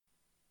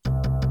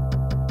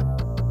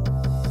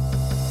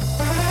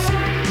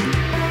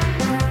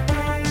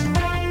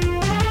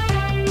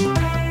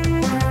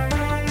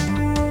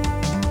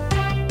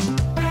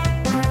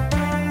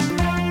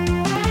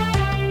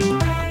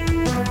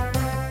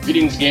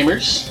Greetings,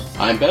 gamers.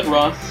 I'm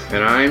Bedroth.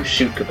 And I'm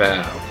Shoot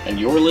Kapow. And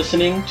you're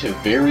listening to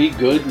Very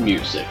Good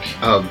Music,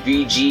 a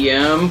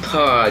VGM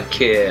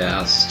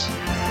podcast.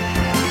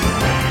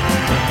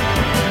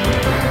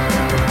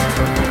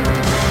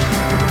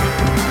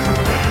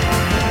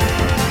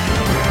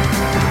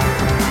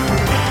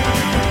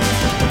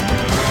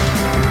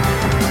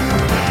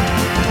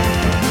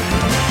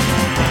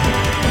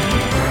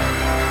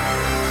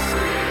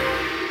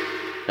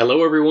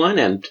 Hello, everyone,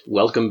 and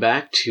welcome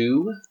back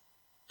to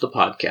the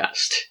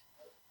podcast.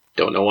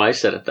 Don't know why I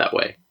said it that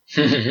way,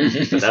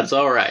 but that's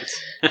all right.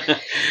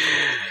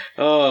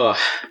 Oh,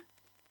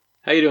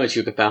 how you doing,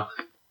 Chuka Pal?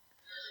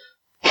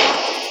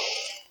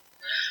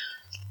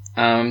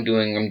 I'm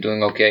doing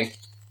okay.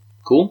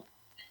 Cool.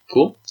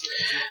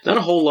 Not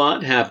a whole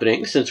lot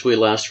happening since we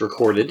last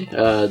recorded.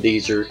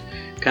 These are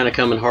kind of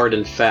coming hard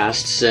and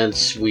fast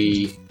since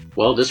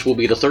this will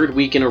be the third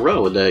week in a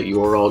row that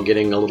you are all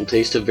getting a little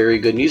taste of very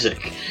good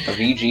music. A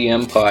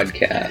VGM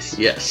podcast.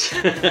 Yes.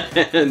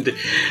 And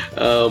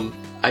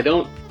I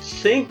don't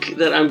think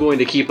that I'm going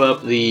to keep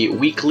up the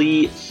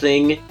weekly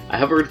thing. I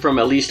have heard from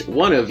at least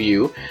one of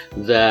you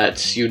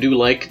that you do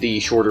like the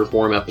shorter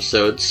form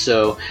episodes,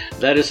 so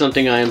that is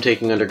something I am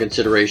taking under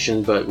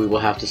consideration, but we will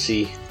have to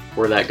see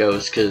where that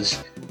goes,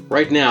 because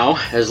right now,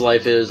 as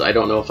life is, I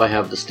don't know if I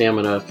have the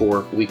stamina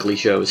for weekly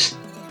shows.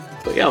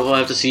 But yeah, we'll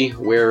have to see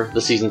where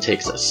the season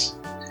takes us.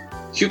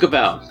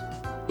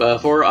 Shukabao,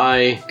 before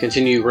I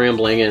continue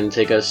rambling and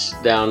take us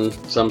down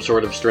some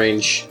sort of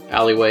strange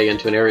alleyway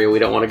into an area we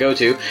don't want to go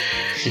to,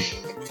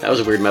 that was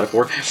a weird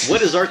metaphor.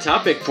 What is our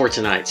topic for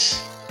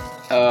tonight?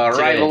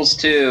 Rivals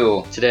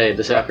 2. Today,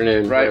 this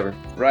afternoon, whatever.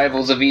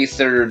 Rivals of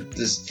Aether,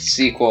 the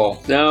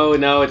sequel. No,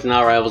 it's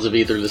not Rivals of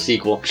Aether, the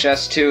sequel.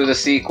 Chess 2, the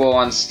sequel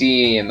on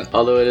Steam.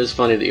 Although it is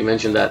funny that you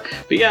mentioned that.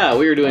 But yeah,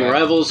 we are doing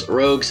Rivals,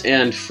 Rogues,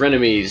 and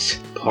Frenemies,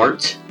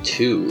 Part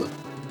 2.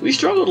 We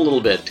struggled a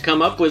little bit to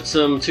come up with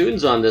some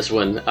tunes on this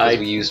one.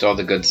 We used all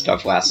the good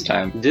stuff last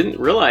time. Didn't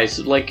realize,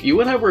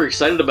 you and I were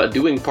excited about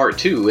doing Part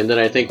 2, and then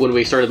I think when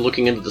we started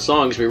looking into the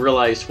songs, we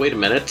realized, wait a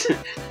minute.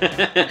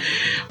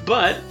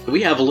 But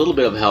we have a little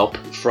bit of help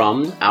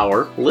from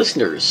our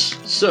listeners.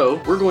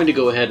 So we're going to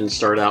go ahead and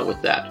start out with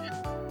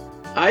that.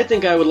 I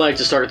think I would like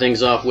to start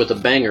things off with a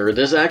banger.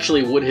 This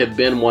actually would have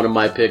been one of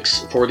my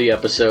picks for the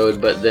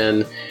episode, but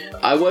then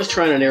I was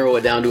trying to narrow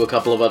it down to a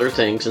couple of other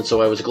things, and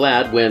so I was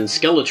glad when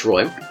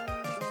Skeletroy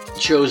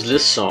chose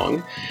this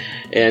song.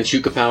 And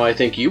Chukapow, I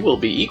think you will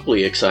be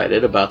equally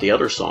excited about the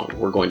other song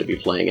we're going to be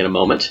playing in a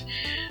moment.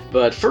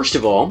 But first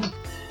of all,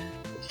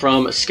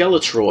 from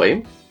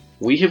Skeletroy,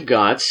 we have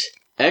got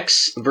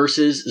X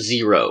vs.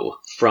 Zero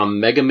from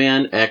Mega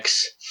Man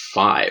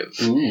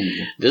X5.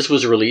 Ooh. This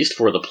was released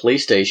for the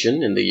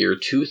PlayStation in the year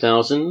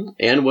 2000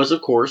 and was,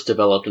 of course,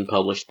 developed and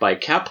published by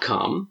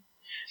Capcom.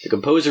 The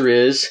composer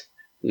is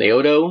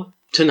Naoto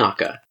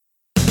Tanaka.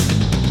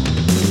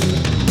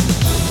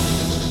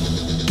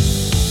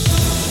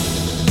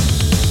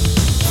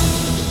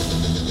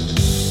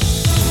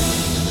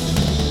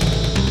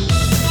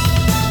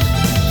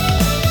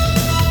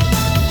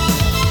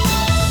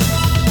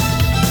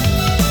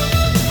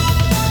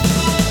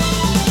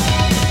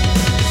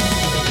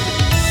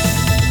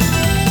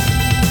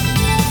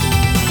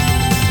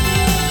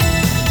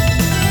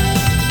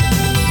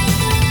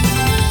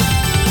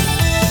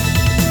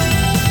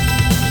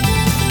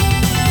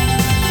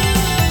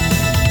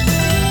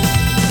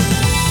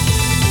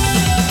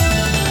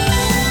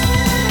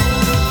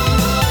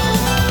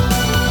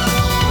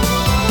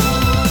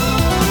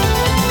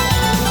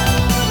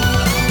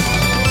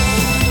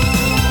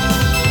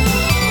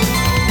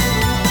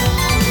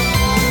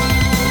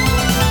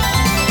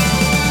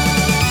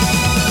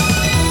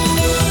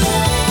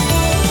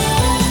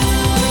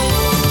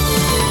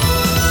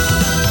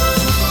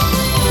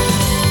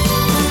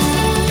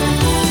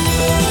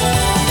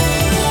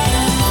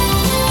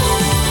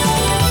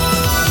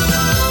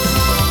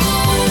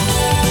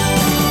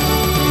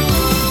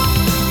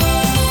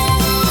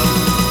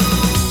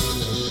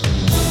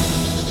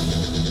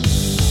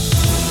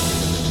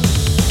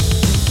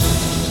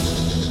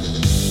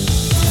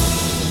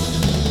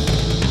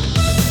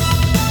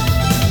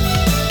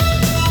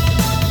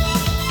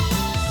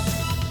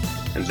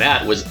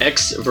 That was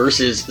X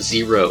vs.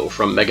 Zero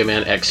from Mega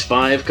Man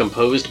X5,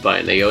 composed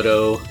by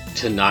Naoto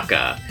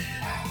Tanaka.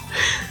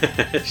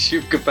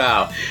 Shoot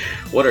Kapow,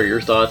 what are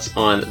your thoughts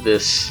on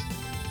this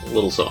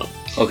little song?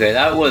 Okay,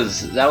 that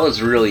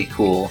was really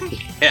cool.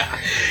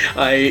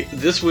 Yeah,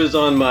 this was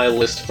on my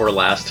list for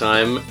last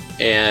time,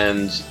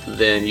 and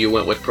then you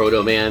went with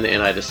Proto Man,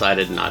 and I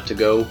decided not to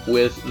go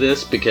with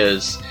this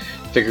because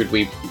figured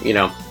we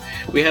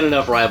had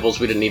enough rivals,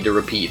 we didn't need to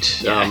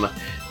repeat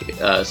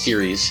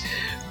series.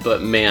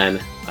 But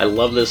man, I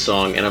love this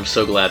song, and I'm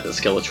so glad that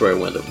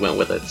Skeletroy went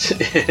with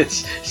it.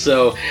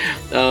 So,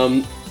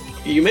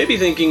 you may be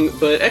thinking,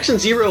 but X and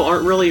Zero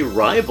aren't really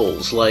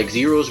rivals. Like,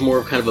 Zero's more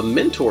of kind of a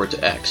mentor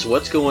to X.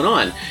 What's going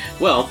on?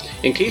 Well,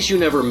 in case you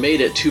never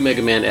made it to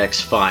Mega Man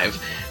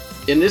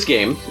X5, in this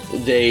game,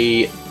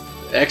 they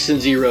X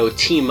and Zero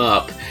team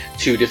up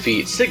to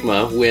defeat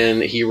Sigma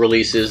when he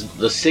releases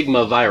the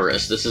Sigma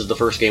virus. This is the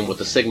first game with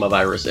the Sigma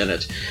virus in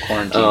it.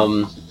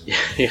 Quarantine.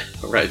 Yeah,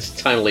 right, it's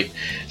timely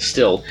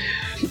still.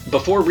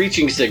 Before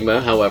reaching Sigma,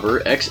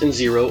 however, X and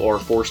Zero are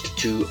forced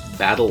to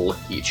battle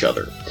each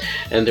other.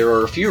 And there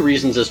are a few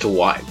reasons as to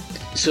why.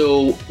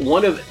 So,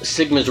 one of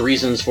Sigma's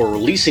reasons for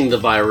releasing the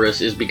virus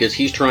is because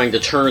he's trying to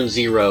turn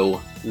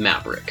Zero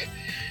Maverick.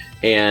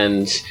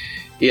 And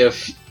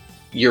if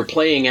you're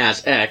playing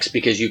as X,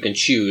 because you can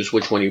choose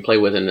which one you play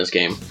with in this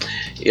game,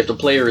 if the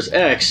player is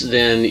X,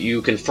 then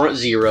you confront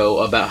Zero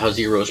about how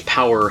Zero's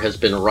power has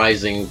been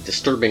rising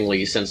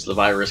disturbingly since the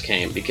virus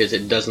came, because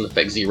it doesn't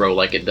affect Zero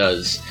like it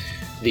does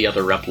the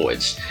other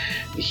Reploids.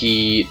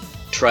 He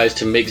tries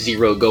to make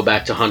Zero go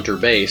back to Hunter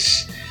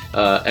Base,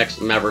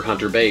 Maverick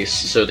Hunter Base,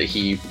 so that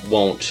he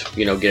won't,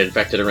 get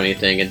infected or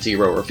anything, and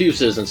Zero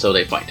refuses, and so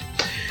they fight.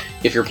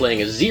 If you're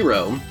playing as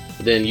Zero,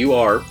 then you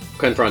are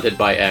confronted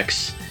by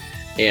X,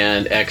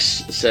 and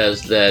X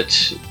says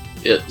that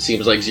it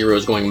seems like Zero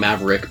is going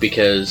Maverick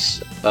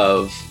because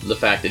of the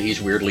fact that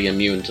he's weirdly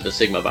immune to the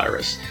Sigma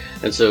virus.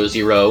 And so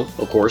Zero,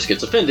 of course,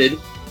 gets offended,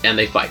 and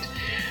they fight.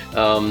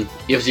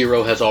 If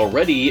Zero has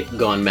already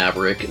gone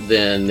Maverick,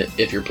 then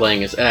if you're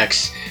playing as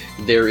X,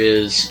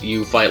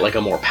 you fight like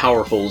a more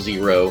powerful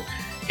Zero,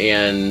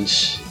 and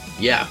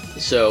yeah,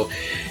 so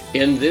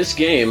in this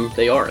game,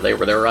 they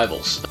were their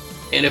rivals.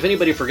 And if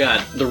anybody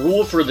forgot, the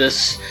rule for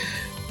this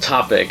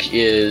topic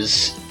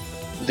is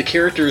the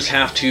characters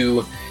have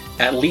to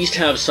at least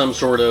have some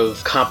sort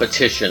of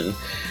competition,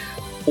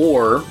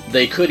 or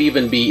they could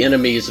even be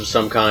enemies of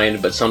some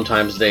kind, but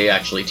sometimes they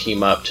actually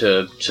team up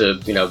to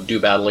do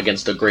battle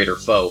against a greater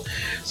foe,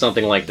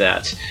 something like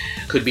that.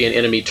 Could be an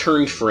enemy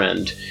turned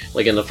friend.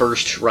 Like in the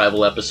first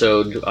Rival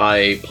episode,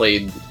 I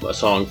played a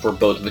song for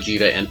both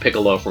Vegeta and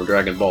Piccolo from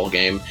Dragon Ball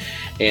game,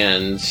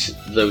 and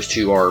those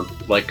two are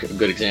like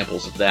good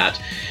examples of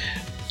that.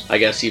 I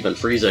guess even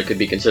Frieza could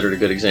be considered a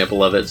good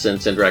example of it,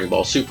 since in Dragon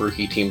Ball Super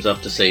he teams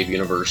up to save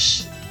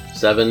Universe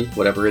 7,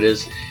 whatever it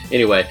is.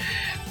 Anyway,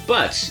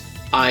 but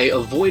I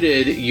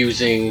avoided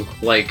using,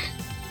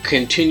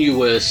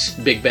 continuous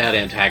big bad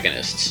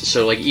antagonists.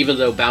 So, even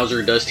though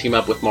Bowser does team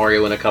up with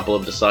Mario in a couple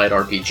of the side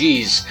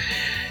RPGs,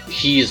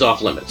 he's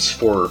off limits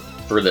for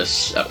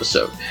this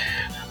episode.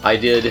 I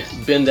did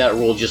bend that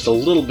rule just a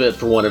little bit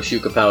for one of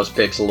Shukapao's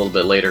picks a little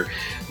bit later,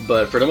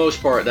 but for the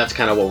most part, that's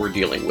kind of what we're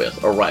dealing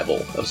with, a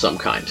rival of some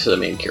kind to the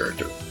main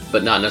character,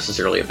 but not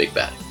necessarily a big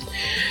bad.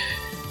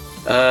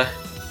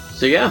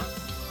 So yeah,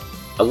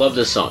 I love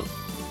this song.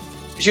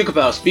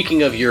 Shukapao,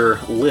 speaking of your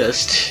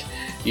list,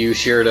 you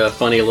shared a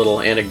funny little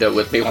anecdote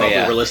with me while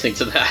we were listening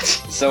to that.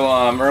 So,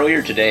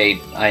 earlier today,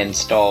 I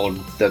installed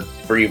the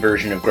free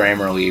version of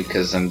Grammarly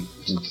because I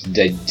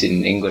did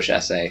an English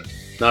essay.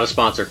 Not a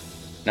sponsor.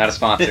 Not a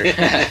sponsor.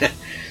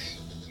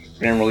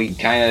 Grammarly,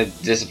 kind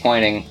of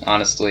disappointing,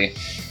 honestly,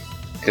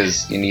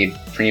 because you need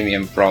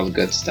premium for all the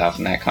good stuff,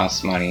 and that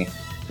costs money.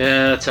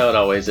 Yeah, that's how it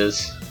always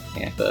is.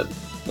 Yeah. But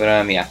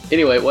yeah.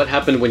 Anyway, what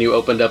happened when you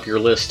opened up your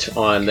list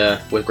on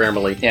with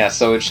Grammarly? Yeah,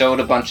 so it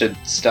showed a bunch of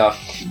stuff,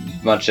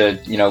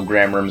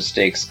 grammar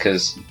mistakes,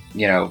 because,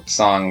 video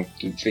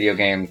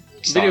game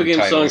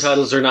song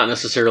titles are not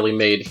necessarily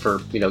made for,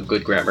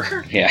 good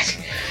grammar. Yeah.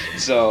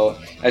 So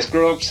I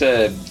scroll up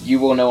to You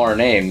Will Know Our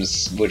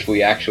Names, which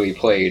we actually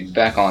played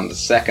back on the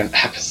second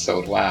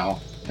episode. Wow.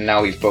 And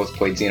now we've both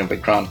played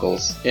Xenoblade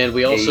Chronicles. And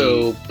we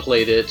also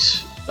played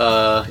it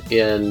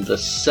in the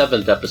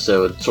 7th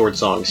episode, Sword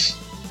Songs.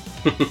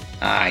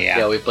 Yeah.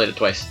 Yeah, we played it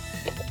twice.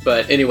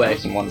 But anyway. That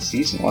was in one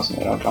season, wasn't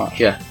it? Oh, gosh.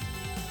 Yeah.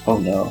 Oh,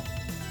 no.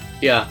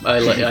 Yeah,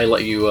 I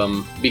let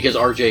you, because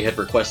RJ had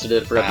requested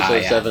it for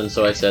episode 7,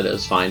 so I said it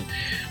was fine.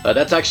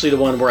 That's actually the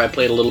one where I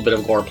played a little bit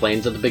of Gore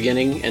Plains at the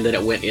beginning, and then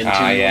it went into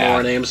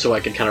more names, so I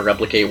could kind of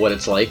replicate what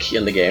it's like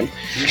in the game.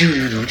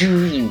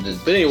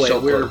 But anyway,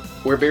 so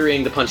we're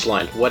burying the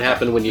punchline. What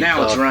happened when you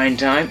Now it's Ryan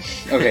time.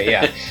 Okay,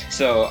 yeah.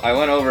 So I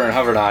went over and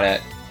hovered on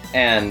it,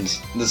 and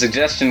the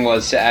suggestion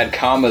was to add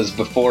commas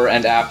before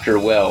and after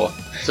Will.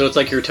 So it's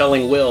like you're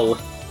telling Will,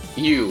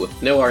 you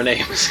know our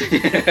names.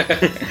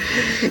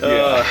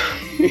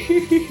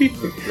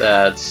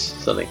 That's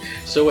something.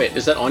 So wait,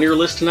 is that on your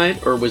list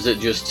tonight, or was it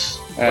just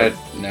no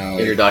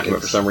in your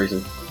document for some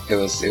reason? It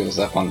was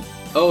up on.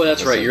 Oh,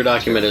 that's right. Your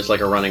document is like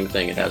a running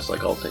thing. It has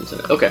all things in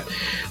it. Okay,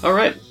 all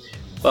right.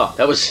 Well,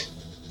 that was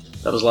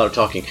a lot of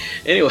talking.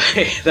 Anyway,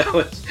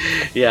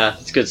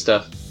 it's good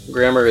stuff.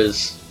 Grammar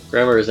is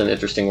an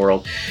interesting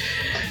world.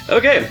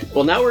 Okay,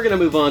 well now we're gonna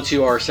move on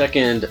to our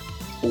second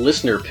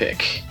listener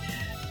pick.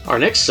 Our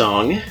next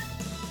song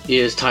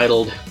is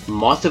titled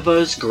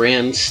Mothiva's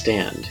Grand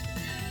Stand.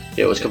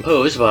 It was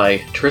composed by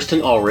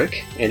Tristan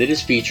Ulrich, and it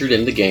is featured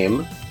in the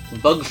game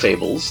Bug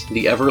Fables: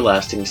 The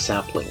Everlasting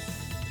Sapling.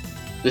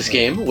 This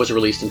game was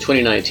released in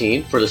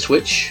 2019 for the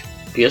Switch,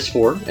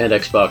 PS4, and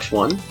Xbox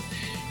One.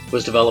 It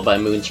was developed by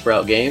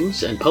Moonsprout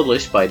Games and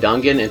published by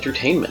Dangan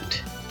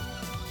Entertainment.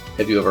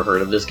 Have you ever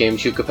heard of this game,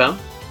 Shukapao?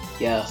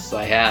 Yes,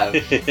 I have.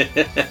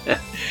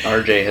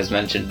 RJ has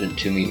mentioned it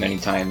to me many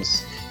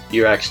times.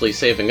 You're actually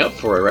saving up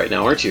for it right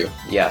now, aren't you?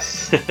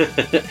 Yes.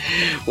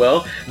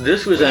 Well,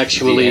 this was The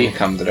actually...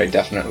 income that I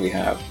definitely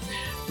have.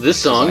 This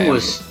song I am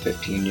was...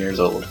 15 years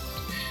old.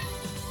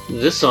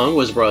 This song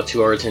was brought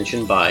to our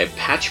attention by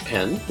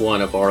Patchpen,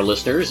 one of our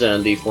listeners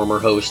and the former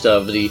host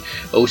of the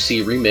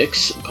OC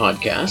Remix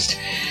podcast.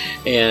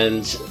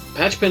 And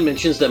Patchpen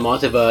mentions that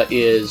Motiva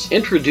is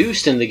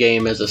introduced in the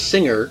game as a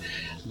singer,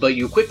 but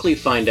you quickly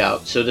find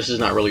out, so this is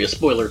not really a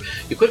spoiler,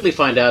 you quickly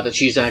find out that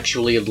she's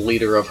actually the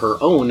leader of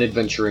her own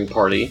adventuring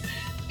party,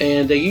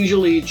 and they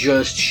usually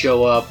just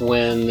show up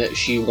when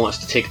she wants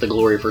to take the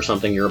glory for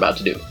something you're about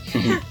to do.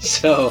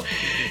 So,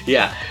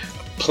 yeah,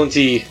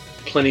 plenty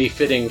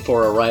fitting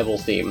for a rival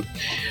theme.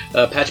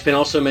 Patchpen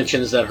also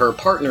mentions that her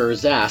partner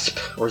Zasp,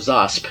 or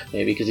Zasp,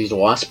 maybe because he's a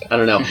wasp, I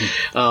don't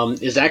know,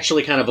 is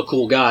actually kind of a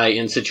cool guy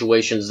in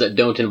situations that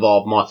don't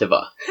involve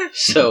Motiva.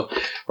 So,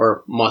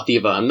 or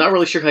Motiva. I'm not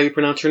really sure how you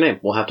pronounce her name.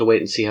 We'll have to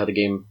wait and see how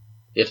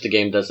if the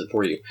game does it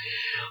for you.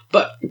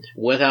 But,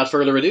 without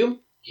further ado,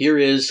 here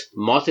is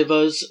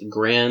Motiva's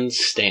Grand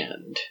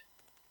Stand.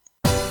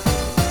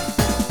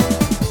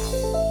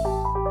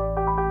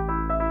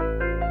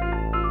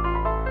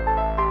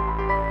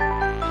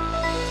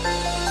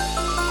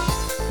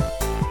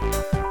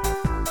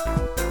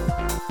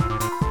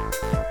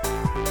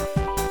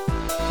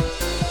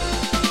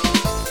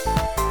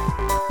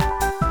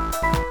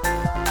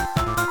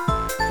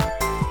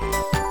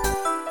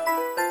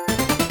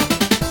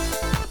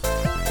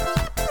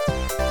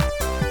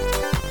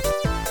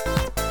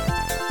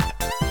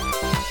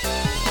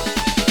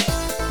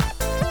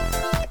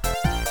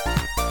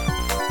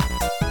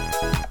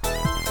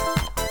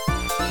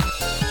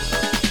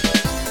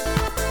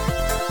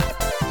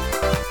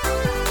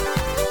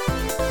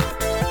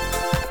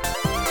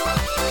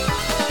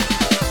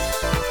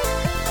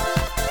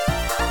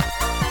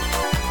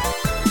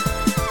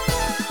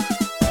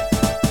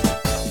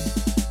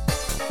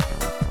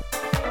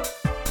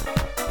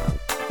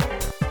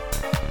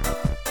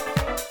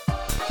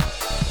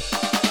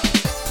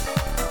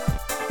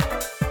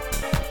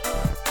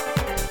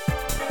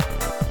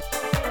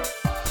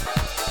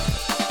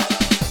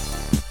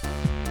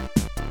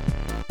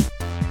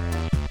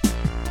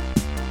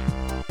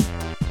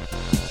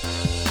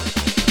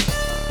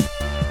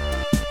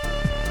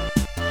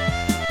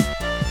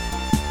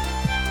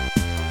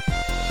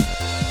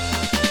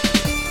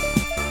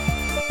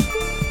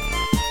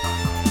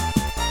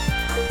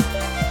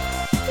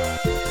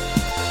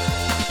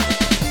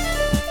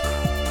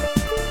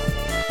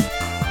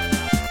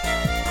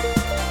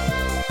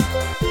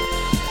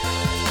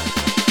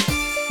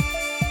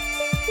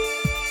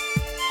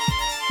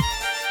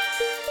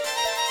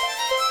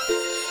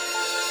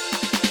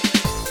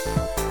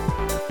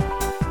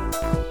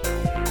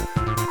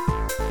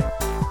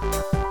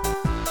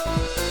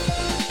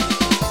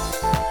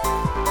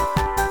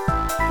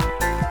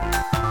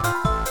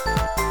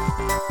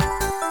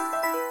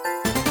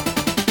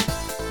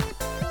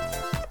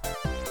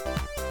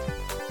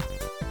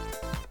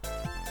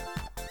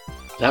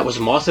 That was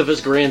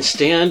Motiva's Grand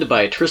Stand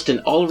by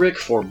Tristan Ulrich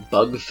for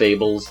Bug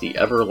Fables, The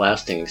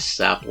Everlasting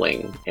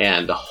Sapling.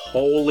 And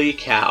holy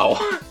cow,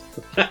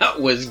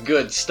 that was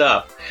good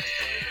stuff.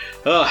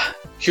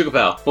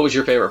 Shukapow, what was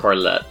your favorite part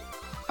of that?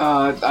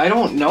 I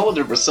don't know,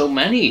 there were so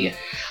many.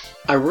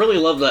 I really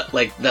love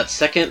that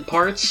second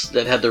parts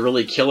that had the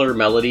really killer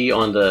melody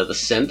on the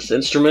synth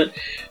instrument,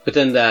 but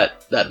then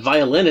that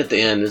violin at the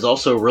end is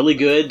also really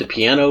good. The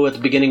piano at the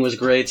beginning was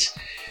great.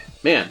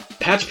 Man,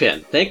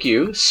 Patchpen, thank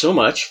you so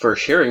much for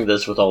sharing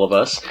this with all of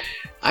us.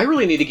 I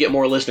really need to get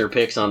more listener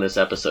picks on this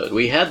episode.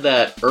 We had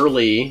that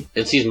early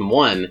in Season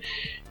 1.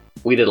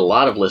 We did a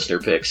lot of listener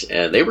picks,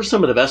 and they were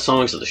some of the best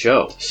songs of the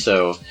show.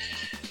 So,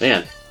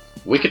 man,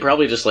 we could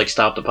probably just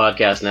stop the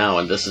podcast now,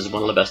 and this is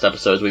one of the best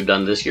episodes we've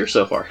done this year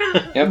so far.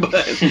 Yep.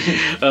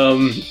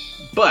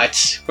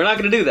 But we're not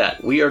going to do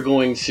that. We are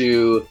going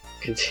to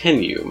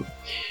continue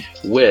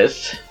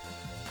with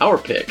our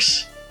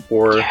picks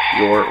for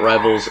your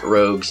Rivals,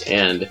 Rogues,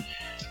 and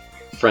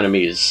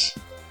Frenemies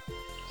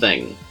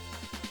thing.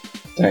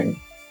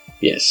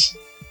 Yes.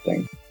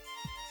 Thing.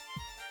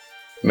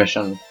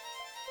 Mission.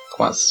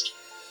 Quest.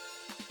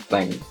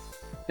 Thing.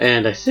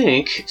 And I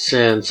think,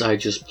 since I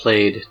just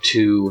played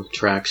 2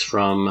 tracks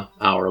from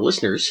our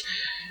listeners,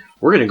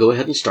 we're going to go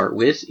ahead and start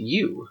with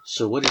you.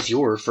 So what is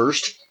your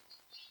first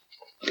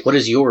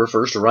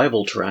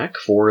rival track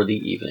for the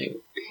evening?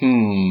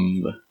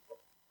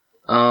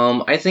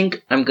 I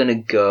think I'm gonna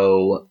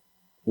go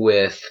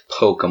with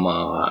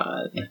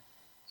Pokemon.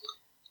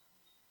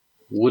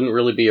 Wouldn't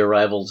really be a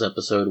Rivals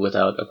episode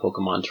without a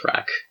Pokemon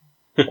track.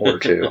 Or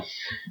 2.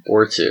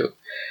 Or 2.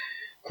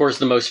 Of course,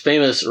 the most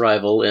famous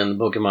rival in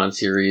the Pokemon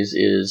series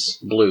is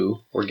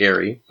Blue, or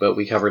Gary, but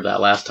we covered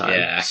that last time.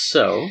 Yeah.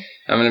 So,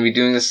 I'm going to be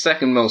doing the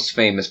second most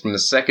famous from the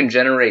second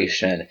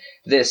generation.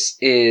 This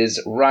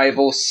is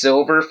Rival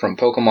Silver from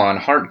Pokemon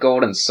Heart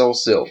Gold and Soul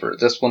Silver.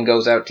 This one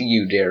goes out to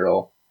you,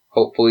 Daryl.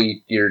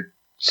 Hopefully you're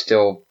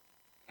still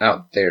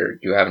out there.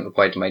 You haven't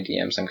replied to my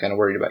DMs. I'm kind of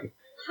worried about you.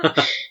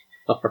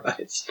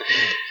 Alright.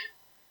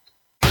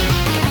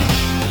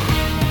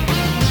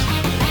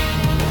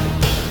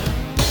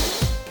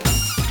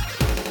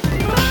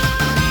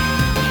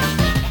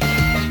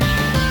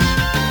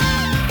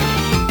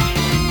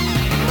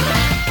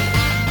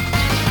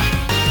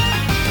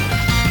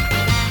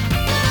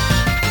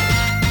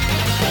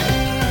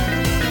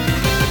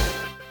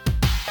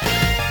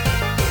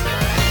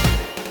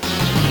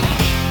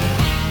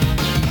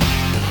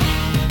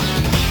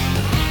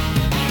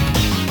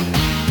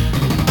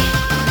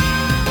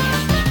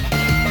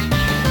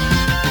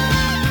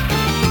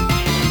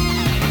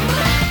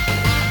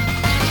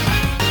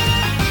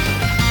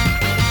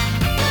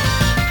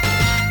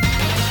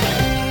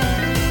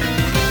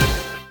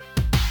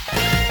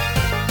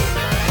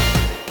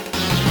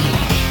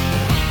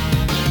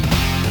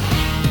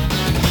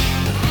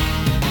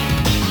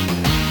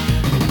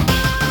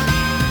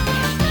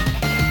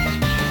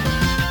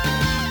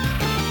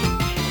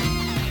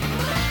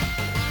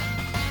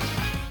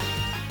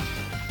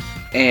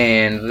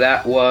 And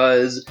that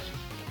was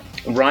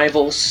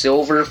Rival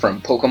Silver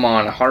from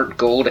Pokemon Heart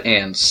Gold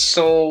and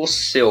Soul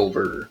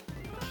Silver.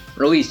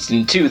 Released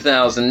in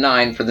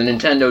 2009 for the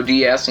Nintendo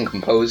DS and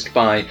composed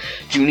by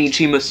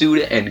Junichi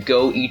Masuda and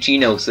Go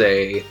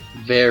Ichinose.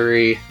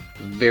 Very,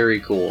 very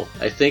cool.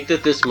 I think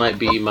that this might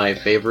be my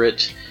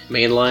favorite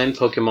mainline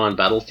Pokemon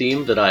battle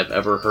theme that I've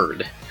ever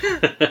heard.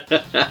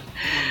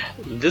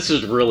 This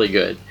is really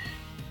good.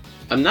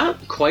 I'm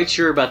not quite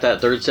sure about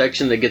that third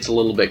section that gets a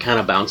little bit kind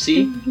of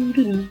bouncy.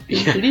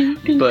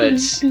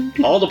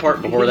 But all the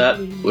part before that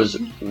was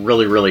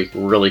really, really,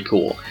 really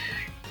cool.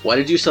 Why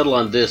did you settle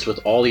on this with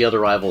all the other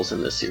rivals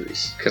in this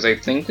series? Because I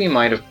think we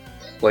might have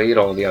played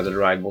all the other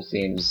rival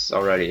themes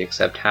already,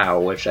 except how,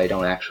 which I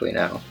don't actually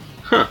know.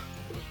 Huh.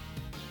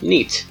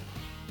 Neat.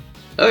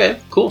 Okay,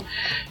 cool.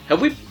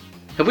 Have we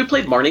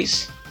played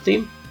Marnie's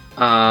theme?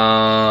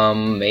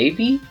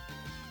 Maybe?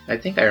 I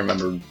think I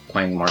remember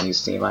playing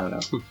Marnie's theme, I don't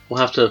know. We'll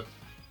have to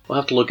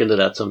look into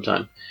that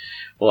sometime.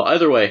 Well,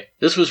 either way,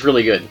 this was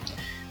really good.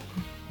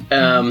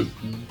 And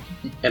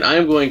I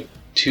am going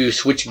to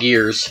switch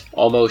gears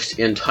almost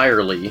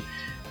entirely.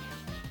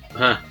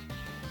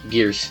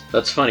 Gears.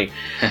 That's funny.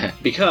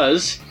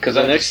 Because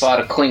I just fought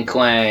a Clink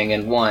Clang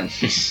and won.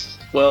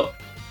 Well,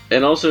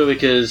 and also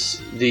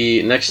because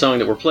the next song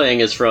that we're playing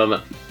is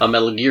from a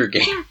Metal Gear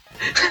game.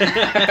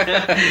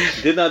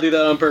 Did not do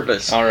that on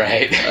purpose.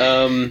 Alright.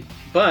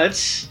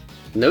 But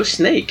no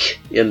Snake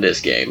in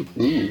this game.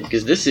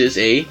 Because this is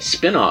a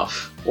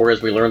spin-off, or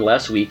as we learned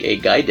last week, a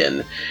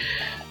Gaiden.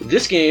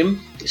 This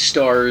game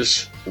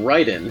stars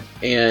Raiden,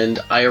 and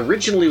I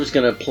originally was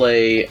going to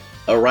play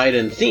a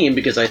Raiden theme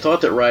because I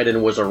thought that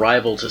Raiden was a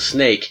rival to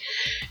Snake.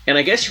 And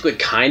I guess you could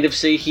kind of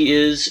say he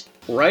is.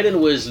 Raiden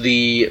was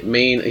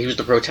he was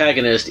the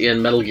protagonist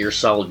in Metal Gear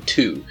Solid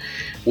 2,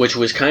 which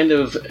was kind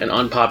of an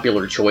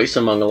unpopular choice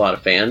among a lot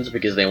of fans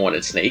because they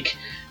wanted Snake,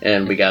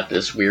 and we got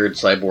this weird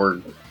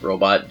cyborg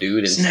robot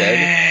dude instead.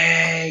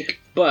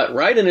 Snake! But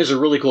Raiden is a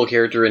really cool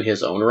character in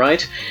his own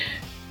right.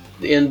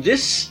 In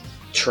this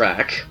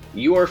track,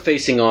 you are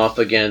facing off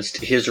against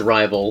his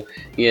rival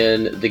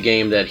in the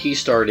game that he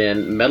starred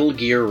in, Metal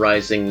Gear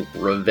Rising: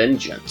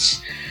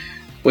 Revengeance,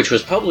 which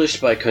was published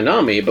by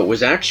Konami, but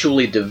was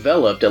actually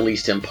developed, at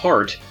least in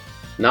part,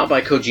 not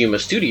by Kojima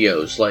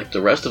Studios like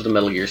the rest of the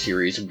Metal Gear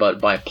series,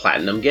 but by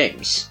Platinum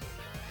Games.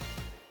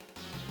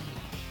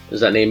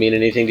 Does that name mean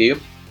anything to you?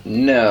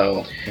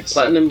 No. It's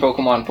Platinum like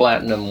Pokemon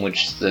Platinum,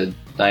 which the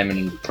Diamond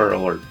and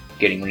Pearl are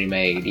getting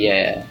remade,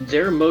 yeah.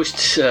 Their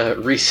most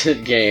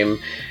recent game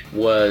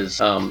was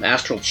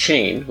Astral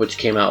Chain, which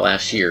came out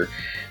last year,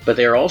 but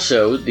they're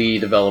also the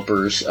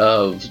developers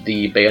of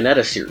the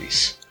Bayonetta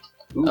series.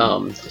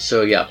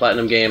 So yeah,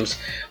 Platinum Games,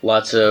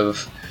 lots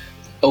of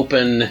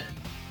open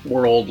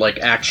world, like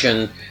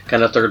action,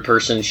 kind of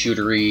third-person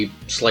shootery,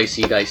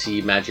 slicey,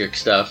 dicey magic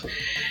stuff.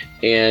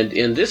 And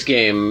in this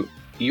game,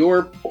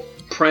 your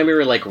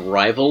primary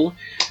rival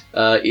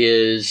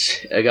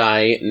is a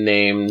guy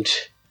named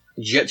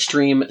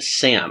Jetstream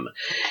Sam.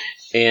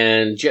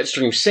 And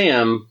Jetstream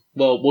Sam,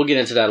 well, we'll get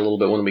into that a little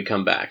bit when we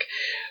come back.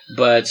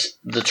 But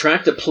the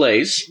track that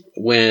plays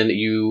when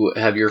you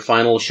have your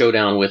final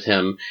showdown with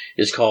him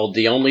is called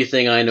The Only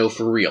Thing I Know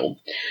For Real.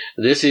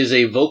 This is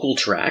a vocal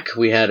track.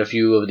 We had a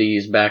few of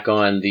these back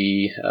on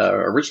the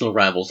original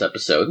Rivals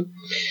episode.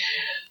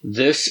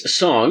 This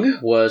song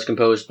was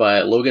composed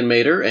by Logan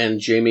Mader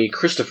and Jamie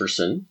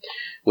Christopherson,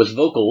 with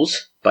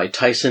vocals by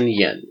Tyson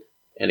Yen.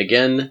 And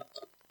again,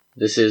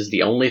 this is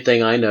The Only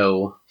Thing I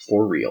Know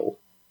For Real.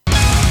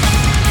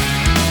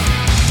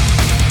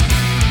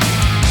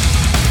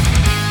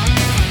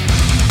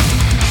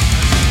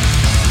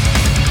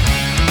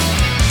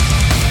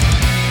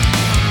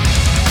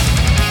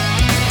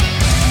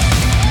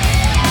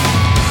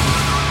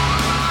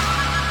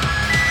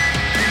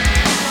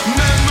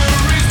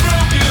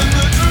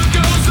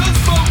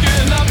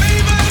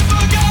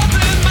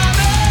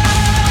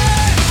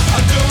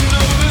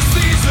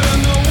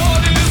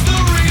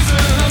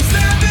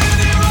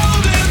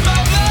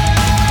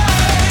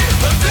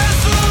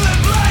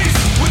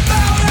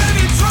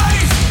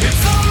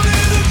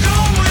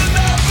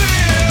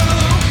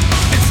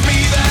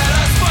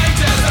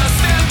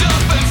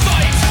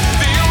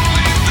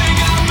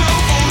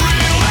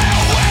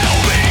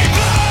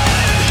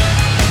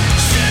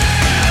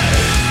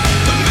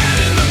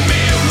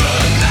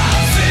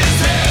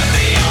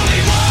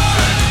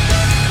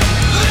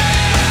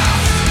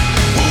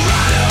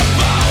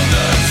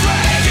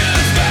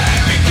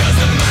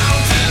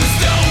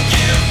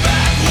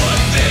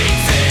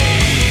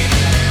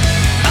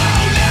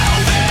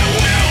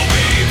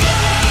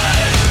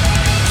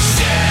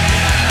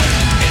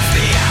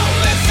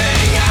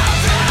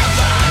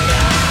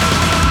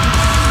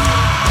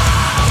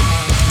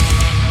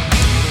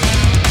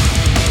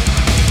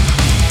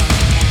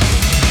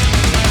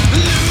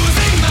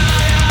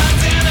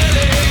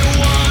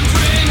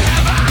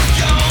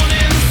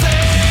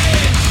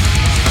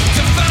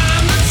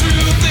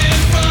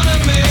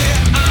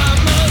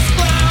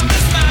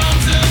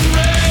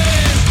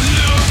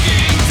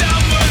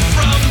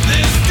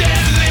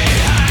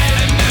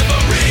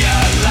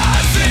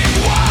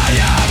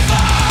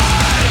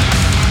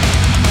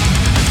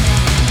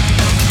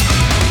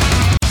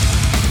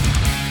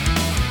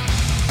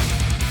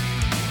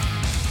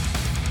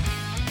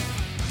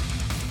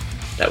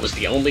 That was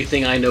The Only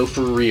Thing I Know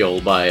For Real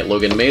by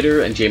Logan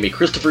Mader and Jamie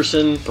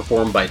Christopherson,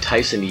 performed by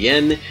Tyson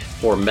Yen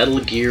for Metal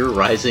Gear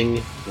Rising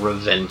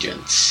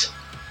Revengeance.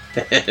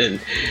 And,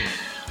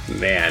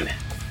 man.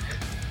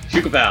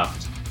 Shukapow,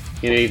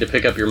 you need to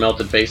pick up your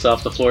melted face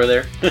off the floor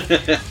there?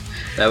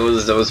 That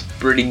was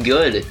pretty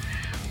good.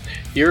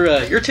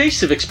 Your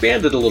tastes have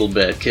expanded a little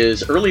bit,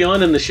 because early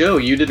on in the show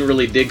you didn't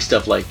really dig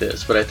stuff like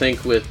this, but I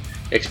think with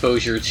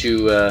exposure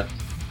to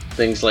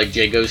things like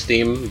Jago's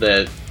theme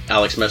that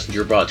Alex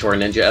Messenger brought to our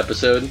Ninja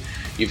episode,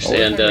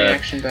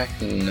 reaction back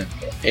in...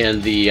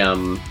 and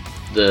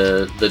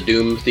the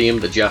Doom theme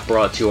that Jeff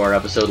brought to our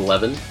episode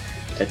 11,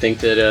 I think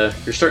that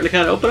you're starting to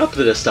kind of open up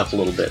to this stuff a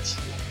little bit.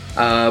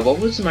 What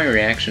was my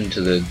reaction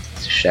to the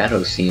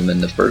Shadow theme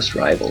in the first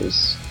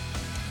Rivals?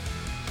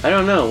 I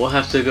don't know. We'll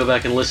have to go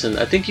back and listen.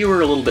 I think you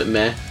were a little bit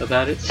meh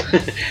about it.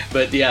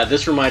 But yeah,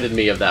 this reminded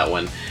me of that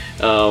one.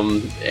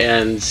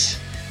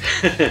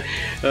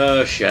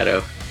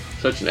 Shadow.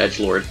 Such an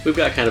edgelord. We've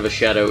got kind of a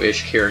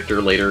Shadow-ish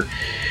character later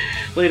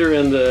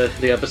in the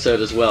episode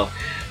as well.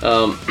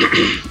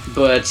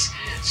 But,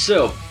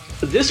 so,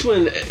 this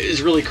one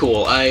is really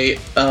cool.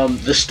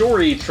 The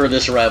story for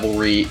this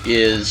rivalry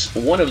is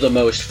one of the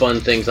most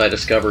fun things I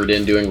discovered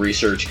in doing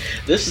research.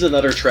 This is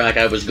another track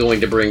I was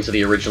going to bring to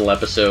the original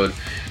episode,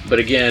 but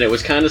again, it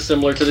was kind of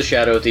similar to the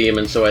Shadow theme,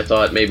 and so I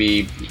thought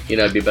maybe,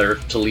 it'd be better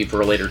to leave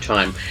for a later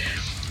time.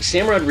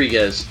 Sam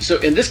Rodriguez. So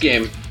in this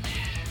game,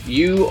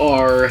 you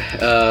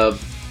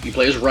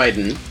play as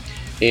Raiden,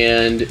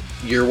 and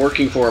you're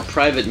working for a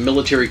private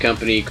military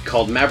company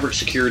called Maverick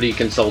Security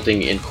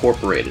Consulting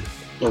Incorporated.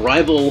 The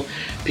rival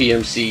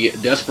PMC,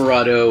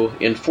 Desperado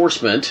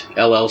Enforcement,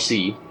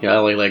 LLC. I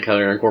like how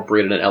they're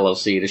incorporated an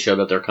LLC to show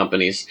that they're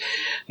companies.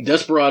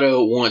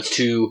 Desperado wants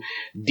to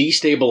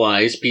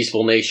destabilize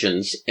peaceful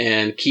nations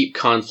and keep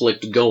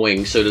conflict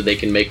going so that they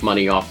can make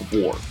money off of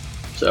war.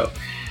 So,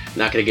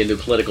 not going to get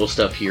into political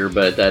stuff here,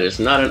 but that is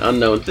not an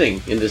unknown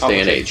thing in this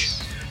day and age.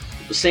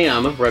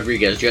 Sam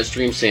Rodriguez,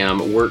 Jetstream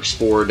Sam, works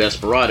for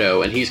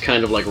Desperado, and he's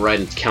kind of like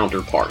Raiden's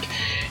counterpart.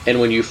 And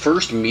when you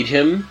first meet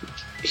him,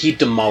 he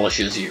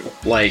demolishes you.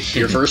 Like,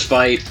 your first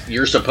fight,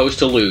 you're supposed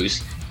to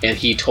lose, and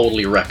he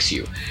totally wrecks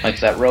you. Like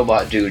that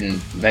robot dude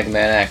in Mega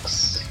Man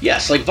X.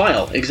 Yes, like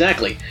Vile,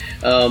 exactly.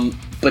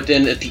 But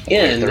then at the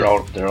end... They're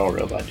all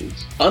robot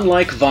dudes.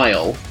 Unlike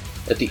Vile,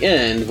 at the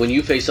end, when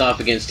you face off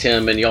against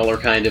him and y'all are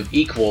kind of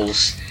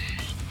equals,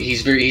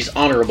 he's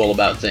honorable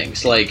about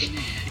things. Like,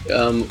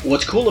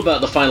 what's cool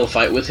about the final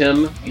fight with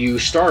him, you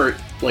start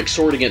like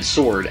sword against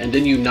sword, and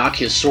then you knock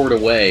his sword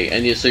away,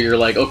 and so you're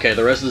like, okay,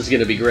 the rest of this is going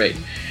to be great.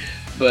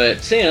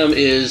 But Sam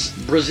is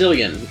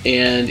Brazilian,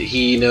 and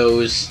he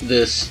knows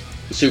this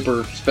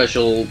super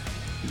special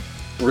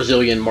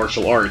Brazilian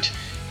martial art,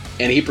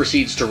 and he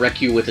proceeds to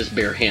wreck you with his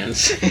bare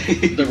hands.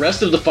 The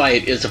rest of the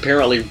fight is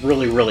apparently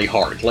really, really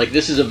hard. Like,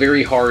 this is a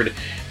very hard,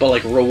 but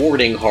like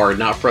rewarding hard,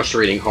 not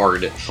frustrating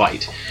hard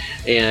fight.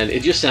 And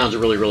it just sounds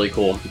really, really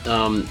cool.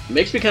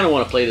 Makes me kind of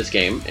want to play this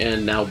game,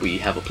 and now we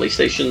have a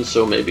PlayStation,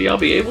 so maybe I'll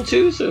be able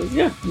to, so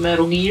yeah.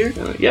 Metal Gear?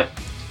 Yep.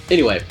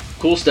 Anyway,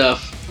 cool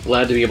stuff.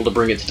 Glad to be able to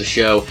bring it to the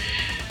show.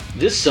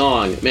 This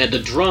song, man, the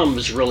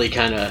drums really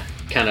kind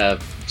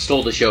of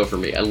stole the show for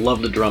me. I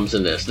love the drums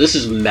in this. This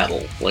is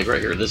metal, like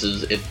right here.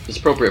 It's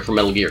appropriate for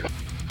Metal Gear.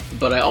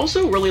 But I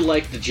also really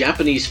like the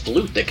Japanese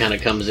flute that kind of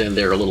comes in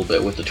there a little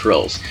bit with the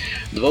trills.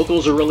 The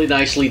vocals are really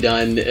nicely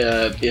done.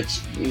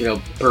 It's,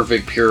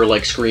 perfect, pure,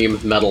 like, scream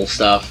metal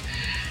stuff.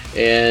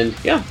 And,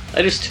 yeah,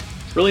 I just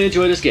really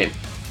enjoy this game.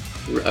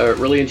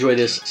 Really enjoy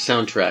this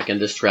soundtrack,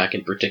 and this track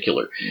in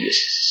particular.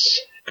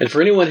 Yes. And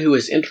for anyone who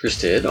is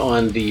interested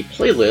on the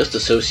playlist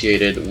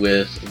associated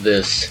with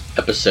this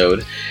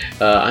episode,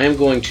 I am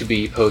going to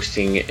be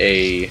posting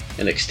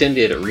an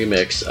extended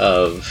remix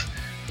of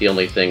The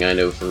Only Thing I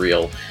Know For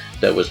Real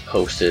that was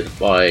posted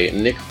by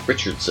Nick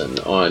Richardson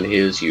on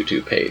his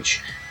YouTube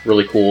page.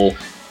 Really cool,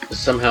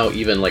 somehow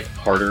even like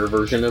harder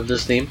version of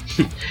this theme.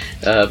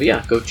 But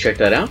yeah, go check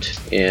that out,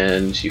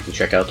 and you can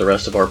check out the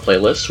rest of our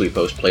playlists. We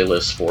post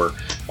playlists for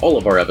all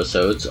of our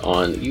episodes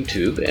on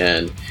YouTube,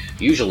 and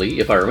usually,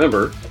 if I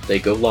remember, they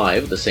go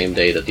live the same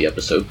day that the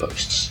episode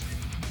posts.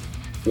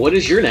 What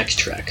is your next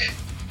track?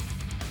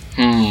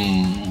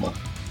 I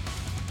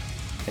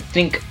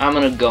think I'm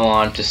gonna go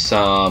on to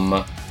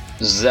some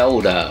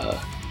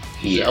Zelda.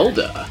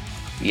 Zelda?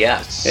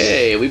 Yes.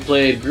 Hey, we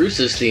played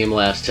Bruce's theme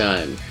last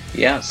time.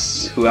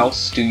 Yes. Who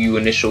else do you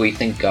initially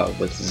think of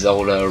with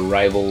Zelda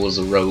Rivals,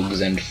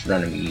 Rogues, and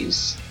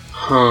Frenemies?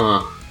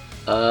 Hold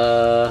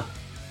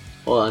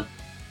on.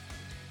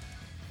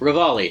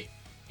 Rivali.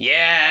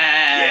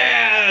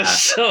 Yeah!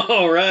 Yes!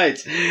 Alright.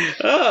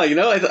 Oh,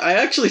 I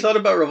actually thought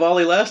about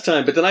Rivali last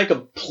time, but then I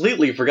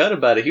completely forgot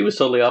about it. He was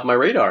totally off my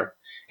radar.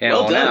 Yeah,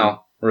 well done.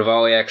 Now,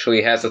 Rivali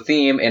actually has a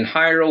theme in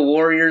Hyrule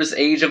Warriors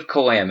Age of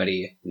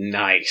Calamity.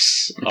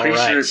 Nice. I'm pretty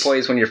sure it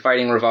plays when you're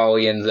fighting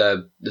Rivali in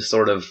the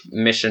sort of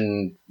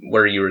mission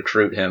where you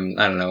recruit him.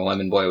 I don't know,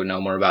 Lemon Boy would know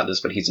more about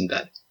this, but he's in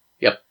bed.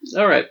 Yep.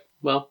 Alright.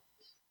 Well.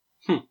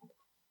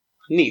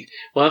 neat.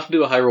 We'll have to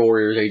do a Hyrule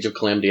Warriors Age of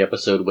Calamity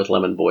episode with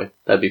Lemon Boy.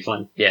 That'd be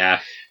fun.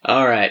 Yeah.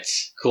 All right,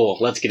 cool.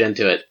 Let's get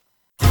into it.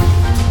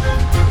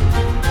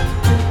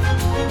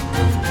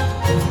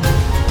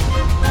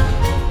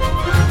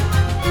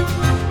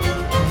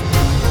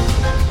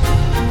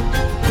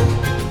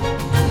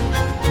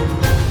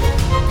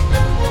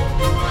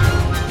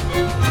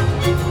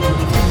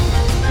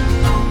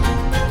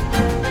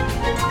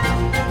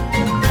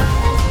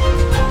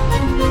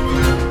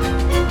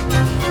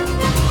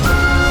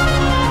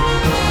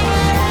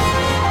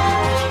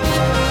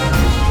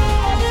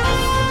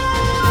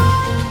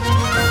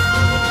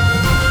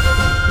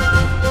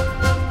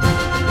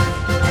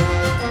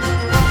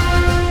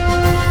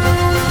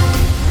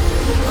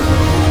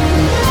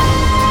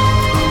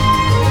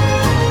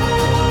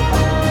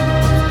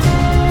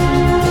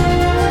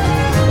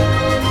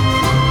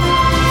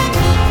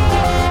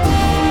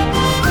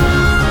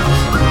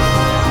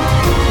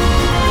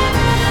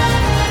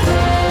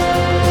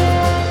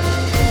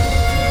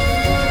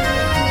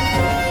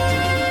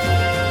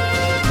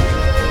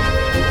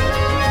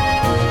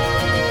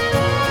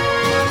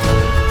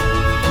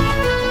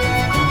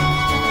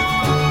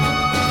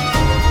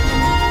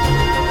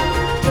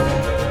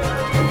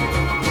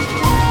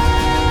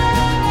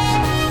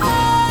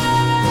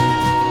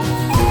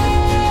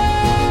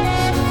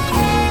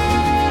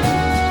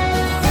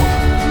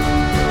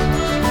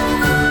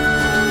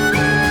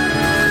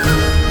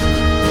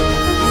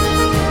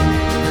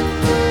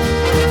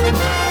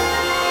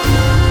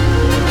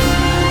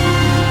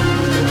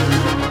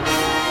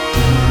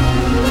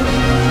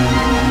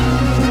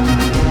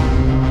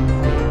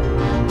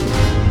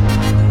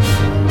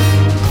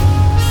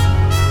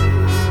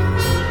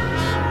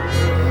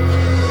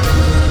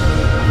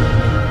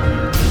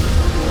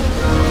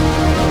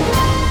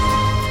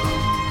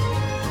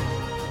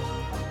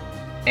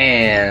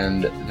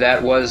 And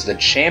that was the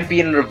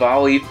Champion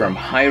Rivali from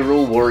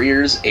Hyrule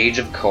Warriors Age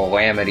of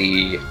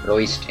Calamity,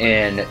 released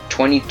in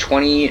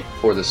 2020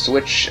 for the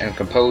Switch and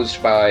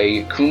composed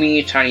by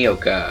Kumi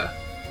Tanioka.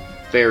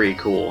 Very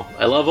cool.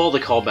 I love all the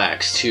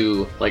callbacks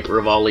to like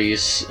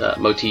Rivali's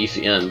motif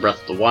in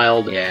Breath of the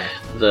Wild, Yeah.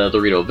 the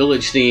Rito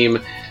Village theme,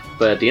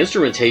 but the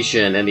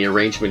instrumentation and the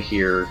arrangement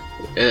here,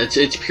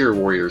 it's pure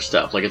warrior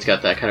stuff. Like it's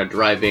got that kind of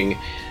driving,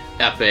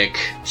 epic,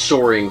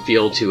 soaring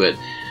feel to it.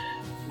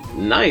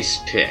 Nice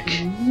pick.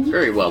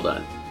 Very well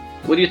done.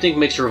 What do you think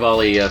makes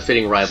Rivali a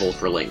fitting rival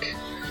for Link?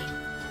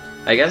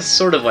 I guess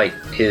sort of like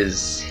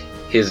his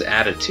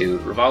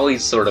attitude.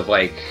 Rivali's sort of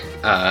like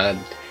an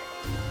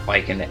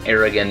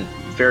arrogant,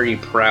 very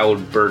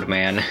proud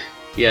birdman.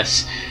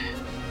 Yes.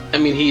 I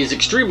mean, he is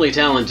extremely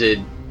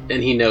talented,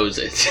 and he knows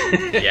it.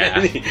 Yeah.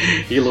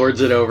 He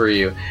lords it over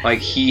you. Like,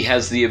 he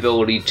has the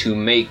ability to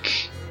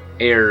make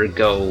air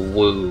go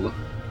woo.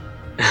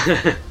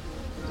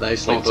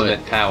 Nicely Ultimate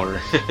put.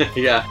 power.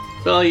 Yeah.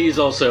 Well, he's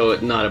also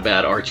not a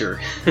bad archer.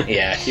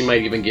 Yeah. He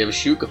might even give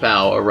Shuk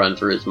Kapow a run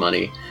for his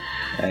money.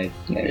 Yeah.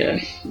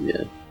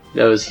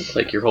 That was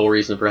like your whole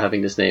reason for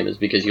having this name is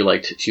because you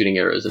liked shooting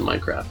arrows in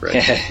Minecraft,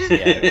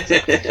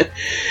 right?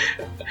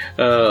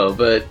 Oh,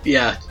 but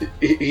yeah,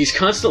 he's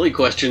constantly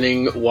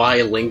questioning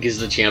why Link is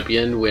the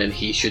champion when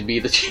he should be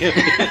the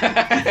champion.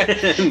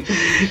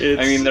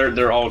 I mean,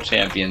 they're all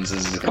champions.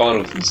 It's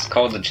called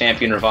the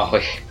Champion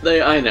Rivali.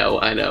 I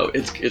know.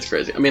 It's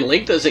crazy. I mean,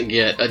 Link doesn't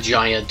get a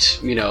giant,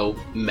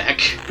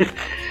 mech.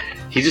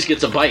 He just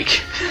gets a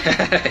bike.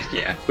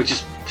 Yeah. Which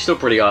is still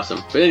pretty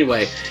awesome. But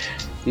anyway,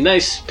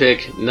 nice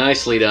pick.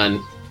 Nicely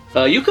done.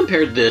 You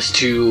compared this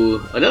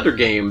to another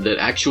game that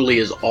actually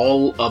is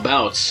all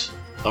about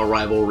a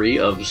rivalry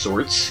of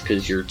sorts,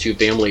 because your two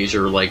families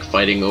are, like,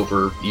 fighting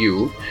over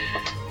you.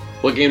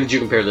 What game did you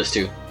compare this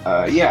to?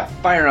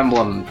 Fire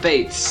Emblem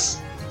Fates.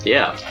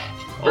 Yeah.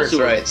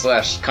 Birthright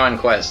 /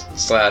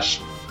 Conquest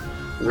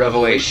 /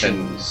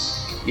 Revelations.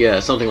 Yeah,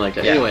 something like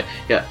that. Yeah. Anyway,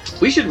 yeah,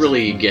 we should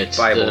really get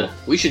Bible.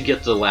 we should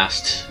get the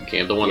last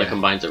game, the one that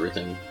combines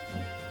everything.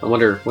 I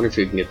wonder if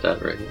we can get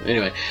that right.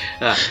 Anyway,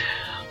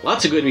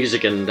 lots of good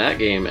music in that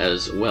game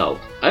as well.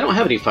 I don't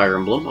have any Fire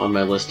Emblem on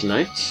my list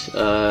tonight.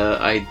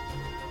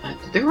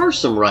 There are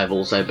some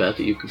rivals, I bet,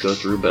 that you could go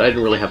through, but I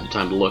didn't really have the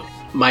time to look.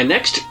 My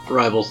next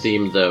rival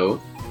theme, though,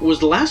 was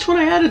the last one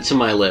I added to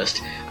my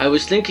list. I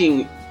was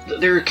thinking, I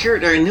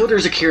know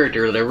there's a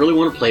character that I really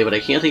want to play, but I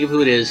can't think of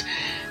who it is,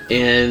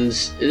 and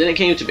then it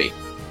came to me.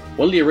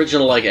 One of the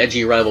original,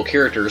 edgy rival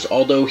characters,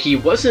 although he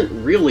wasn't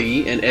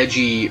really an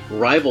edgy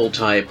rival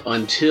type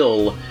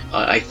until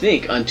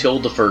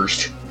the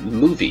first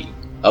movie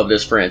of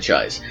this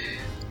franchise.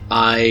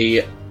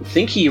 I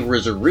think he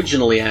was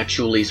originally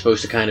actually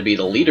supposed to kind of be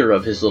the leader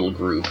of his little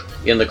group.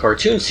 In the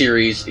cartoon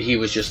series, he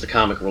was just the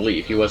comic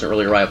relief. He wasn't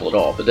really a rival at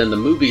all. But then the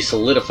movie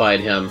solidified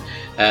him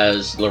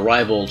as the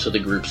rival to the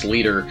group's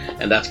leader,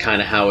 and that's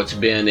kind of how it's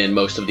been in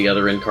most of the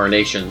other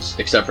incarnations,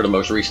 except for the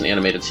most recent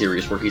animated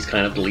series where he's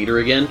kind of the leader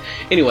again.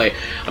 Anyway,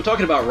 I'm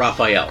talking about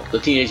Raphael, the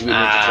Teenage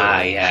Mutant Ninja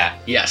Turtle. Yeah.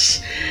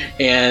 Yes.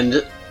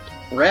 And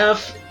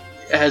Raph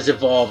has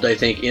evolved, I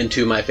think,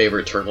 into my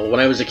favorite turtle. When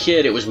I was a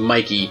kid, it was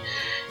Mikey.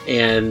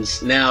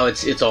 and now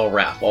it's all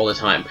Raph all the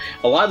time.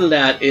 A lot of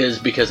that is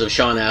because of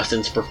Sean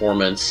Astin's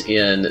performance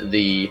in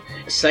the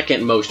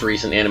second most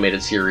recent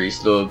animated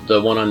series,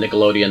 the one on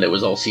Nickelodeon that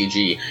was all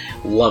CG.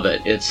 Love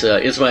it.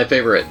 It's my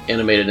favorite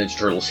animated Ninja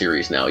Turtle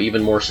series now,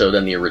 even more so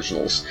than the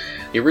originals.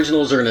 The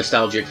originals are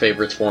nostalgic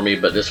favorites for me,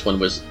 but this one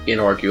was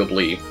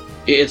inarguably,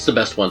 it's the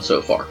best one so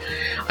far.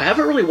 I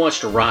haven't really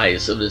watched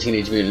Rise of the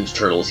Teenage Mutant Ninja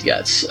Turtles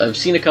yet. I've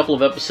seen a couple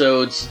of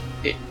episodes.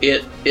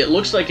 It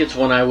looks like it's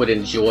one I would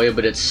enjoy,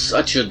 but it's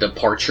such a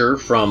departure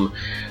from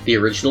the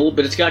original.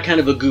 But it's got kind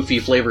of a goofy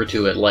flavor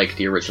to it, like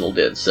the original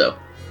did. So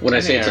when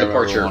I say it's a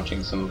departure,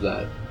 watching some of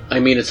that.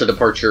 I mean it's a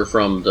departure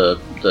from the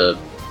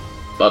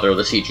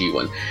CG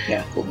one.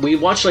 Yeah. We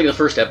watched like the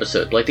first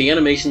episode. Like the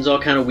animation's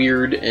all kind of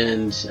weird,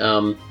 and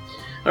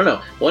I don't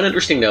know. One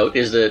interesting note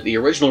is that the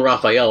original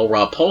Raphael,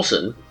 Rob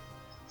Paulsen,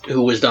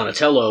 who was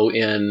Donatello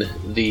in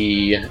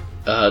the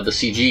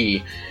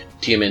CG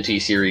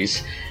TMNT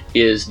series,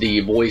 is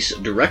the voice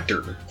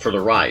director for the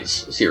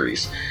Rise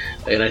series.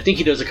 And I think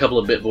he does a couple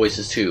of bit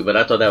voices too, but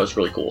I thought that was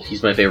really cool.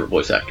 He's my favorite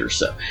voice actor,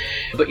 so.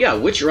 But yeah,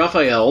 which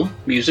Raphael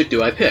music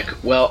do I pick?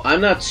 Well,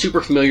 I'm not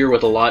super familiar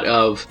with a lot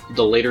of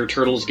the later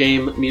Turtles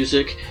game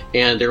music,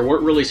 and there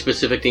weren't really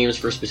specific themes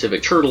for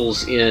specific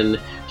Turtles in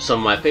some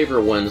of my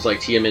favorite ones, like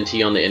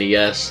TMNT on the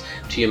NES,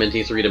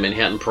 TMNT 3 to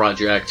Manhattan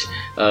Project,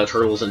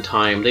 Turtles in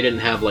Time. They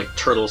didn't have like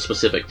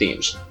Turtle-specific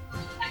themes.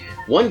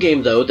 One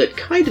game, though, that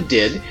kind of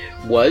did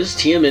was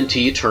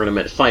TMNT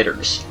Tournament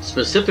Fighters,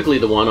 specifically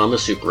the one on the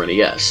Super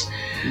NES.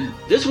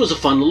 This was a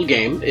fun little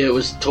game. It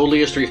was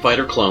totally a Street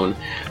Fighter clone,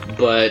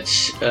 but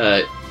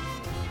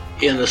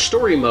in the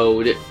story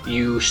mode,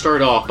 you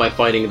start off by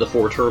fighting the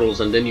 4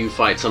 turtles, and then you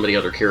fight some of the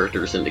other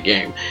characters in the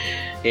game.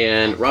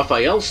 And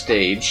Raphael's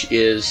stage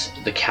is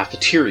the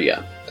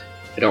cafeteria.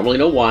 I don't really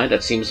know why.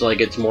 That seems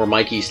like it's more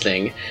Mikey's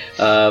thing.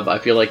 I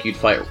feel like you'd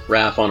fight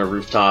Raph on a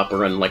rooftop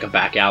or in like a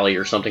back alley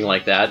or something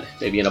like that,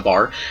 maybe in a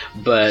bar.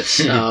 But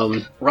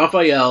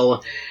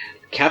Raphael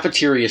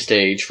cafeteria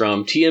stage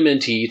from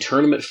TMNT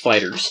Tournament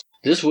Fighters.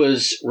 This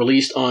was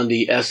released on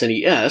the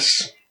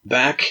SNES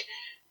back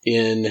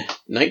in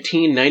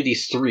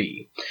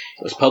 1993.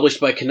 It was published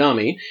by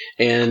Konami,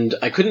 and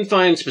I couldn't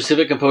find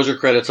specific composer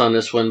credits on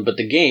this one, but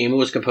the game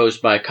was composed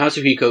by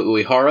Kazuhiko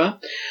Uehara,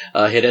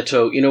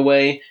 Hideto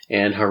Inoue,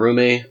 and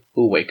Harume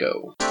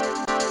Ueko.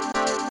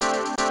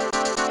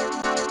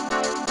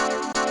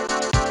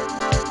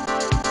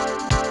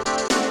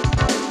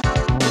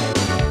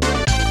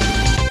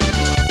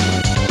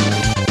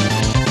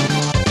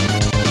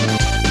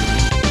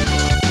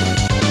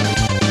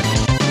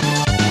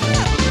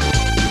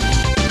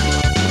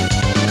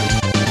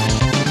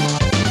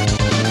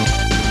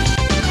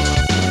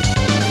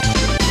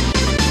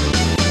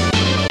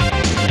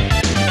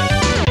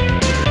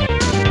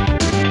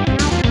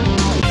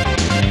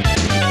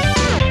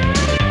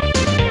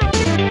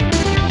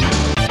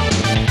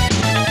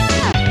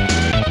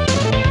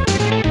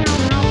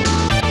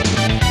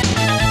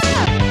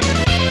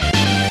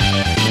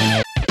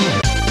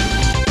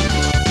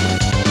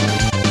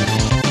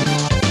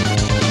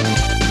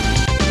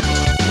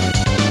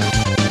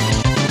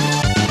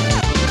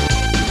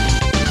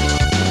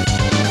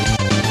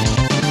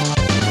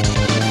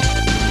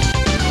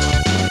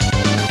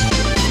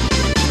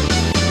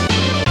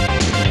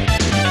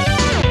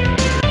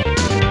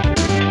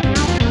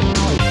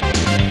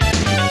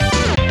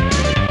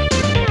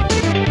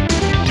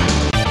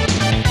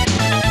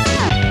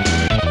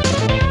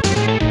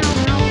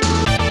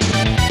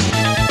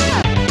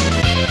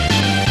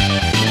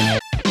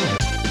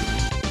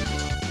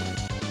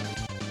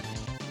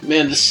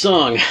 Man, this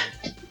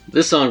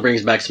song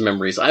brings back some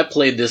memories. I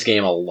played this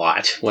game a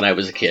lot when I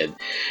was a kid.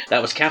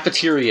 That was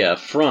Cafeteria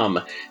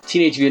from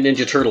Teenage Mutant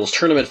Ninja Turtles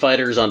Tournament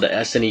Fighters on the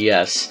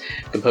SNES,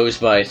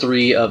 composed by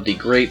 3 of the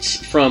greats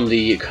from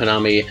the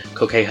Konami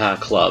Kokeiha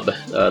Club,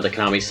 the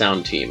Konami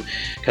sound team,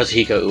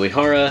 Kazuhiko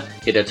Uehara,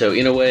 Hideto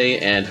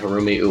Inoue, and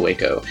Harume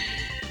Ueko.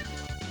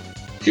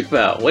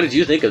 Jukebow, what did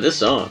you think of this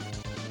song?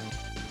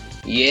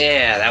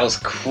 Yeah, that was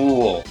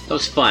cool. That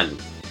was fun.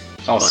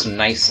 Some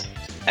nice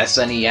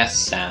SNES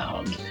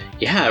sound.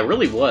 Yeah, it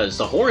really was.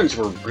 The horns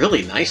were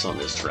really nice on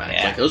this track.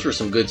 Yeah. Like, those were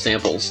some good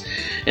samples.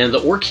 And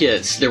the orc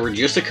hits, there were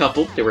just a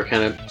couple. They were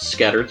kind of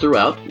scattered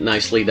throughout.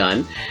 Nicely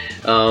done.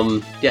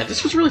 Yeah,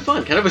 this was really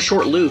fun. Kind of a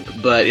short loop,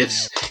 but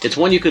it's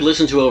one you could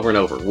listen to over and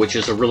over, which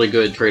is a really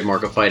good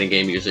trademark of fighting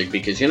game music,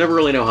 because you never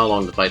really know how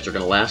long the fights are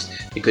going to last.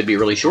 They could be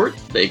really short.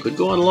 They could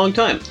go on a long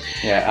time.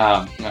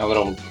 Yeah, a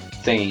little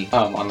thingy.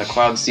 On the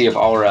Cloud Sea of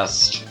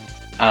Allrest,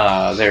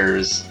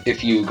 there's,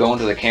 if you go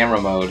into the camera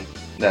mode,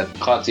 that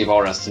Cloud Sea of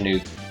Allrest is a new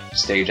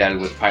stage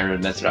added with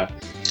Pyramid Mithra.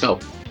 Oh.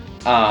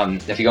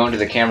 If you go into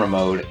the camera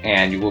mode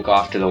and you look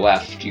off to the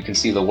left, you can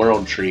see the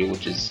World Tree,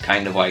 which is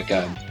kind of like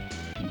a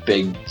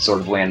big sort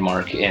of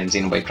landmark in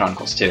Xenoblade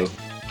Chronicles 2.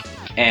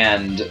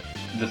 And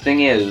the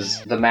thing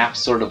is, the map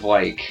sort of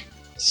like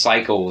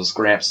cycles,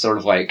 Gramps sort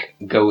of like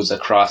goes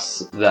across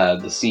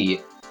the sea,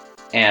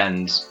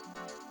 and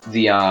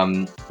the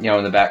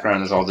in the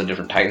background there's all the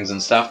different Titans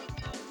and stuff.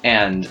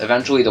 And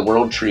eventually the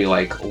world tree,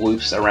 like,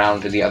 loops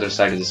around to the other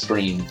side of the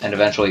screen, and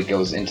eventually it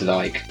goes into the,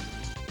 like,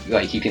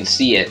 you can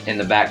see it in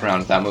the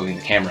background without moving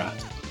the camera.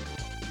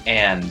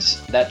 And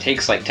that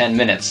takes, like, 10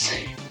 minutes.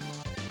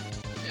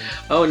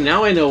 Oh,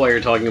 now I know why you're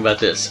talking about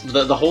this.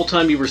 The whole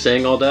time you were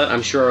saying all that,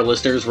 I'm sure our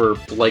listeners were,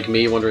 like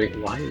me, wondering,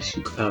 why is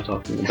Shukapow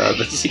talking about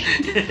this?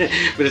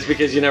 But it's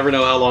because you never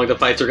know how long the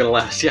fights are going to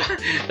last. Yeah,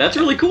 that's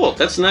really cool.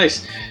 That's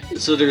nice.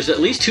 So there's at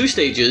least 2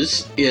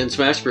 stages in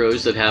Smash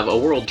Bros. That have a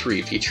world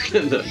tree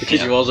featured,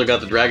 because you've also got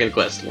the Dragon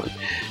Quest one.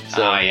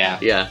 So, oh, yeah.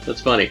 Yeah,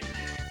 that's funny.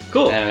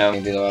 Cool. I don't know,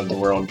 maybe they'll have the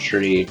world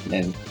tree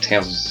and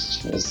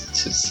Tails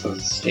is a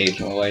stage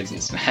in Lloyd's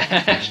in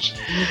Smash.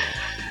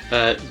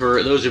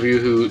 For those of you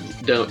who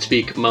don't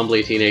speak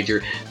mumbly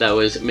teenager, that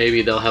was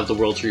maybe they'll have the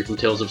world tree from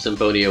Tales of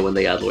Symphonia when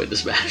they add Lloyd the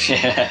Smash.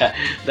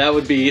 that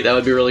would be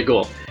really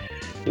cool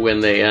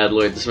when they add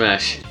Lloyd the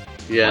Smash.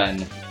 Yeah.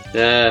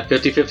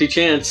 50-50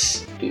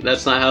 chance.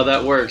 That's not how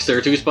that works. There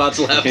are 2 spots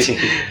left.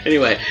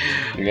 Anyway,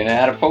 you're gonna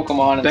add a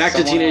Pokemon. And back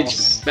to Teenage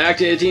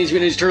Mutant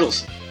Ninja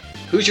Turtles.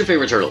 Who's your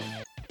favorite turtle?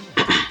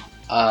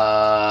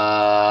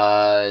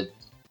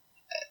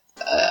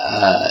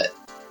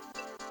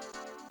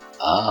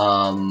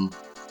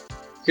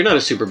 You're not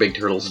a super big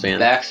Turtles fan.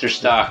 Baxter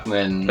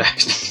Stockman.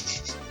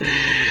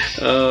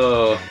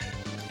 Oh.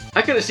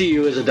 I kind of see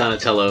you as a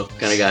Donatello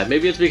kind of guy.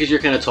 Maybe it's because you're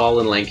kind of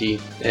tall and lanky,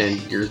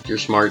 and you're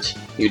smart.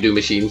 You do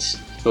machines.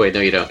 Oh wait,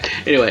 no you don't.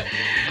 Anyway.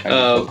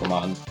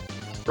 Pokemon.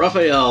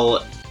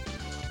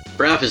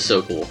 Raph is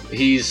so cool.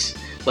 He's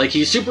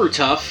super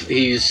tough,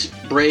 he's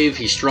brave,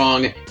 he's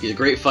strong, he's a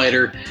great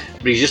fighter,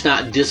 but he's just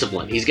not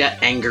disciplined. He's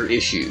got anger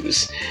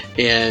issues.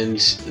 And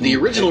the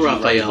original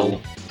Raphael...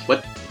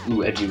 What?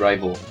 Ooh, edgy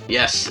rival.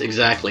 Yes,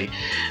 exactly.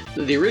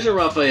 The original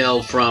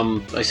Raphael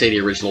from... I say the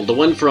original. The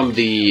one from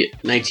the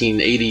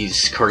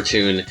 1980s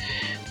cartoon,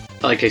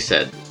 like I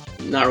said,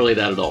 not really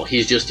that at all.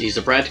 He's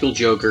a practical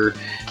joker.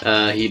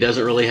 He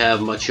doesn't really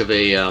have much of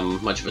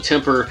a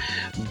temper,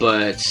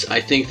 but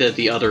I think that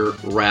the other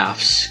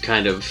Raphs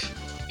kind of...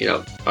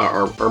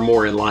 are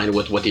more in line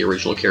with what the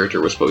original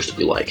character was supposed to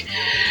be like.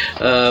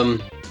 But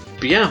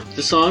yeah,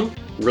 this song,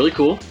 really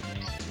cool.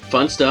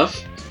 Fun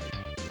stuff.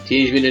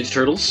 Teenage Mutant Ninja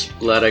Turtles.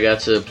 Glad I got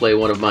to play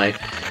one of my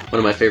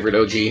favorite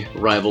OG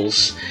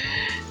rivals.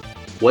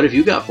 What have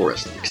you got for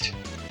us next?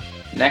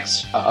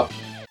 Next up,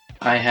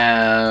 I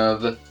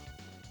have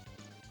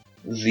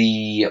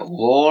the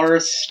Lore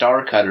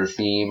Starcutter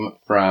theme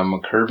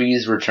from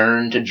Kirby's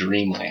Return to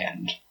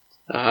Dreamland.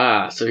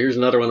 So here's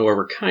another one where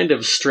we're kind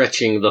of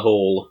stretching the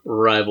whole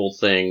rival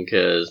thing,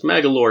 because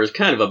Magolor is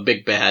kind of a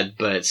big bad,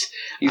 but...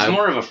 He's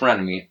more of a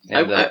frenemy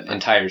in the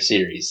entire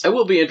series. I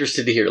will be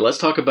interested to hear. Let's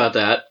talk about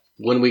that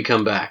when we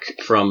come back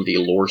from the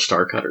Lore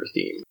Starcutter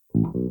theme.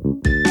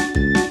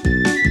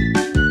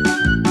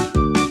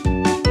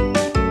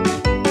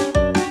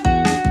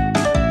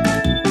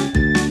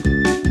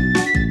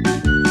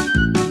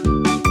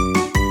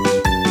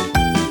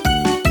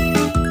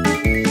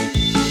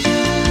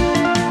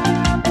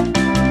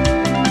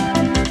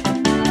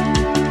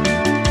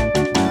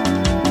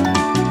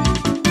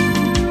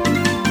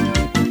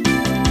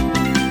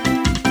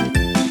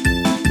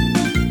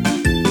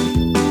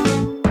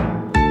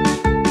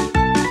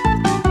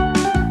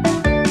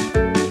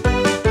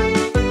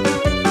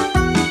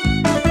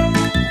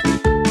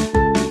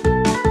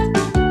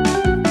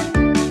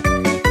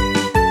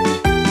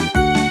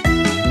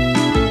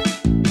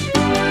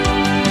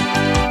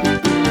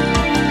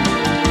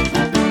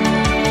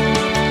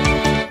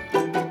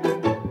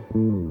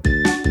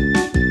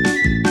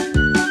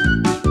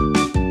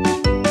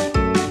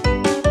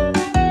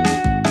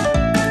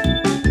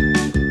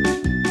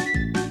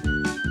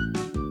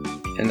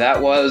 That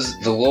was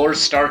the Lore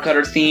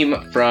Starcutter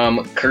theme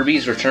from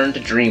Kirby's Return to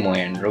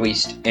Dreamland,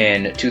 released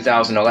in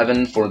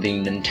 2011 for the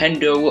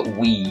Nintendo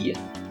Wii,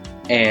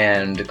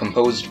 and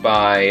composed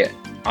by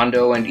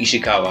Ando and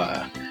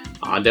Ishikawa.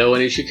 Ando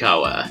and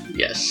Ishikawa,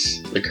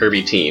 yes, the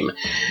Kirby team.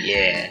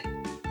 Yeah.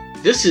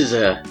 This is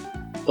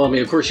well, I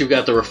mean, of course you've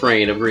got the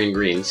refrain of Green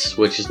Greens,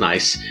 which is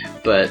nice,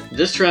 but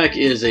this track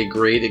is a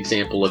great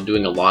example of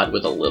doing a lot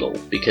with a little,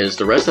 because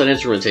the rest of that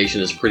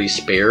instrumentation is pretty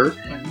spare,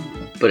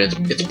 but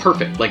it's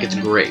perfect, like it's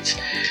great.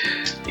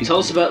 Tell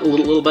us about a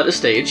little about the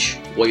stage,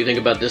 what you think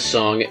about this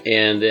song,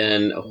 and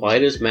then why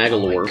does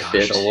Magolor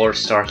fit? A Lore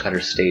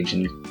Starcutter stage,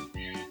 and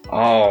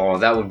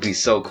that would be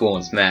so cool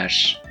in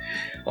Smash.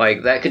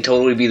 Like, that could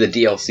totally be the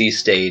DLC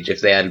stage if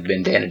they had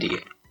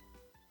Bandanity.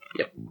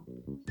 Yep.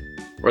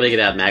 Or they could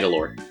add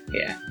Magolor.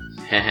 Yeah.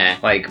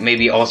 Like,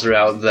 maybe all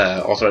throughout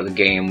the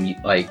game,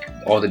 like,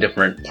 all the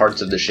different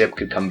parts of the ship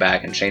could come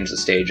back and change the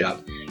stage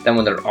up. Then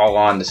when they're all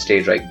on, the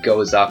stage, like,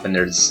 goes up and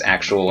there's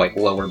actual, like,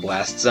 lower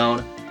blast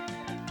zone.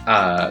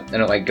 And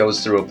it, like,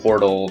 goes through a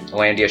portal.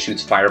 Landia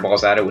shoots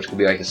fireballs at it, which could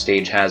be, like, a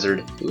stage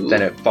hazard. Ooh.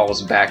 Then it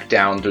falls back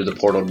down through the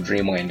portal to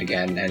Dreamland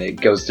again, and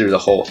it goes through the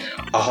whole...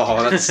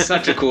 Oh, that's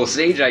such a cool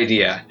stage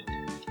idea.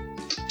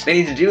 They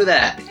need to do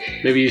that.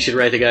 Maybe you should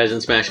write the guys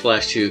in Smash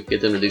Flash 2,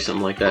 get them to do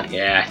something like that.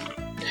 Yeah.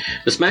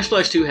 Does Smash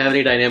Splash 2 have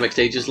any dynamic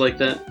stages like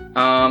that?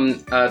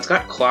 It's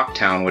got Clock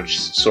Town, which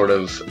sort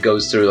of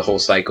goes through the whole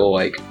cycle,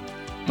 like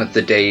with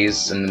the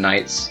days and the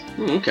nights.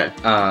 Okay.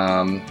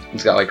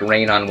 It's got like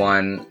rain on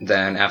one.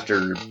 Then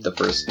after the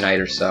first night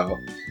or so,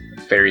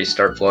 fairies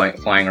start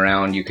flying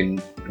around. You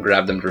can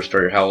grab them to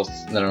restore your health.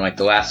 And then on like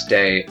the last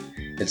day,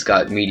 it's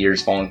got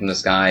meteors falling from the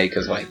sky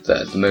because like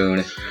the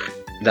moon.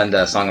 Then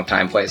the Song of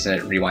Time plays and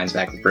it rewinds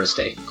back to the first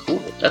day.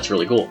 Cool. That's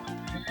really cool.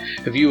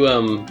 Have you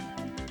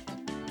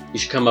You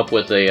should come up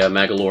with a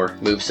Magolor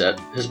moveset.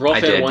 Has Brawl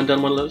Fan 1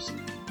 done one of those?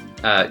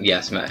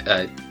 Yes,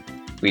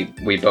 we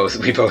both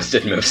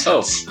did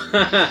movesets.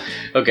 Oh,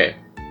 okay.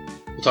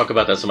 We'll talk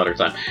about that some other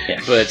time.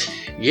 Yeah. But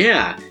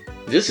yeah,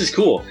 this is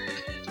cool.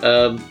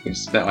 We've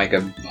spent like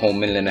a whole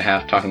minute and a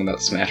half talking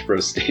about Smash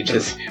Bros.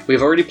 Stages.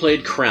 We've already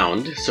played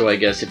Crowned, so I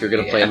guess if you're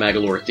going to play a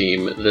Magolor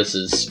theme, this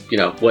is,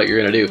 what you're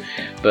going to do.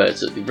 But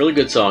it's a really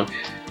good song.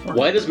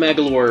 Why does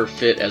Magolor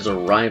fit as a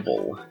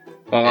rival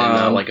and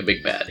not like a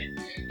big bad?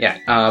 Yeah,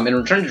 in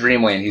Return to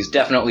Dreamland, he's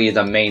definitely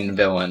the main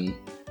villain.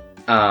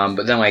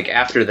 But then, like,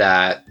 after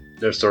that,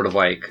 there's sort of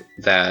like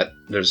that.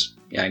 There's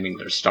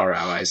star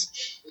allies.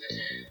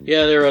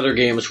 Yeah, there are other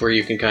games where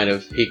he can kind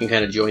of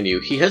join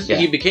you.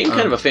 He became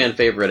kind of a fan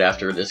favorite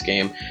after this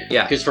game.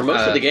 Yeah, because for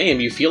most of the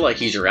game, you feel like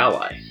he's your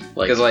ally.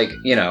 Because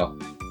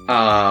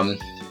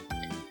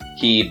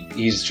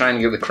he's trying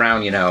to get the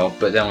crown,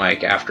 but then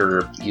like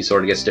after he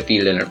sort of gets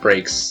defeated and it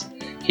breaks,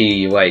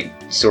 he like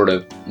sort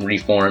of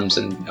reforms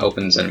and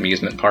opens an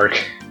amusement park.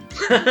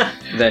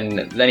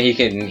 then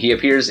he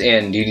appears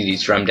in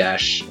DDD's Drum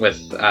Dash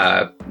with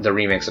the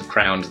remix of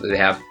Crowned that they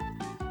have.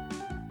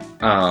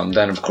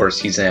 Then of course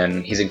he's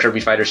in Kirby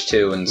Fighters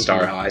 2 and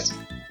Star Allies.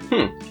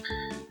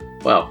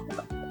 Well,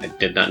 I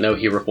did not know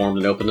he reformed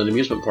and opened an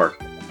amusement park.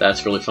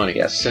 That's really funny.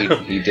 Yes,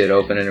 he did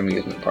open an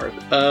amusement park.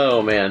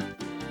 Oh man.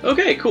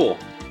 Okay, cool.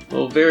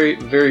 Well, very,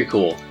 very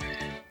cool.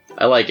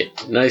 I like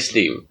it. Nice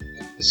theme.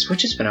 The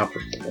Switch has been out for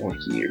 4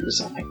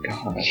 years. Oh my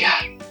god.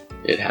 Yeah,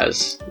 it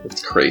has.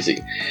 It's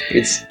crazy.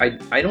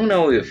 I don't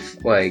know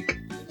if like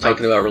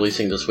talking about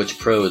releasing the Switch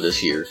Pro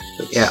this year.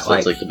 That's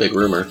like the big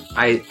rumor.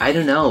 I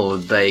don't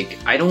know. Like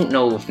I don't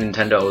know if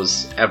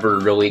Nintendo's ever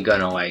really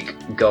gonna like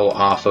go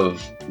off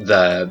of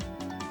the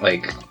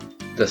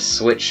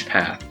Switch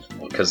path,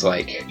 because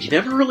like you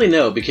never really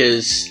know,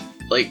 because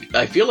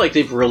I feel like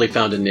they've really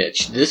found a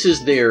niche. This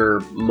is their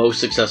most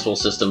successful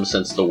system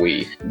since the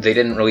Wii. They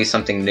didn't release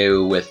something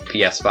new with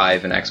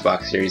PS5 and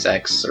Xbox Series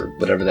X, or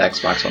whatever the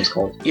Xbox one's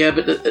called. Yeah,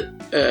 but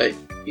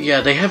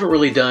they haven't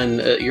really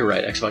done... you're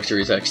right, Xbox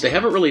Series X. They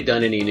haven't really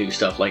done any new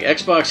stuff. Like,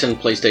 Xbox and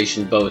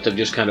PlayStation both have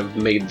just kind of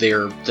made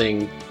their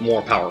thing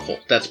more powerful.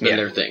 That's been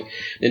their thing.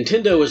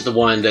 Nintendo is the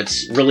one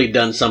that's really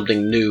done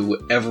something new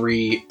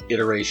every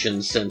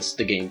iteration since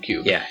the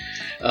GameCube. Yeah.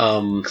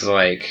 Because,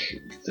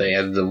 they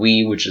have the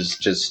Wii, which is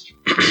just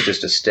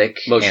a stick.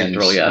 Motion and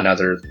control,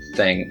 another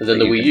thing. And then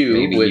the Wii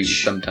U,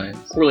 which sometimes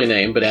poorly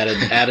named, but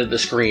added the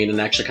screen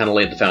and actually kind of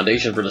laid the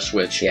foundation for the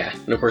Switch. Yeah.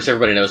 And of course,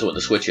 everybody knows what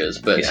the Switch is,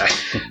 but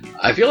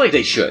I feel like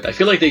they should. I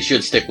feel like they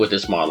should stick with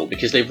this model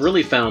because they've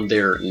really found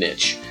their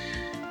niche.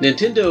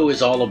 Nintendo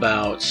is all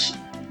about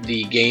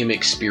the game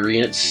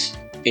experience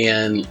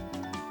and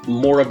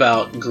more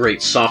about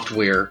great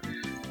software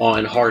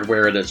on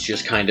hardware that's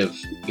just kind of,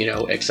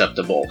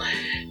 acceptable.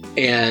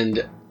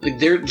 And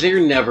they're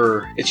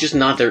never, it's just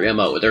not their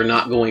MO. They're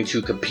not going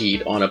to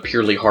compete on a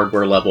purely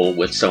hardware level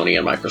with Sony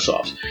and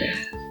Microsoft.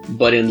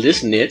 But in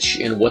this niche,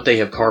 in what they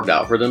have carved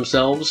out for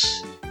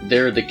themselves,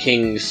 they're the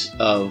kings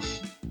of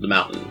the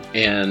mountain.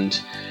 And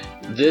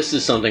this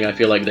is something I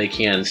feel like they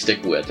can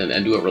stick with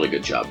and do a really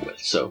good job with.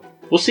 So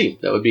we'll see.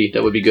 That would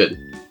be good.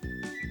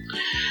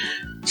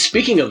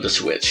 Speaking of the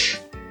Switch,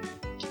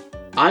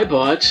 I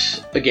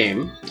bought a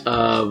game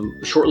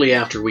shortly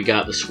after we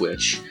got the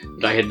Switch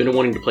that I had been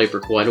wanting to play for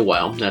quite a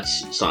while.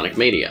 That's Sonic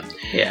Mania.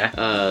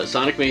 Yeah.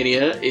 Sonic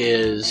Mania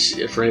is,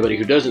 for anybody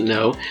who doesn't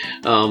know,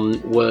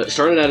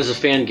 started out as a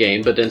fan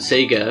game, but then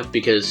Sega,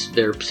 because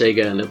they're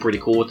Sega and they're pretty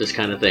cool with this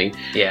kind of thing,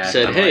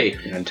 said, "Hey,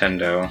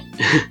 Nintendo,"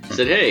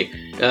 said, "Hey,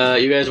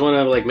 you guys want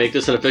to make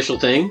this an official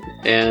thing?"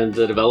 And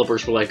the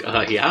developers were like,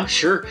 "Yeah,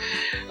 sure."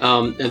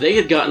 And they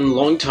had gotten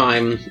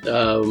longtime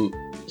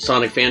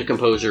Sonic fan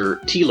composer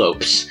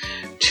T-Lopes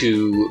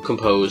to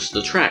compose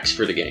the tracks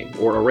for the game,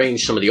 or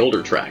arrange some of the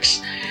older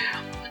tracks.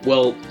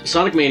 Well,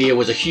 Sonic Mania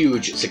was a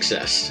huge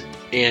success,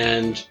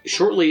 and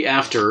shortly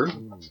after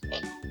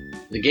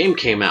the game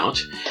came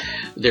out,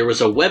 there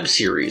was a web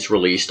series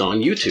released on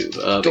YouTube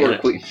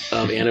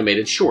of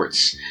animated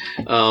shorts,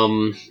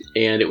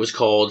 and it was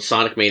called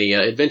Sonic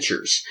Mania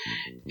Adventures,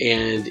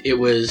 and it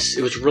was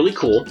really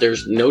cool.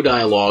 There's no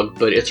dialogue,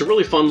 but it's a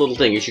really fun little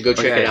thing. You should go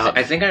check it out.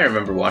 I think I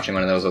remember watching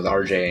one of those with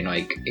RJ in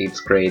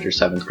 8th grade or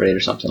 7th grade or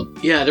something.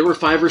 Yeah, there were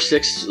 5 or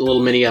 6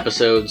 little mini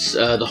episodes.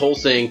 The whole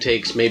thing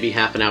takes maybe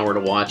half an hour to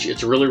watch.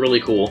 It's really, really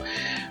cool.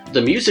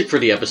 The music for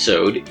the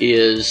episode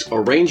is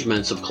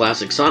arrangements of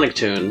classic Sonic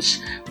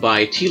tunes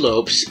by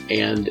T-Lopes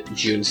and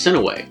Jun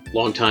Senoway,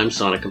 longtime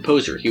Sonic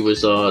composer. He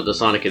was the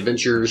Sonic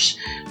Adventures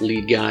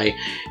lead guy,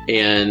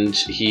 and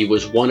he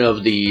was one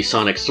of the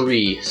Sonic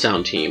 3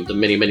 sound team, the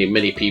many, many,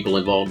 many people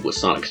involved with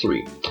Sonic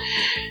 3.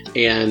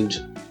 And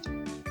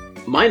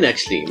my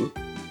next theme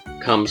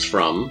comes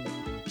from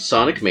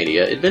Sonic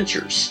Mania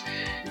Adventures.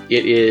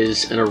 It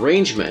is an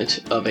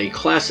arrangement of a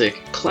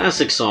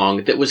classic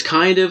song that was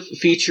kind of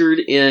featured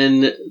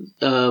in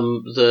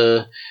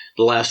the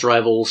Last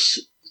Rivals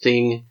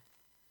thing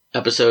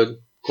episode,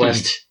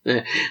 quest,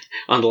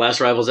 on the Last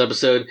Rivals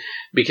episode,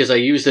 because I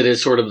used it as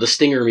sort of the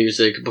stinger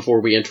music before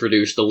we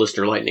introduced the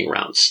listener lightning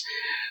rounds.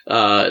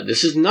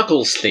 This is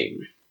Knuckles' theme,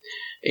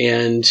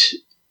 and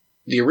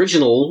the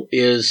original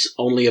is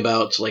only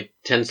about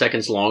 10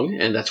 seconds long,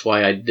 and that's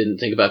why I didn't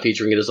think about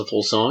featuring it as a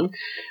full song.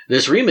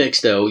 This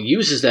remix, though,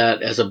 uses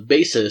that as a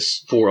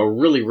basis for a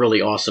really,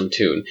 really awesome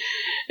tune.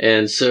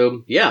 And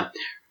so, yeah,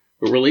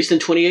 released in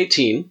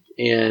 2018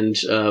 and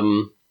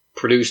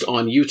produced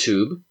on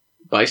YouTube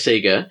by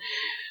Sega.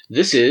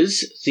 This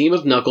is Theme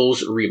of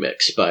Knuckles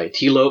Remix by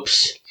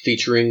T-Lopes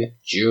featuring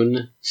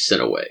Jun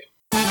Senoway.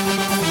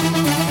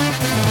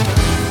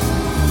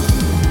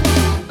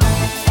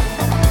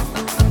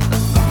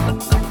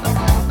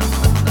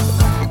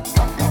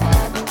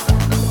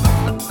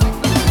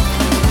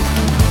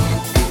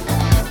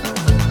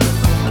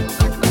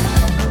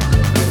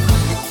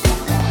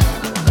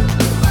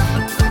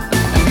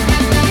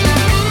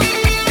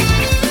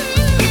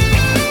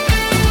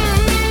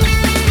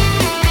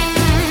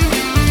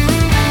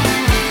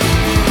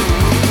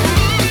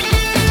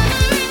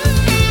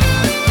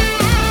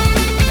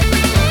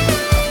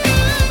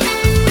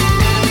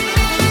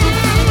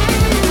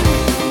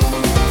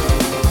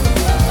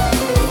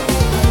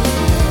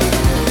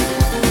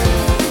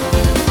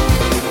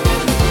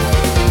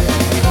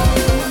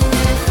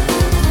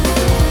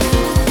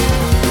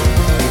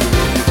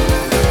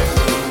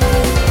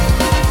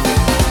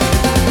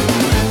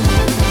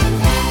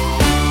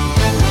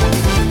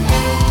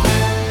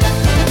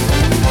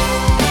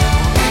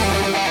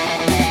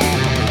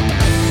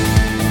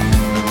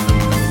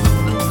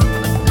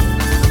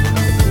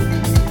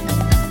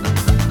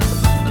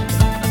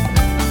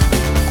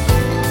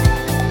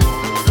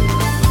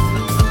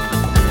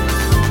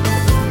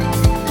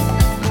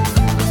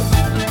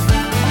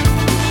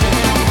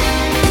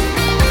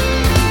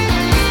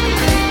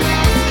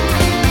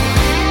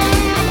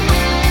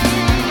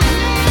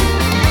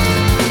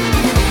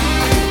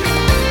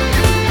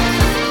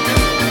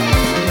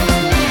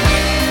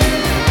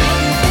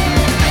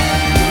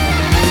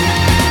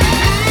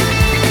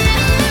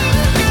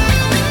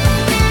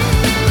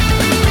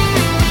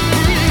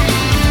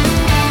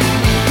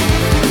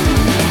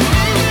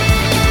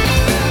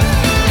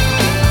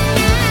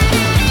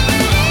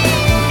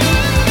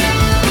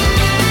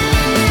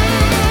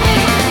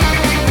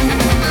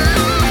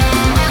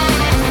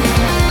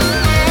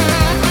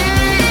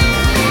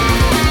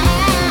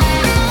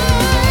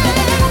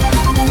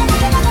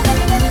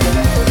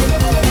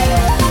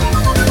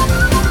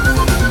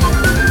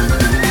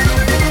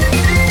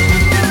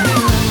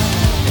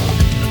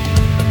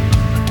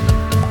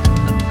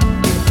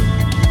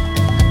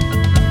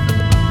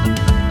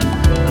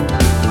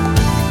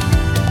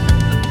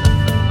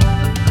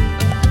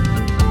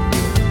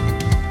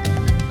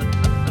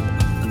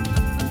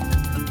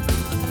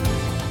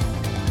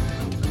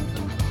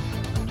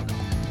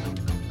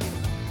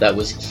 That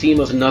was Theme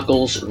of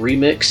Knuckles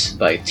Remix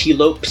by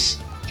T-Lopes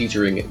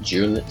featuring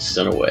Jun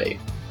Senoway.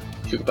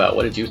 Chukapao,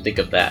 what did you think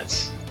of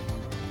that?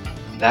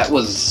 That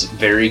was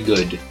very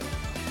good.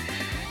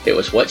 It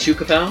was what,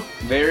 Chukapao?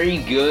 Very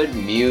good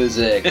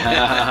music.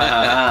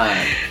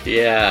 Yeah.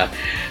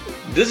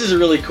 This is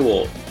really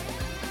cool.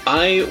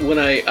 I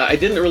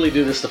didn't really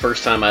do this the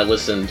first time I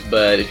listened,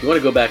 but if you want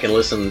to go back and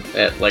listen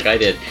like I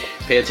did,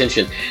 pay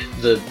attention.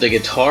 The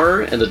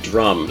guitar and the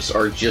drums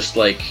are just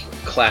like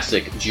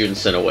classic Jun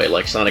Senoway,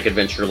 like Sonic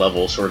Adventure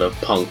level sort of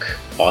punk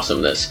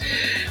awesomeness.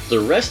 The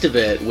rest of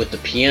it, with the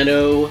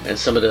piano and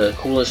some of the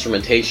cool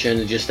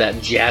instrumentation, just that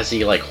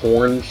jazzy like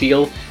horn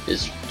feel,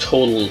 is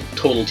total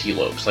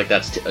T-Lopes. Like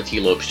that's a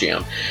T-Lopes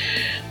jam.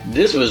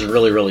 This was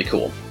really, really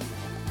cool.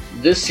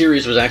 This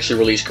series was actually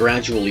released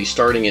gradually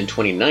starting in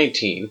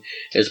 2019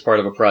 as part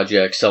of a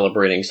project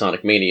celebrating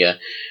Sonic Mania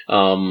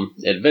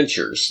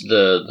Adventures.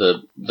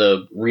 The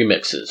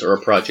remixes are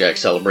a project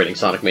celebrating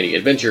Sonic Mania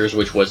Adventures,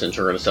 which was in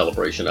turn a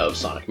celebration of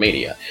Sonic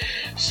Mania.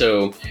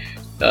 So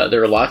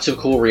there are lots of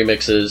cool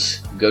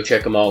remixes. Go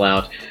check them all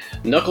out.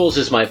 Knuckles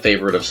is my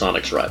favorite of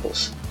Sonic's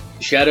rivals.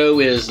 Shadow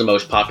is the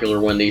most popular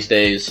one these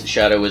days.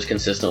 Shadow is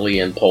consistently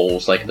in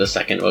polls like the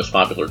second most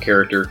popular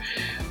character,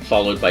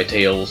 followed by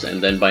Tails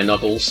and then by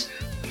Knuckles.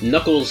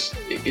 Knuckles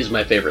is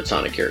my favorite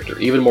Sonic character,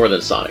 even more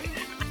than Sonic.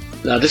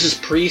 Now, this is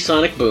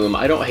pre-Sonic Boom.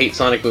 I don't hate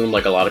Sonic Boom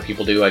like a lot of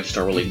people do. I just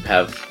don't really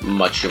have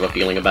much of a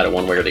feeling about it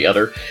one way or the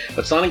other.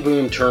 But Sonic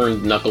Boom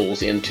turned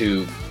Knuckles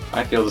into...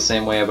 I feel the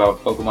same way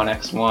about Pokemon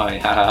X and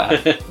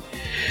Y.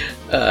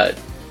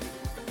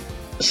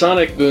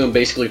 Sonic Boom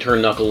basically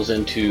turned Knuckles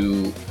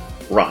into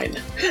Rhyne.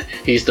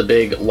 He's the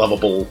big,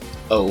 lovable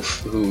oaf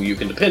who you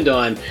can depend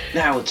on.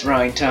 Now it's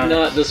Rhyne time.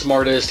 Not the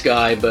smartest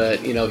guy, but,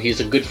 he's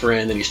a good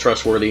friend and he's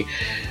trustworthy.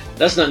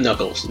 That's not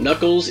Knuckles.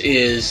 Knuckles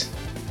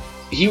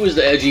he was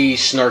the edgy,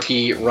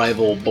 snarky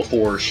rival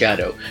before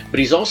Shadow, but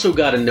he's also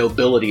got a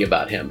nobility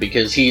about him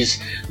because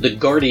he's the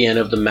guardian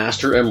of the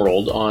Master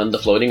Emerald on the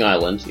floating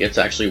island. It's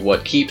actually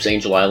what keeps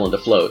Angel Island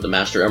afloat, the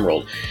Master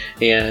Emerald.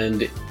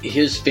 And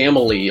his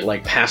family,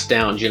 passed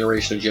down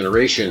generation to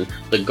generation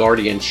the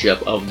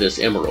guardianship of this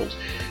emerald.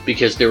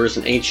 Because there was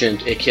an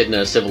ancient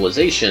Echidna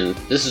civilization.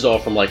 This is all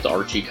from the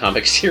Archie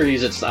comic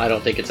series. I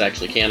don't think it's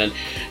actually canon,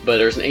 but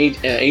there's an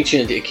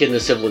ancient Echidna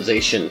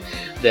civilization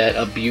that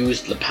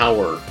abused the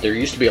power. There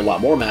used to be a lot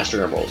more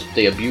Master Emeralds.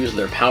 They abused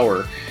their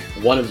power,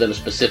 one of them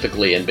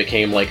specifically, and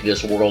became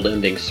this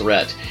world-ending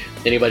threat.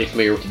 Anybody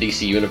familiar with the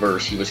DC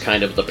universe? He was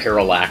kind of the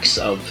parallax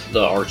of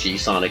the Archie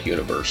Sonic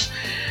universe.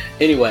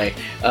 Anyway,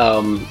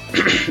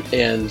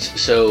 and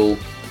so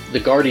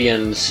the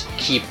Guardians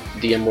keep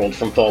the emerald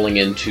from falling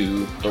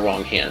into the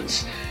wrong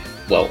hands.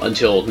 Well,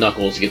 until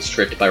Knuckles gets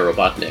tricked by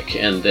Robotnik,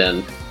 and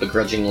then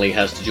begrudgingly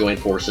has to join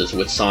forces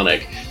with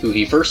Sonic, who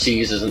he first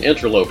sees as an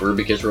interloper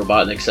because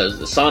Robotnik says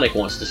that Sonic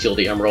wants to steal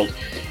the emerald.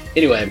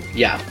 Anyway,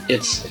 yeah,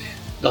 it's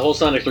the whole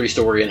Sonic 3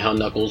 story and how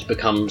Knuckles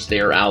becomes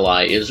their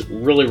ally is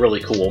really,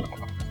 really cool.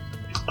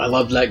 I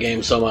loved that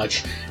game so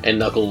much, and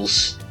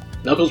Knuckles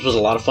was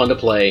a lot of fun to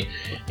play,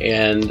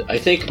 and I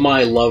think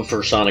my love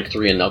for Sonic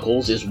 3 and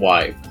Knuckles is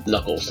why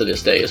Knuckles to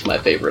this day is my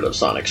favorite of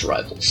Sonic's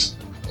rivals.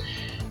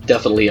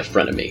 Definitely a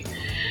frenemy.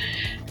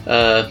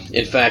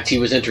 In fact, he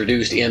was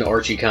introduced in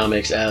Archie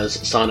Comics as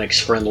Sonic's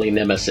friendly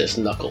nemesis,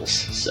 Knuckles,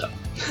 so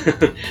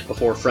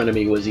before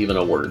frenemy was even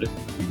a word.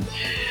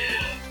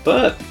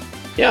 But,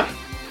 yeah,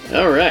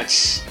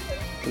 alright.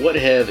 What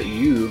have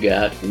you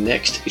got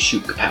next,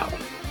 Shoot Kapow?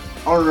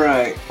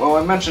 Alright, well,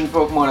 I mentioned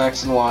Pokemon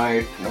X and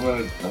Y. I'm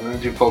gonna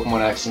do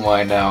Pokemon X and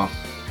Y now.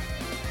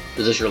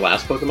 Is this your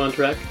last Pokemon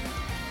track?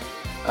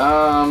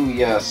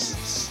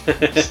 Yes.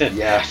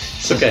 Yeah.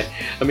 Okay.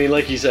 I mean,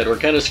 like you said, we're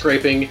kind of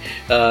scraping.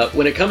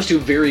 When it comes to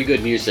very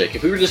good music,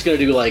 if we were just going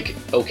to do,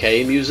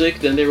 okay music,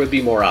 then there would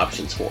be more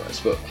options for us.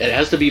 But it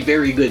has to be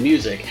very good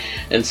music.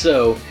 And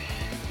so,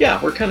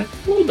 yeah, we're kind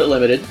of a little bit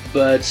limited.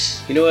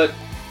 But, you know what?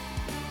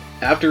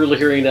 After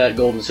hearing that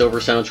Gold and Silver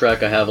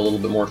soundtrack, I have a little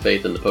bit more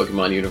faith in the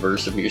Pokemon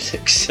universe of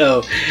music.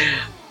 So,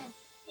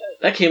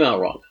 that came out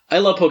wrong. I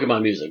love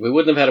Pokemon music. We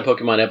wouldn't have had a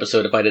Pokemon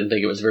episode if I didn't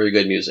think it was very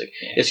good music.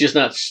 It's just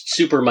not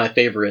super my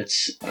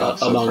favorites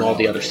among all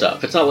the other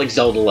stuff. It's not like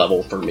Zelda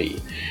level for me.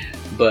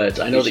 But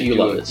I know that you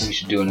love it. We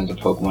should do another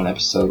Pokemon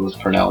episode with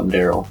Pernell and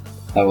Daryl.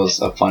 That was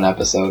a fun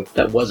episode.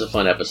 That was a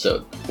fun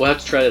episode. We'll have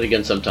to try that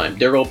again sometime.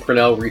 Daryl,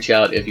 Pernell, reach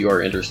out if you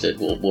are interested.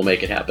 We'll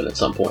make it happen at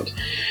some point.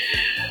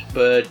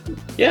 But,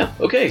 yeah,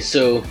 okay,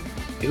 so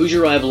who's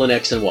your rival in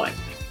X and Y?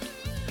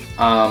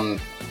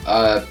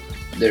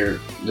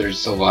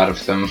 There's a lot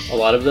of them. A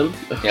lot of them?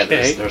 Okay. Yeah,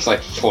 there's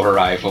 4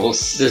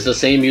 rivals. Does the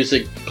same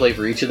music play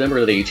for each of them, or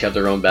do they each have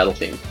their own battle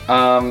theme?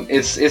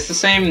 It's the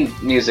same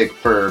music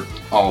for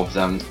all of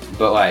them,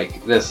 but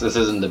this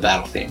isn't the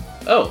battle theme.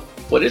 Oh,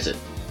 what is it?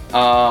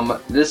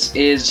 This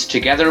is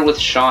Together with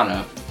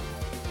Shauna.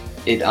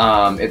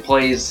 It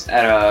plays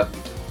at a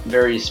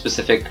very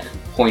specific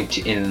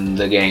point in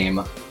the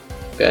game.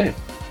 Okay.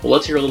 Well,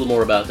 let's hear a little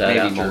more about that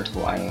Maybe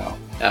multiple, I don't know.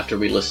 After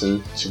we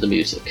listen to the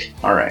music.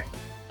 Alright.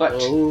 But,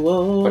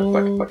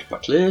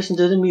 listen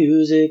to the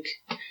music.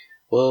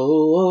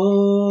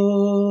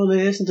 Whoa,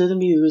 listen to the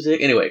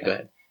music. Anyway, go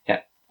ahead. Yeah.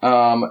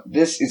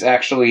 This is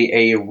actually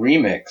a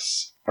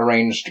remix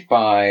arranged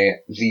by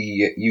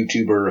the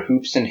YouTuber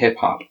Hoops and Hip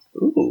Hop.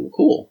 Ooh,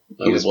 cool.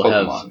 He is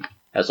Pokemon.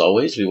 As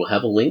always, we will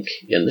have a link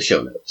in the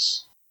show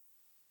notes.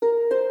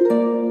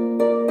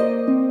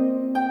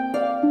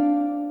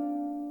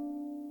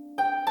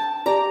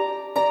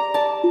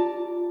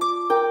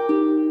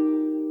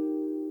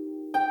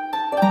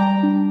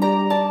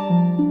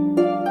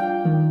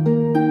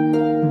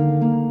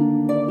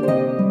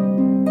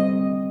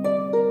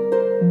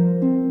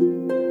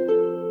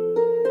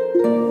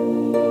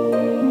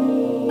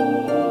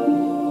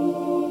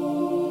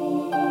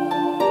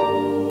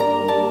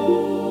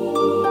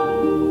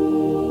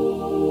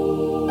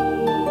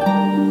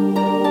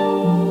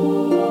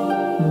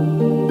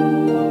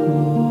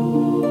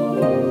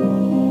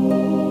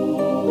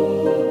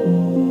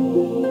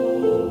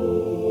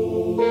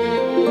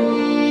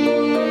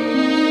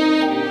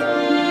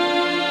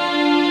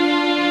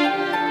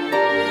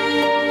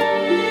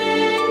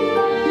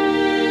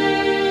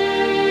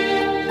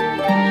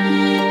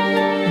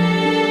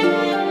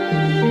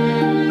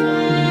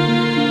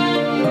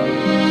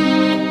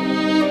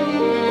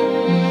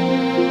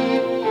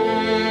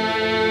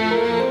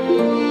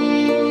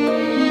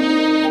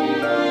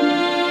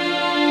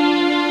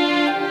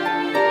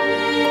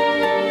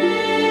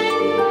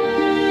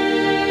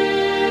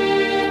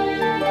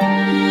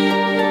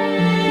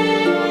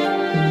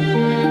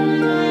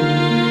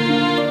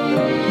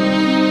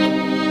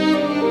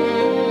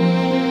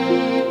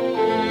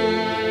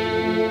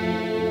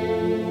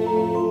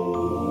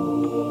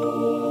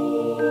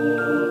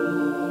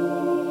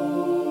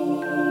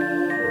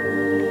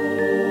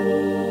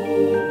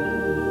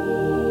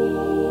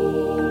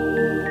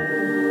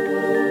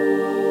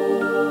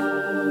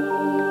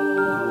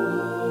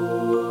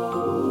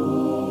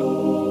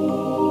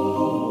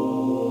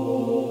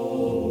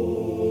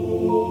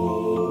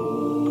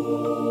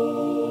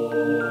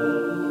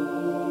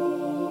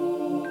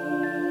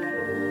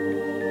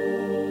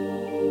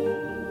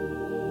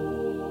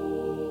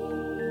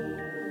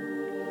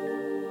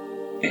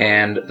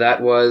 And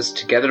that was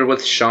Together with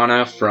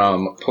Shauna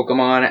from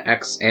Pokemon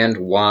X and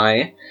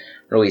Y,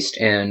 released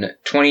in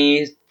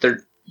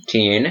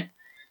 2013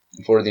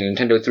 for the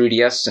Nintendo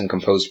 3DS and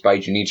composed by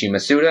Junichi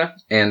Masuda,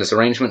 and this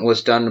arrangement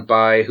was done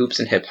by Hoops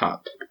and Hip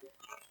Hop.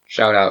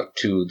 Shout out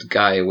to the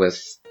guy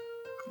with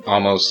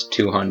almost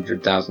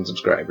 200,000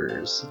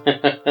 subscribers.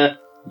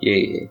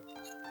 Yay.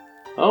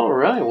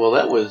 Alright, well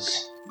that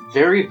was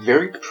very,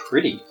 very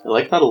pretty. I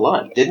like that a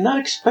lot. Did not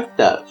expect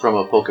that from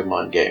a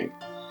Pokemon game.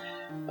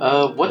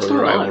 What's going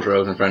on? Rivals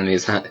Roads and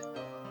Frenemies.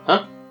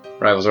 Huh?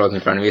 Rivals Roads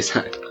and Frenemies.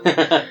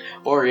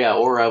 or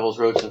Rivals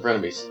Roads and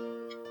Frenemies.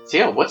 So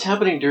yeah, what's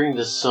happening during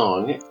this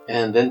song?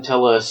 And then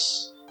tell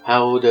us,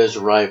 how does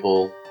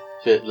Rival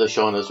fit the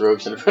Shauna's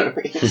Rogues and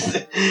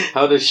Frenemies?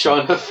 How does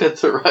Shauna fit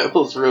the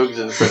Rivals Rogues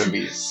and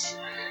Frenemies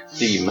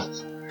theme?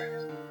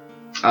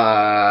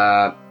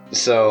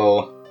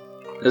 So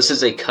this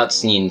is a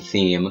cutscene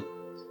theme.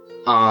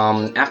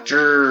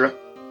 After,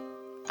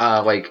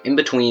 in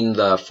between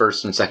the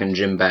first and second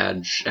gym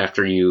badge,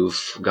 after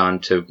you've gone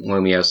to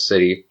Lumio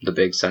City, the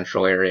big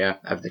central area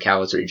of the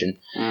Kalos region,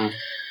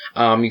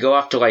 you go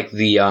off to,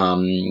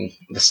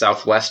 the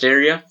southwest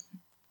area,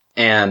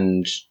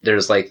 and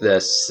there's,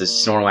 this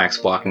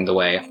Snorlax blocking the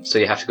way, so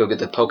you have to go get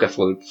the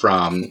Poké-Flute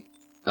from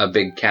a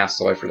big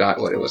castle, I forgot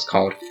what it was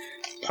called,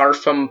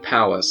 Parfum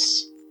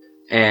Palace,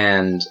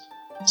 and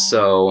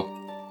so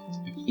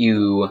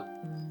you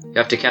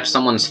have to catch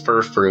someone's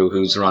Furfrou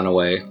who's run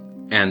away,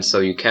 and so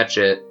you catch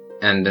it,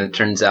 and it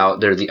turns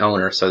out they're the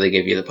owner, so they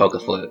give you the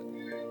Poké-Flute.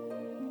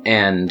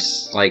 And,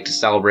 to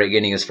celebrate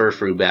getting his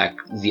Furfrou back,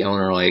 the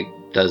owner,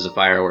 does a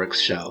fireworks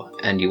show,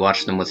 and you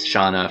watch them with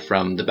Shauna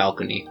from the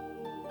balcony.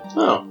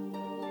 Oh.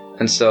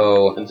 And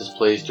so... And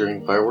displays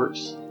during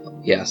fireworks?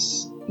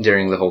 Yes,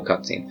 during the whole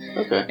cutscene.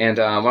 Okay. And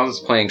while I was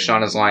playing,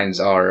 Shauna's lines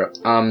are,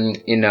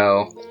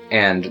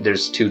 and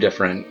there's two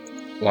different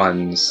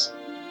ones,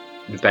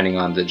 depending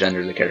on the gender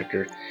of the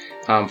character.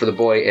 For the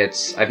boy,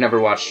 it's, I've never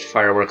watched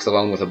fireworks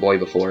alone with a boy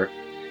before.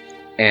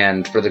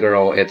 And for the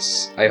girl,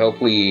 it's, I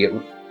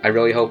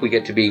really hope we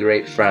get to be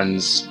great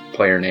friends,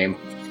 player name.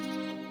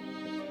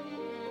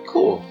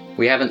 Cool.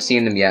 We haven't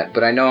seen them yet,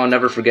 but I know I'll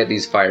never forget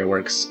these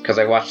fireworks, because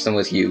I watched them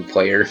with you,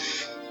 player.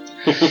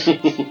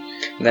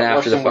 Then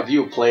after with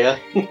you, playa.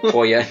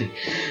 Playa.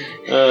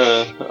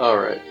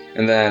 Alright.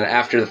 And then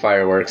after the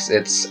fireworks,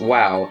 it's,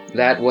 wow,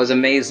 that was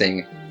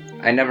amazing.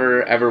 I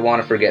never ever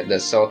want to forget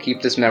this, so I'll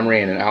keep this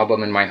memory in an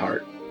album in my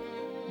heart.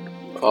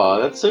 Aw,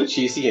 that's so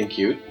cheesy and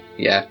cute.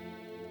 Yeah.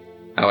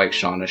 I like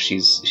Shauna,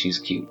 she's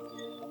cute.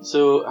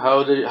 So,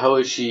 how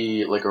is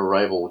she, a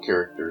rival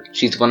character?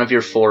 She's one of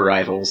your 4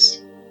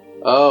 rivals.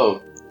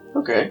 Oh,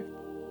 okay.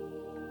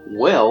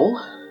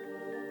 Well,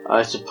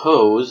 I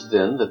suppose,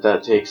 then,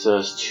 that takes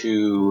us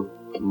to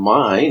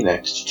my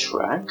next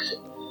track.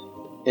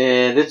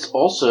 And it's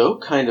also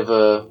kind of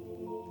a...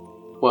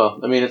 Well,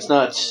 I mean, it's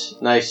not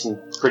nice and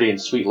pretty and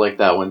sweet like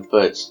that one,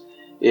 but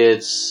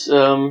it's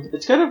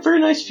got a very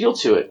nice feel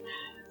to it.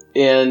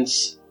 And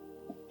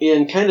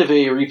in kind of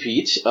a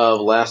repeat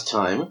of last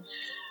time,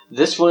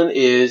 this one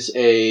is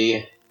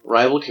a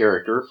rival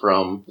character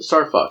from the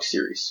Star Fox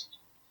series.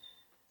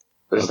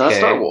 But it's not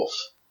Star Wolf.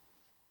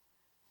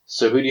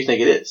 So who do you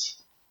think it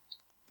is?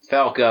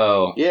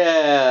 Falco.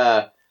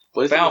 Yeah!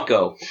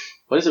 Falco.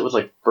 What is it with,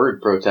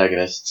 bird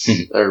protagonists?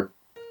 Or...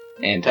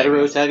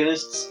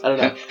 Heterotagonists? I don't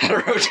know.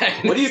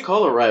 Heterotagonists. What do you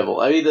call a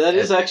rival? I mean, that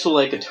is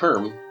actually a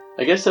term.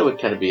 I guess that would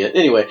kind of be it.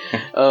 Anyway,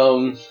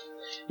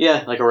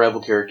 yeah, a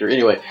rival character.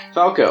 Anyway,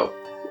 Falco.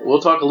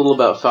 We'll talk a little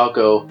about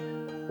Falco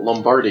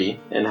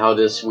Lombardi and how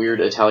this weird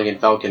Italian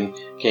falcon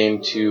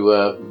came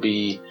to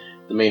be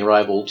the main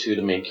rival to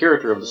the main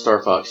character of the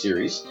Star Fox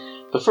series.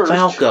 But first,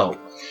 Falco.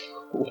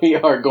 We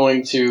are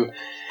going to...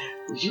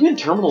 You in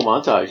Terminal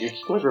Montage, you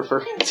keep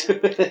referring to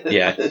it.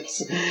 Yeah.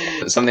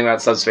 Something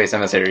about Subspace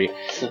Emissary.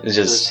 It's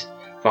just...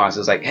 Fox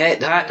is like, hey,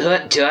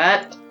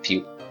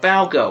 pew,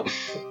 Falco.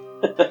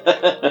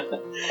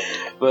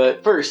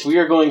 But first, we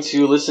are going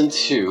to listen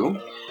to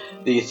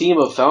the theme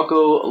of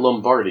Falco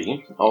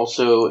Lombardi,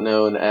 also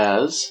known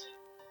as...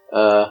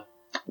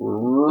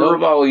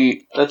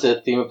 Rivali. That's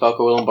it, theme of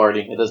Falco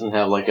Lombardi. It doesn't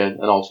have an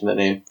alternate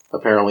name,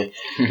 apparently.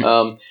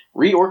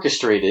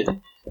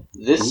 Reorchestrated.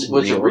 This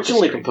was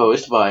originally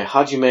composed by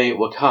Hajime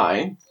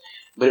Wakai,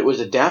 but it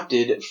was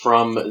adapted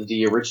from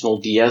the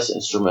original DS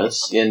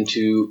instruments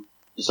into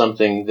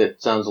something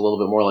that sounds a little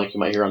bit more like you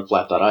might hear on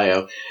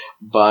Flat.io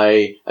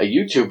by a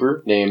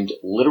YouTuber named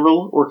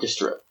Literal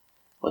Orchestra.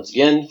 Once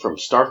again, from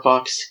Star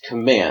Fox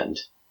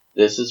Command,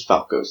 this is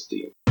Falco's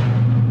theme.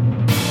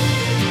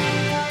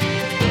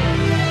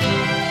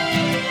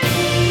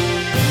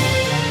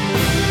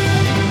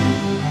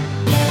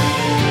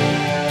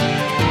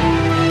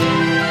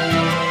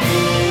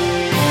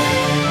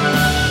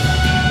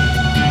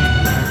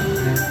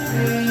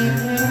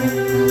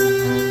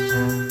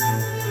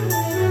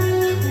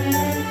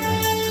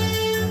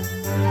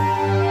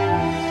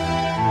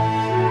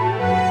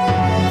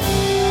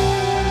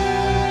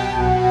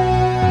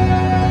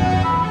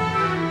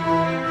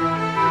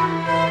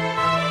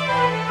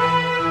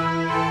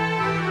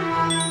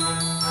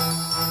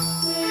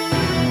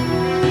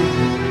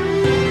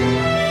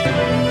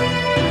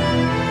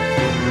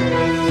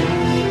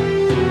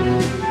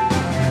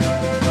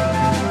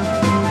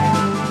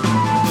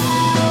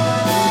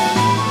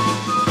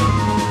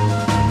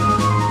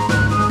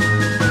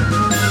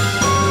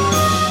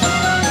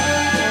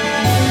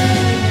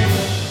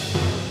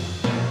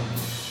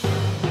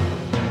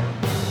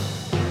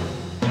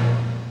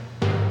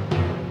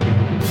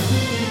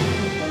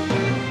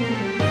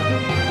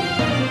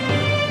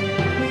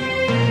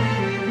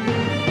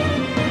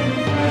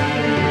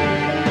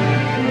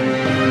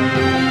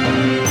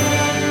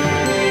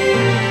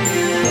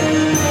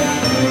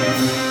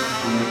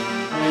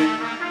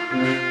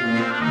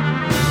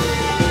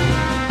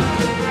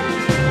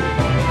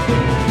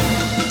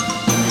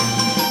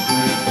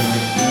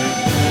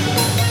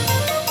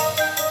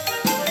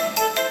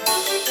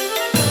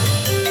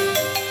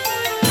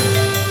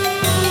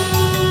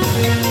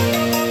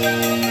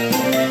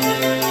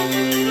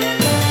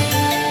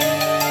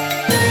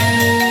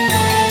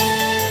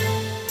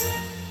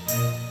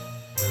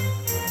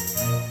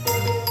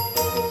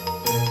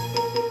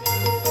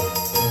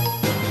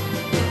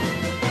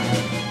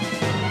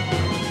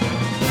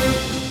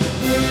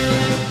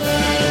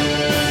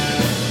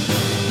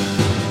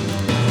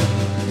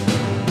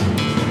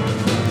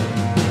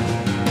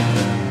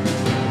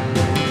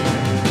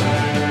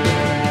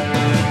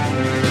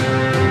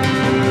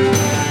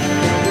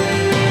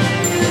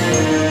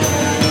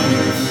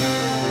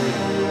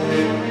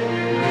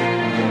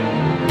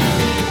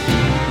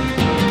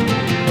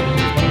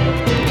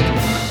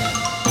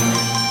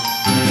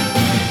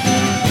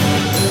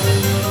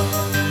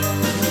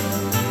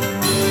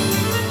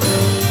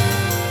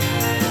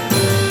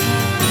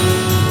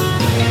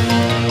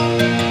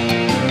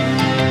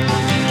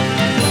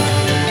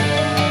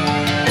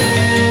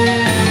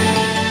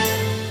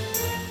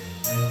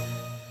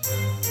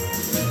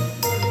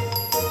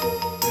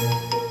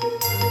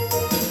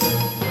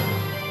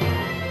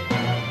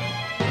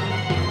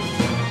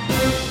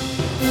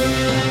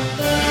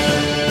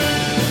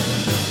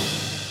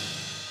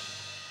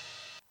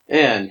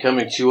 And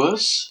coming to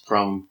us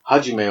from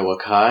Hajime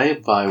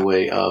Wakai by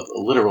way of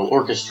Literal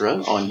Orchestra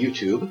on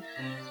YouTube,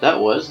 that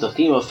was the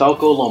theme of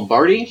Falco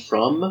Lombardi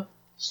from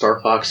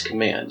Star Fox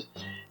Command.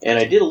 And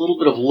I did a little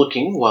bit of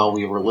looking while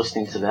we were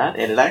listening to that,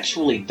 and it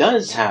actually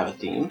does have a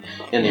theme.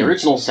 In the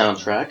original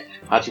soundtrack,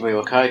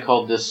 Hajime Wakai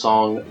called this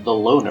song The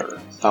Loner,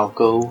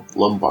 Falco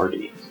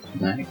Lombardi.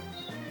 Nice.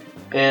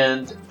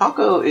 And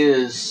Falco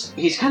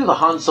he's kind of the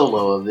Han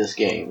Solo of this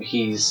game.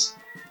 He's,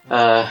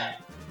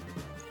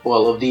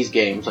 of these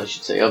games, I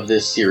should say, of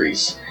this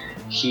series.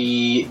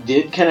 He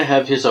did kind of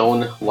have his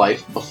own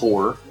life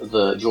before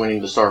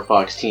joining the Star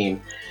Fox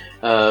team.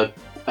 I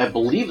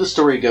believe the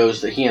story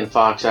goes that he and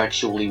Fox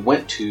actually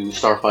went to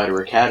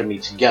Starfighter Academy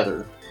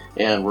together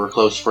and were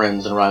close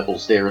friends and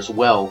rivals there as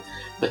well.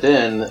 But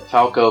then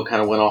Falco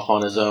kind of went off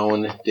on his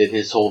own, did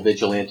his whole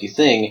vigilante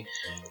thing,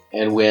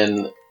 and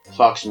when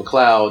Fox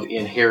McCloud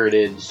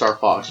inherited Star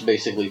Fox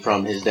basically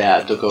from his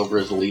dad, took over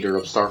as the leader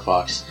of Star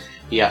Fox,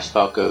 he asked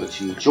Falco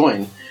to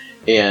join.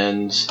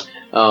 And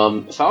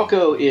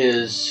Falco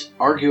is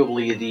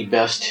arguably the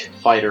best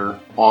fighter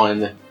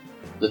on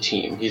the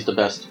team. He's the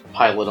best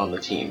pilot on the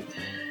team.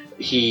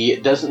 He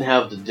doesn't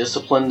have the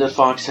discipline that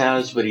Fox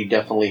has, but he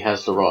definitely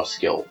has the raw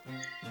skill.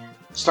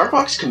 Star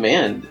Fox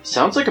Command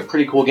sounds like a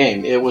pretty cool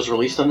game. It was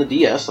released on the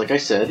DS, like I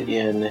said,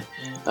 in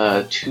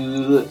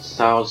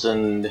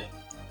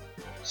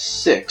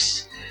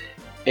 2006.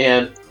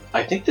 And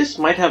I think this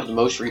might have the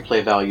most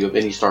replay value of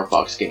any Star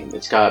Fox game.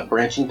 It's got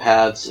branching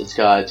paths, it's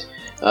got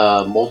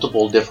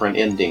multiple different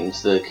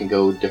endings that can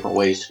go different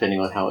ways depending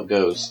on how it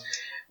goes.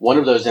 One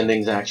of those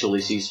endings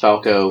actually sees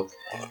Falco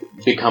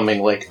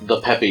becoming like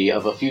the Peppy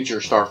of a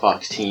future Star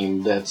Fox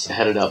team that's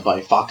headed up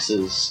by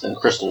Fox's and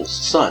Crystal's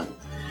son.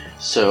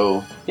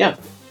 So, yeah,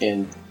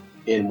 in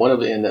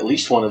at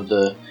least one of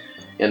the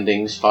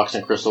endings, Fox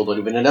and Crystal don't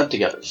even end up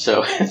together.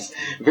 So it's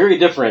very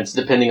different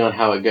depending on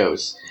how it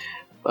goes.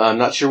 I'm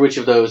not sure which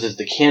of those is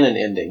the canon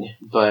ending,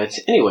 but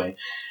anyway,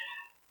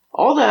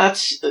 all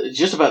that's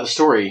just about the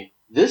story.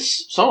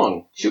 This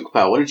song,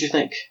 Shukapow, what did you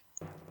think?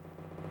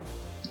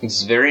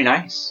 It's very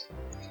nice.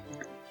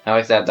 I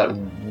like that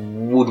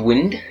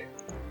woodwind.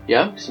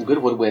 Yeah, some good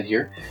woodwind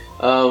here.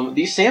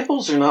 These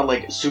samples are not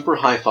like super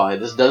hi-fi.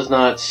 This does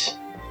not...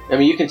 I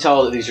mean, you can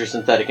tell that these are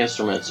synthetic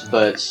instruments,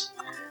 but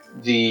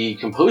the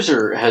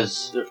composer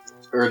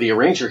or the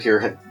arranger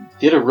here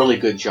did a really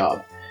good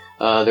job.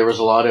 There was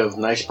a lot of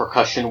nice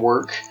percussion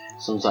work,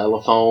 some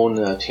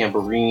xylophone,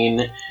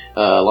 tambourine,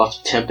 lots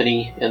of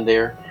timpani in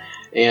there.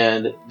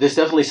 And this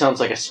definitely sounds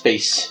like a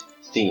space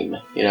theme,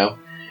 you know?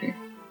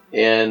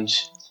 And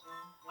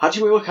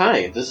Hajime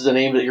Wakai, this is a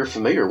name that you're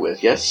familiar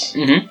with, yes?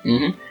 Mm-hmm,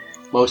 mm-hmm.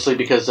 Mostly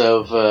because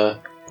of a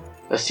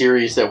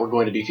series that we're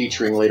going to be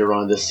featuring later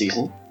on this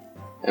season.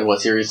 And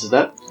what series is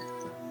that?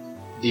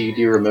 Do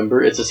you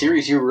remember? It's a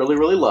series you really,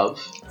 really love.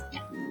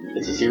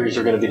 It's a series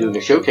we're going to be doing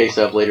a showcase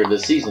of later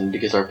this season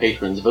because our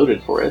patrons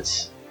voted for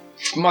it.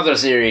 Mother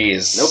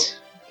series. Nope.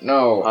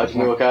 No.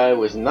 Hajime Wakai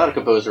was not a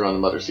composer on the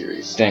Mother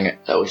series. Dang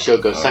it. That was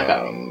Shoko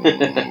Sakai.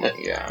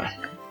 Yeah.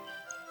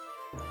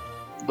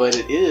 But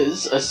it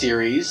is a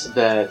series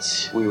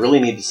that we really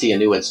need to see a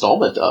new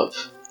installment of.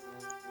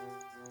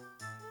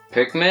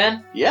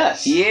 Pikmin?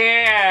 Yes! Yeah!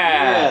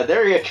 Yeah,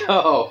 there you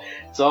go!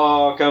 It's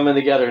all coming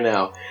together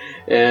now.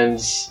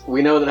 And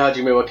we know that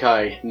Hajime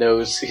Wakai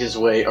knows his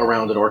way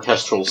around an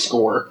orchestral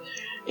score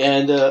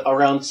and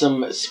around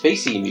some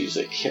spacey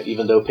music,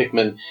 even though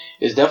Pikmin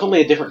is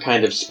definitely a different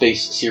kind of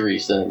space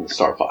series than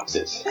Star Fox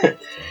is.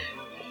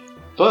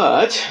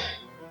 But,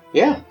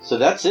 yeah, so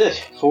that's it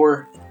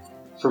for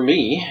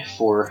me,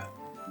 for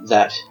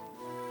that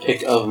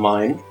pick of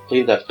mine. I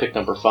believe that's pick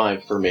number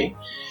 5 for me.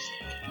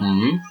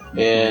 Mm-hmm.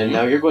 And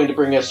now you're going to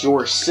bring us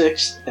your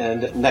 6th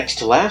and next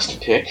to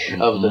last pick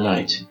of the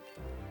night.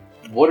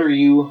 What are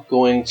you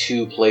going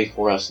to play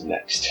for us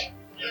next?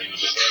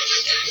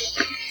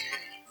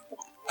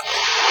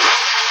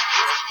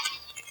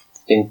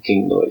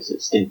 Thinking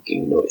noises.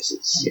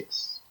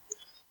 Yes.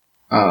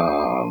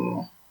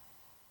 I'm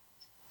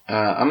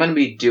going to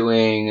be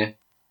doing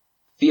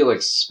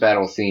Felix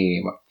battle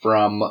theme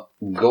from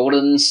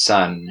Golden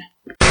Sun.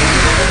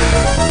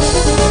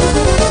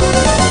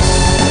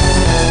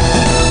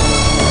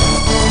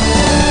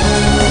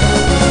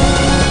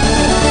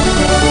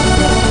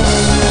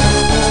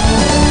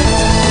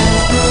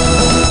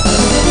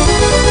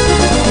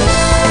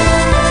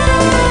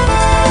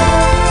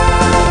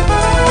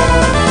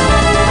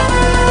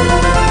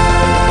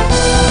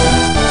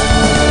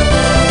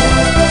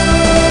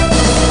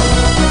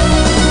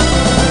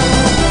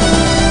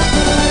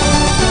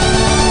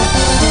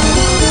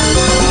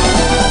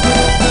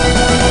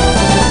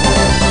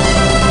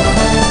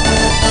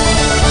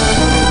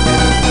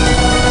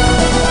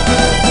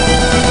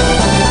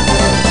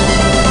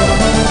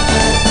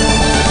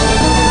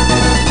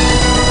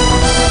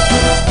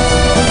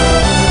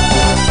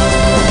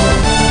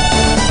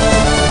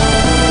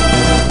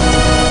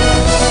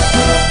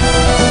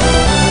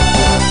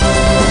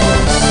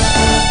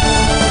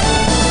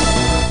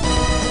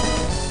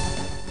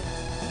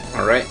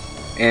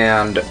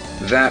 And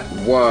that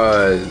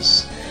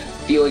was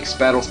Felix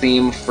battle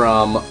theme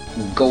from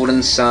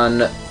Golden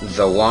Sun: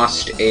 The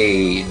Lost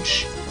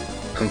Age,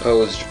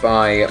 composed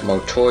by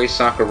Motoi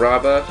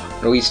Sakuraba,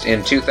 released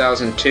in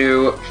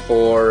 2002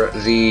 for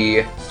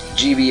the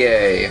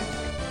GBA,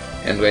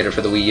 and later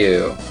for the Wii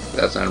U.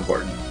 That's not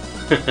important.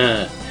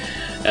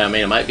 I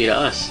mean, it might be to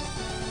us.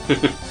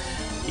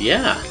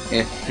 Yeah.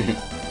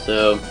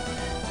 So,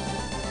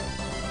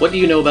 what do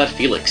you know about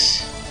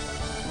Felix?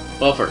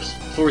 Well, first,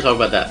 before we talk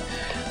about that,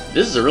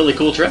 this is a really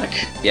cool track.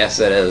 Yes,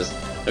 it is.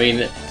 I mean,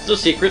 it's no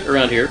secret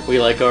around here. We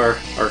like our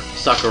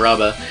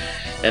Sakuraba.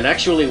 And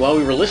actually, while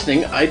we were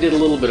listening, I did a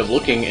little bit of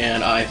looking,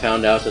 and I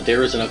found out that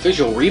there is an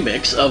official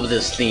remix of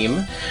this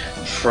theme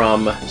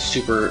from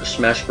Super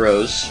Smash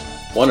Bros.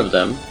 One of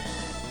them.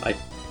 I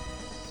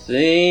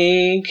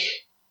think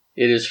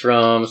it is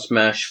from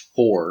Smash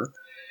 4.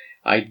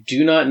 I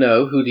do not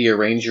know who the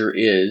arranger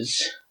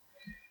is,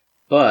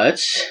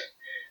 but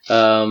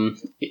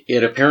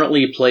it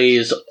apparently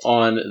plays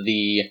on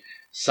the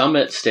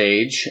Summit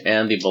stage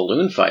and the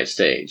Balloon Fight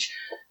stage,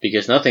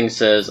 because nothing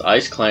says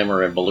Ice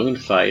Climber and Balloon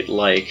Fight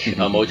like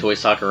a Motoi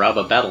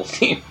Sakuraba battle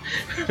theme.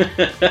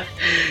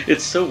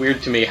 It's so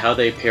weird to me how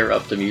they pair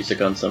up the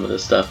music on some of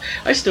this stuff.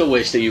 I still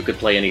wish that you could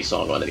play any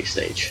song on any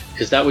stage,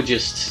 because that would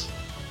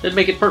it'd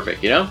make it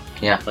perfect, you know?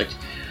 Yeah. Like,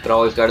 but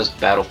all we've got is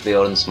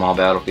Battlefield and Small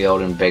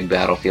Battlefield and Big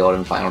Battlefield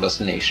and Final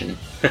Destination.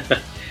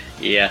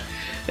 Yeah.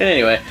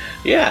 Anyway,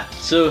 yeah,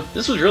 so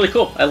this was really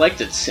cool. I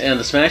liked it. And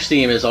the Smash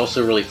theme is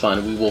also really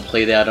fun. We will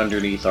play that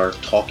underneath our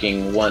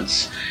talking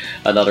once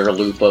another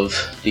loop of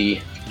the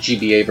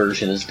GBA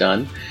version is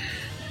done.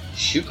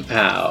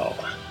 Shukapow.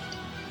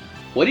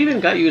 What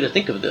even got you to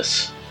think of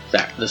this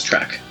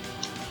track?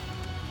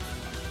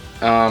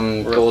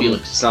 Golden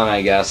Sun,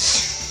 I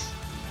guess.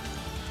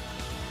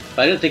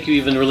 I didn't think you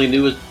even really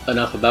knew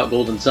enough about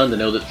Golden Sun to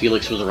know that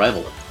Felix was a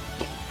rival.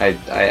 I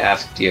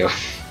asked you.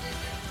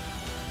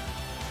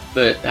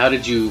 But how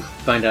did you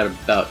find out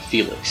about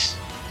Felix?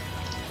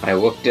 I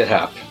looked it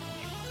up.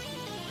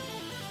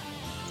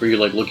 Were you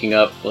like looking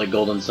up like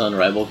Golden Sun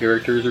rival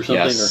characters or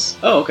something? Yes. Or?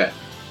 Oh, okay.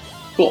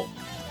 Cool.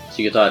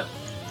 So you thought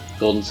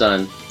Golden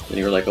Sun, and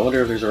you were like, I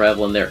wonder if there's a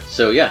rival in there.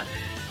 So yeah.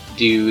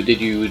 Did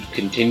you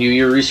continue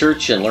your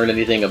research and learn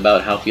anything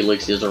about how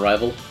Felix is a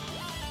rival?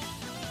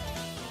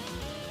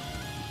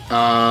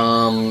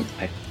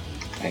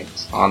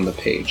 It's on the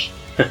page.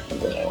 And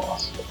then I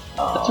lost it.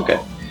 That's okay.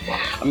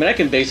 I mean, I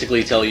can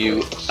basically tell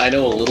you, I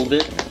know a little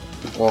bit.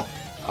 Well,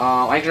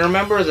 I can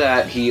remember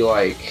that he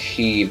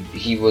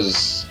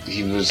was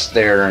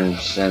there and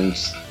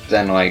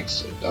then like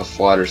a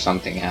flood or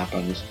something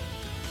happened,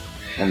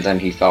 and then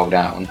he fell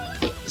down.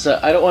 So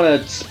I don't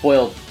want to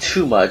spoil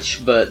too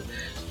much, but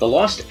The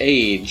Lost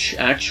Age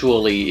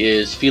actually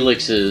is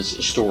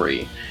Felix's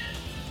story.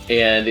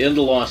 And in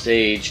The Lost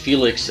Age,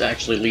 Felix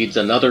actually leads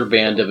another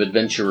band of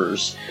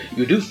adventurers.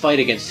 You do fight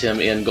against him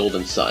in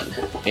Golden Sun,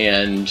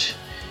 and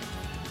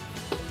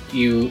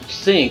you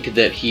think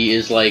that he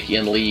is like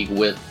in league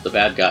with the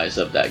bad guys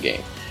of that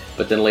game.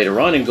 But then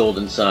later on in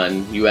Golden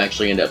Sun, you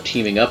actually end up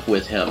teaming up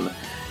with him,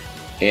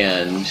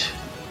 and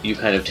you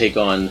kind of take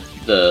on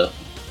the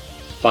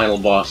final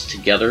boss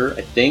together,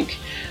 I think.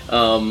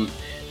 And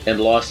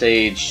Lost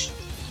Age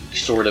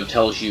sort of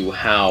tells you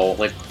how,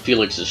 like,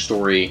 Felix's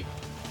story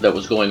that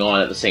was going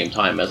on at the same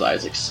time as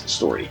Isaac's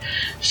story.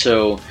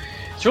 So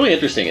it's really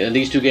interesting, and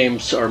these two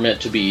games are meant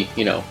to be,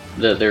 you know,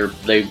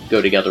 they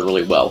go together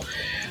really well.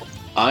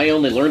 I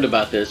only learned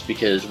about this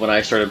because when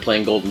I started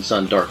playing Golden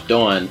Sun Dark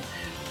Dawn,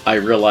 I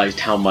realized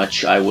how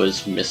much I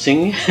was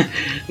missing,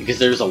 because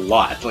there's a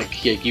lot.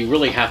 Like, you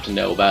really have to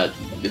know about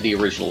the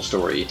original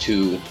story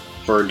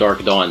for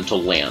Dark Dawn to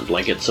land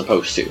like it's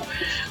supposed to.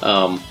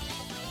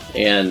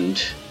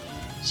 And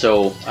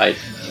so I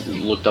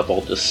looked up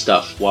all this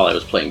stuff while I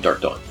was playing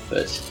Dark Dawn.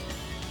 But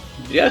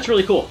yeah, it's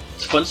really cool.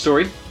 It's a fun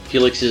story.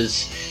 Felix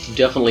is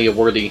definitely a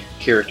worthy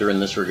character in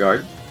this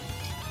regard.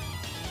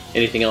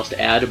 Anything else to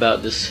add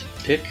about this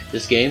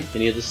this game,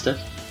 any of this stuff?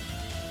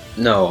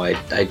 No,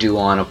 I do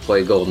want to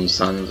play Golden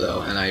Sun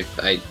though, and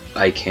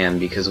I can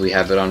because we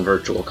have it on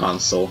Virtual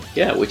Console.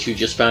 Yeah, which you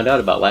just found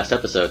out about last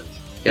episode.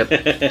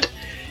 Yep.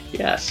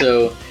 Yeah,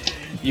 so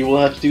you will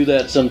have to do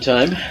that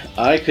sometime.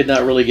 I could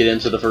not really get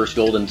into the first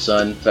Golden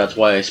Sun. That's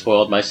why I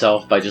spoiled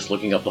myself by just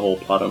looking up the whole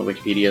plot on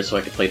Wikipedia so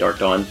I could play Dark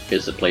Dawn,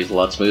 because it plays a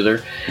lot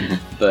smoother. Mm-hmm.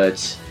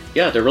 But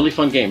yeah, they're really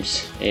fun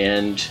games,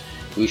 and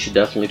we should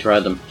definitely try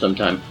them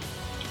sometime.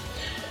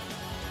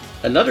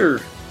 Another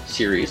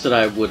series that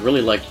I would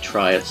really like to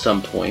try at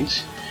some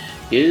point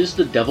is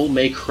the Devil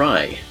May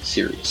Cry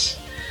series.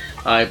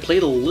 I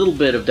played a little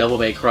bit of Devil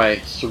May Cry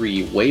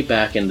 3 way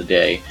back in the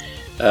day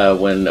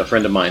when a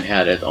friend of mine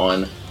had it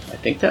on, I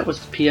think that was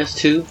the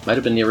PS2, might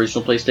have been the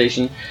original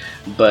PlayStation,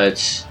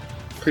 but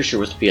pretty sure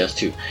it was the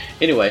PS2.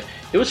 Anyway,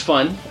 it was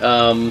fun.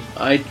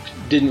 I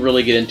didn't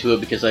really get into it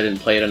because I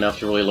didn't play it enough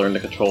to really learn the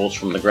controls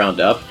from the ground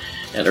up,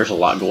 and there's a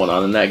lot going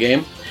on in that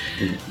game.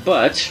 Mm-hmm.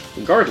 But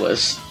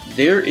regardless,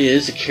 there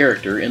is a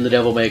character in the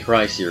Devil May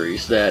Cry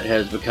series that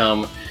has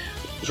become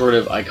sort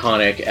of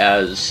iconic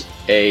as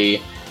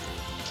an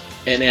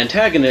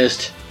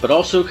antagonist but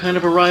also kind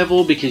of a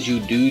rival because you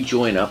do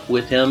join up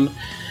with him,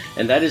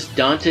 and that is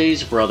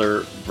Dante's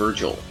brother,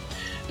 Virgil.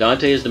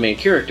 Dante is the main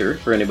character,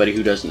 for anybody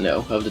who doesn't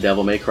know, of the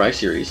Devil May Cry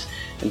series,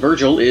 and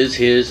Virgil is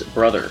his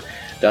brother.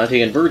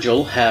 Dante and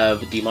Virgil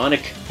have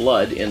demonic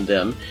blood in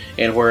them,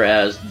 and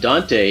whereas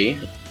Dante,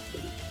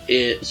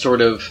 it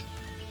sort of,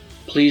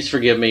 please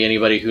forgive me,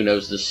 anybody who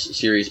knows this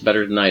series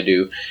better than I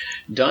do,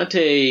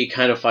 Dante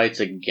kind of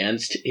fights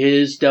against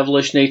his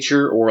devilish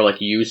nature, or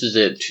like uses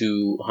it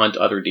to hunt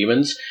other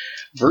demons.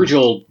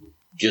 Virgil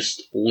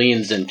just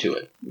leans into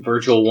it.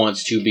 Virgil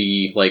wants to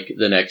be like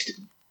the next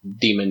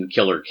demon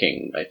killer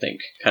king, I think,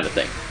 kind of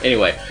thing.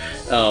 Anyway,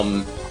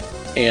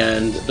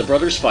 and the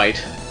brothers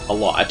fight a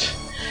lot,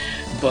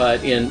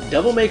 but in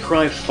Devil May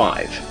Cry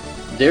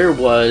 5, there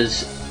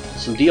was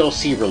some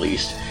DLC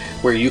released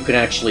where you can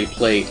actually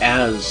play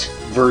as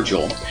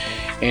Virgil,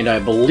 and I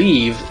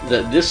believe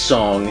that this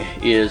song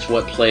is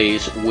what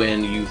plays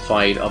when you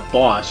fight a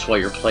boss while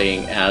you're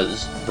playing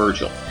as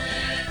Virgil.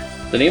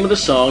 The name of the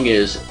song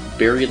is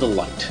Bury the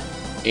Light,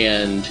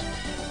 and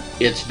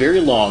it's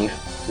very long,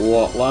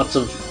 lots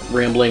of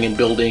rambling and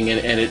building,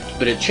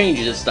 but it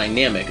changes its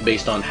dynamic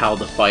based on how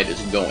the fight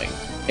is going.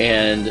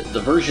 And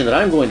the version that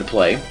I'm going to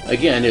play,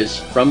 again, is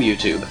from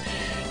YouTube.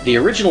 The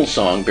original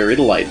song, Bury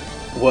the Light,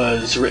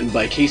 was written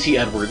by Casey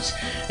Edwards,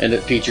 and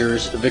it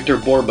features Victor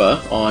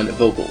Borba on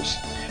vocals.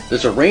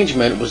 This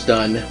arrangement was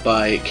done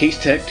by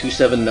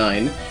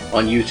CaseTech279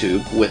 on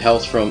YouTube with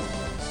help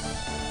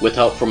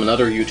from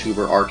another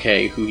YouTuber,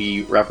 RK, who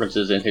he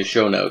references in his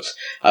show notes.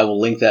 I will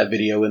link that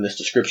video in this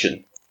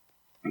description.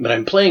 But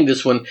I'm playing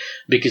this one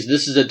because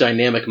this is a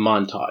dynamic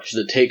montage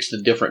that takes the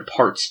different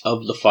parts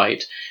of the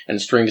fight and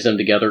strings them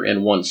together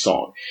in one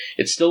song.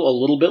 It's still a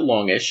little bit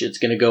longish. It's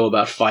going to go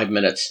about 5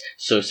 minutes,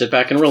 so sit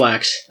back and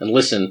relax and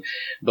listen.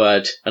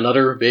 But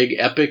another big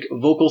epic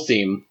vocal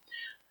theme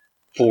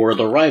for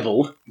the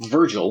rival,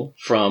 Virgil,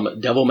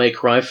 from Devil May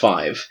Cry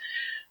 5.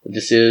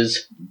 This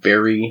is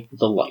Bury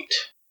the Light.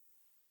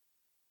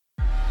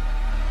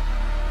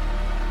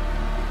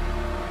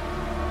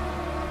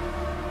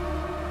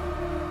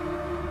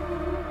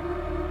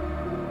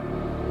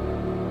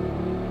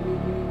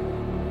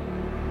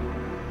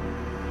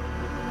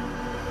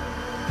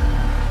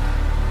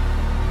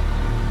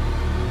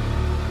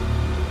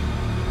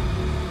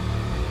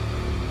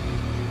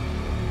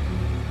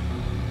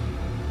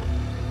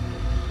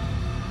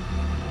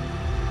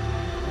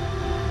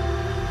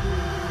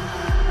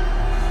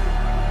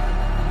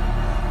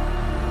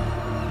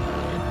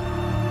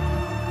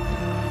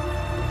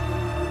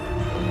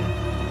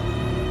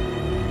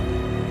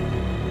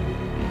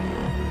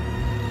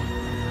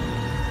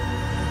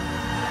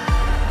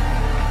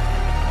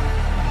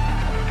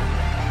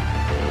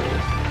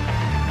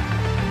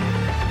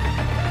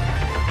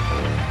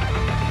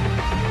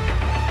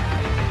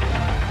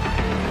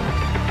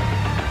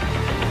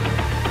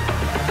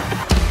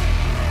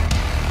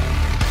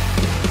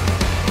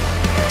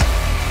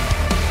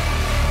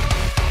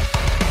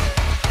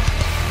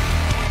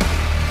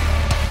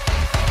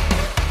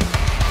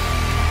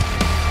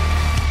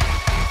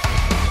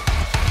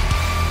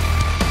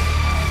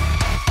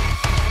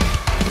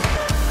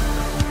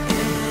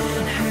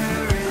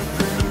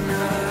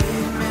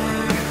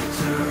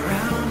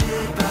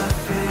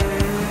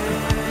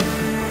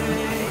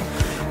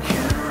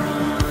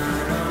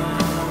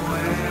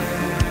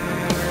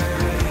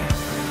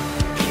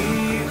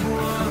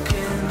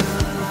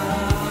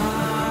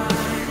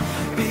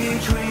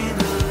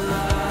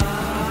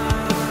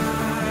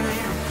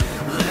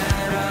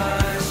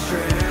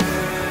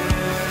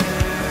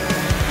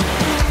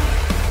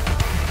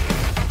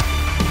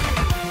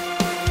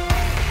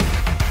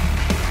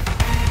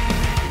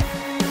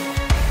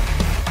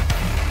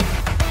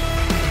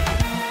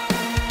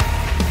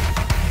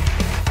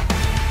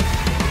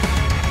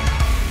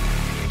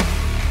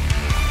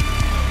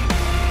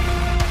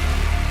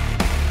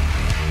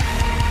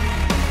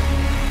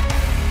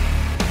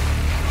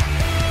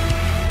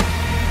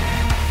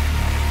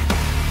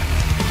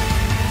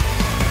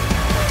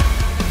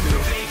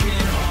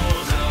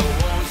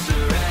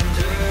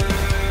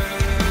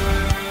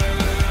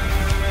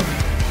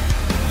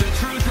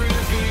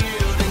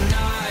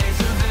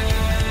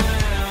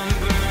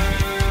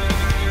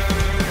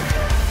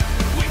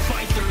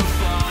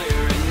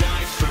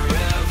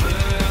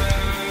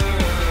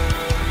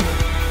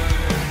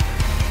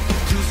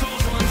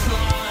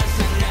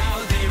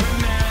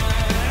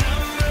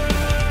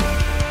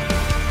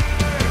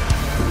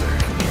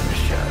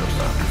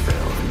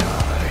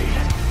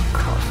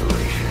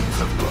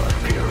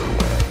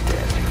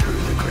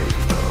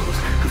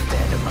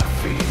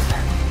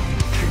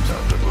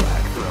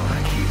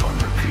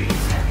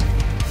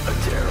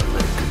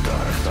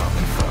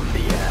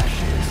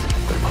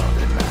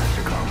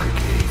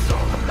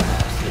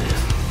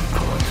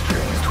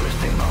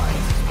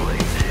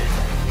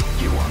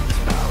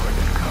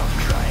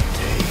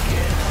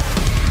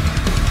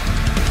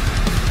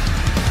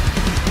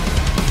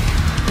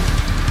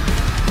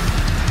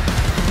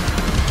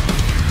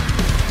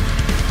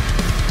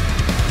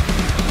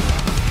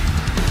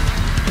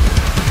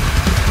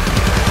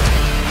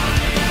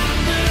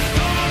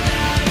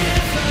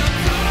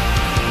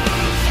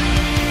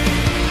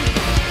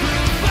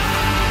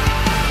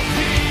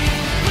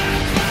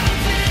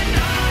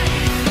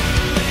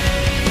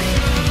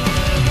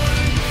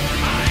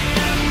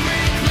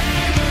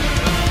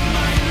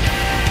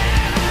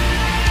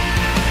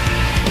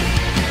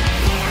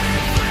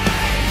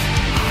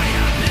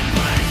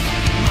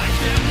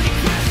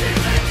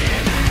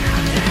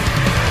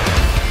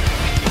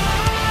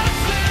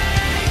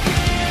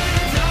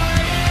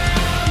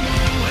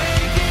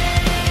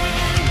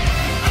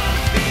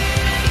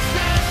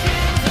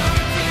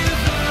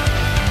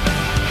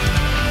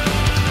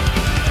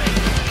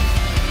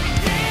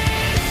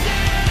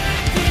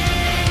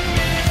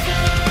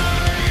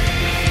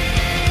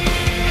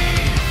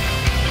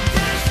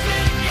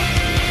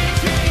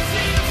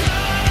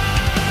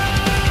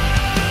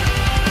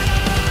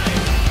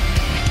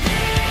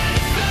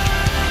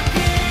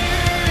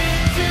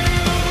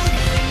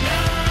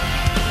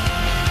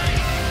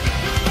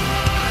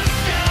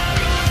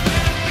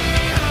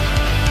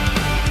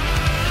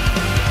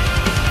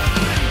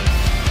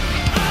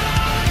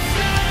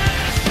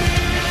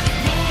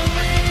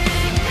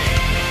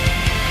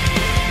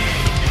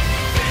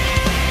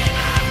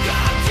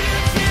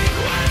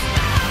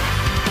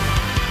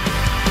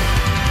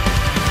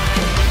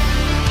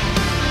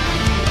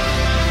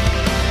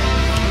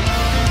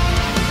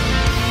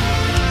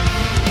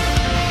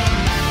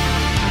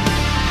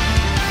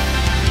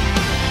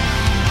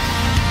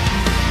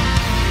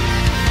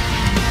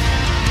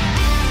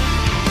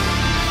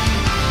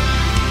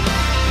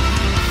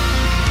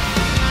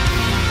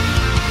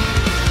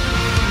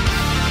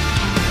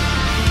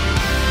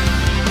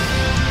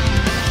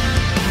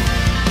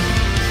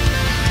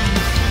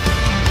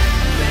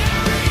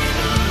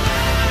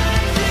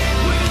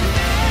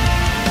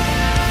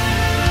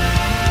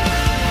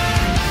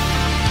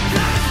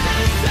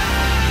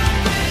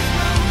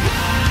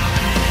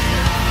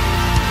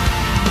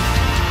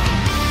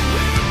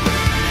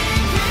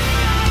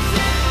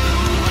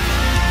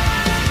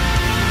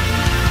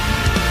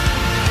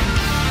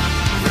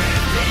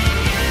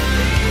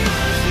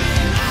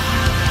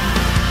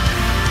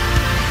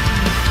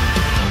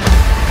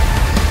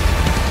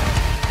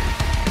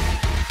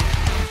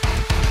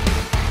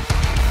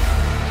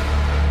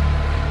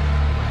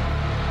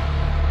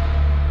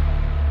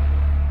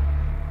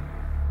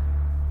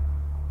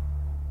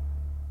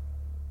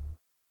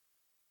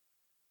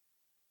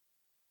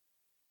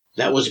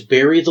 That was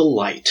Bury the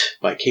Light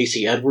by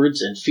Casey Edwards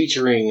and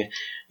featuring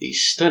the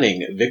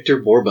stunning Victor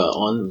Borba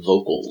on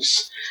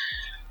vocals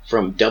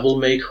from Devil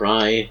May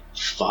Cry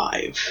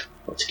 5.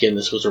 Once again,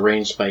 this was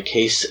arranged by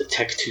Case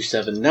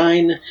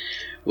Tech279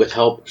 with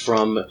help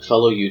from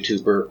fellow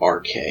YouTuber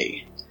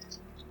RK.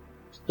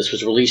 This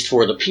was released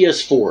for the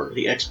PS4,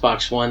 the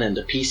Xbox One, and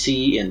the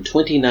PC in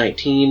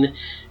 2019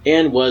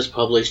 and was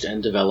published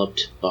and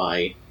developed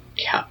by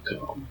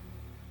Capcom.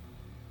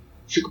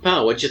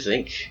 Shukapow, what'd you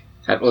think?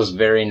 That was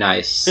very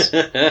nice.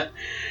 that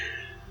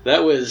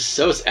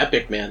was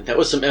epic, man. That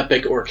was some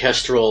epic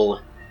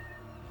orchestral,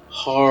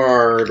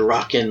 hard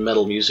rockin'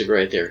 metal music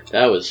right there.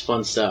 That was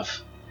fun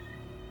stuff.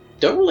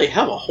 Don't really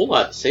have a whole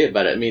lot to say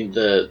about it. I mean,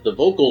 the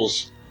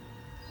vocals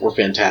were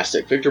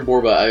fantastic. Victor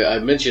Borba, I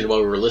mentioned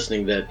while we were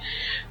listening that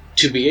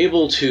to be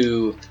able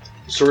to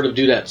sort of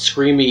do that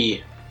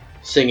screamy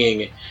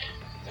singing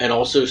and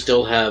also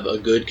still have a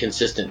good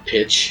consistent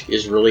pitch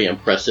is really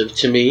impressive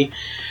to me.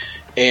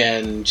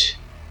 And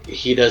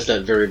he does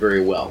that very,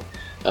 very well.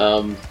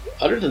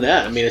 Other than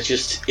that, I mean,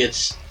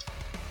 it's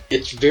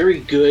very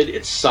good.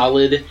 It's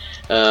solid,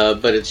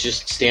 but it's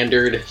just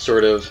standard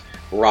sort of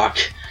rock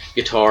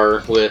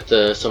guitar with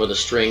some of the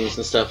strings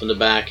and stuff in the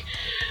back.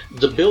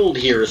 The build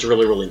here is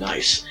really, really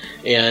nice.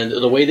 And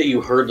the way that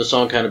you heard the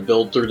song kind of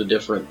build through the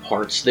different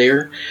parts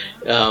there,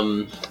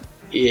 when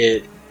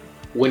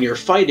you're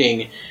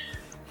fighting,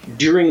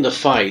 during the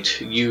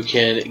fight, you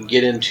can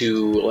get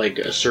into like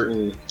a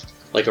certain,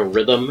 like a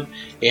rhythm,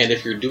 and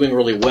if you're doing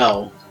really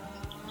well,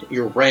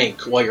 your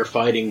rank while you're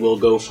fighting will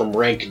go from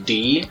rank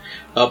D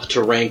up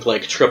to rank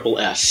like triple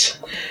S.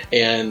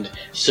 And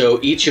so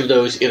each of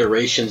those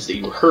iterations that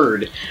you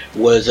heard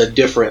was a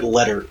different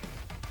letter,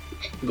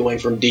 going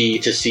from D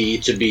to C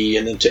to B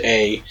and then to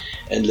A,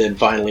 and then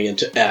finally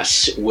into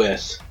S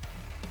with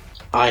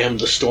I am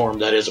the storm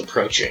that is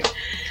approaching.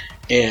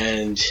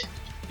 And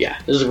yeah,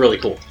 this is really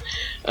cool.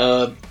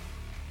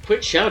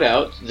 Quick shout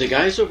out, the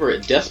guys over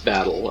at Death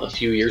Battle a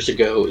few years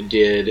ago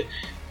did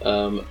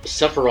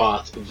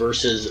Sephiroth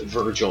versus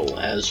Virgil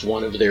as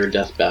one of their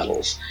death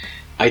battles.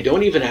 I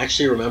don't even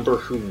actually remember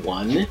who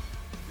won,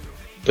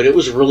 but it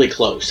was really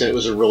close and it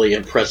was a really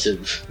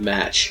impressive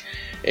match.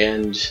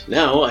 And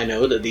now I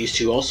know that these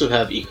two also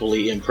have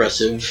equally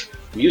impressive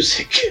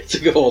music to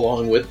go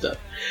along with them.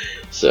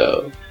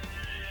 So,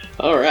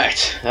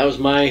 alright, that was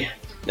my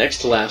next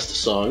to last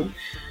song.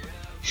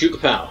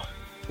 Shukapow,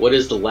 what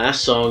is the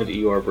last song that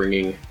you are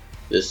bringing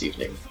this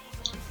evening?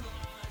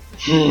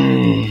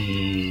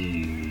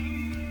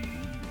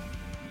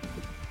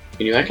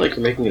 Can you act like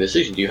you're making a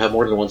decision? Do you have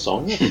more than one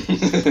song?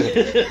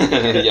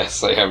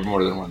 Yes, I have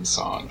more than one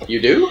song.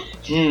 You do?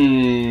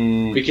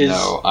 Because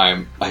no,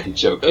 I'm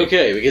joking.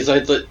 Okay, because I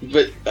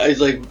was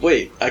like,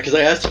 wait, because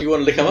I asked if you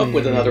wanted to come up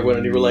with another one,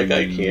 and you were like,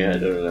 I can't. I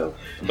don't know.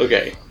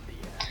 Okay,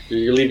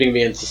 you're leaving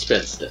me in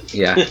suspense then.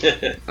 Yeah.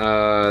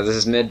 This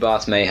is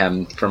Mid-Boss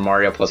Mayhem from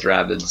Mario plus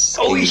Rabbids.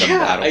 Oh Kingdom yeah,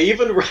 Battle. I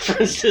even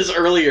referenced this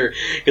earlier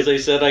because I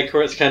said I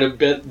kind of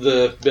bent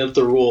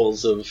the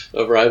rules of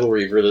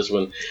Rivalry for this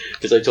one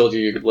because I told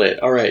you could play it.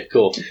 All right,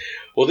 cool.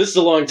 Well, this is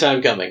a long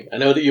time coming. I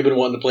know that you've been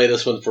wanting to play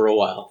this one for a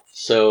while,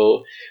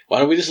 so why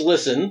don't we just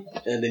listen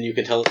and then you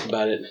can tell us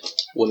about it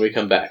when we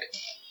come back.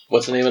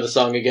 What's the name of the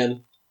song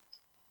again?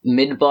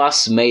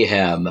 Mid-Boss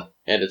Mayhem.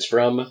 And it's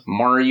from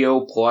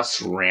Mario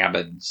plus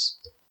Rabbids.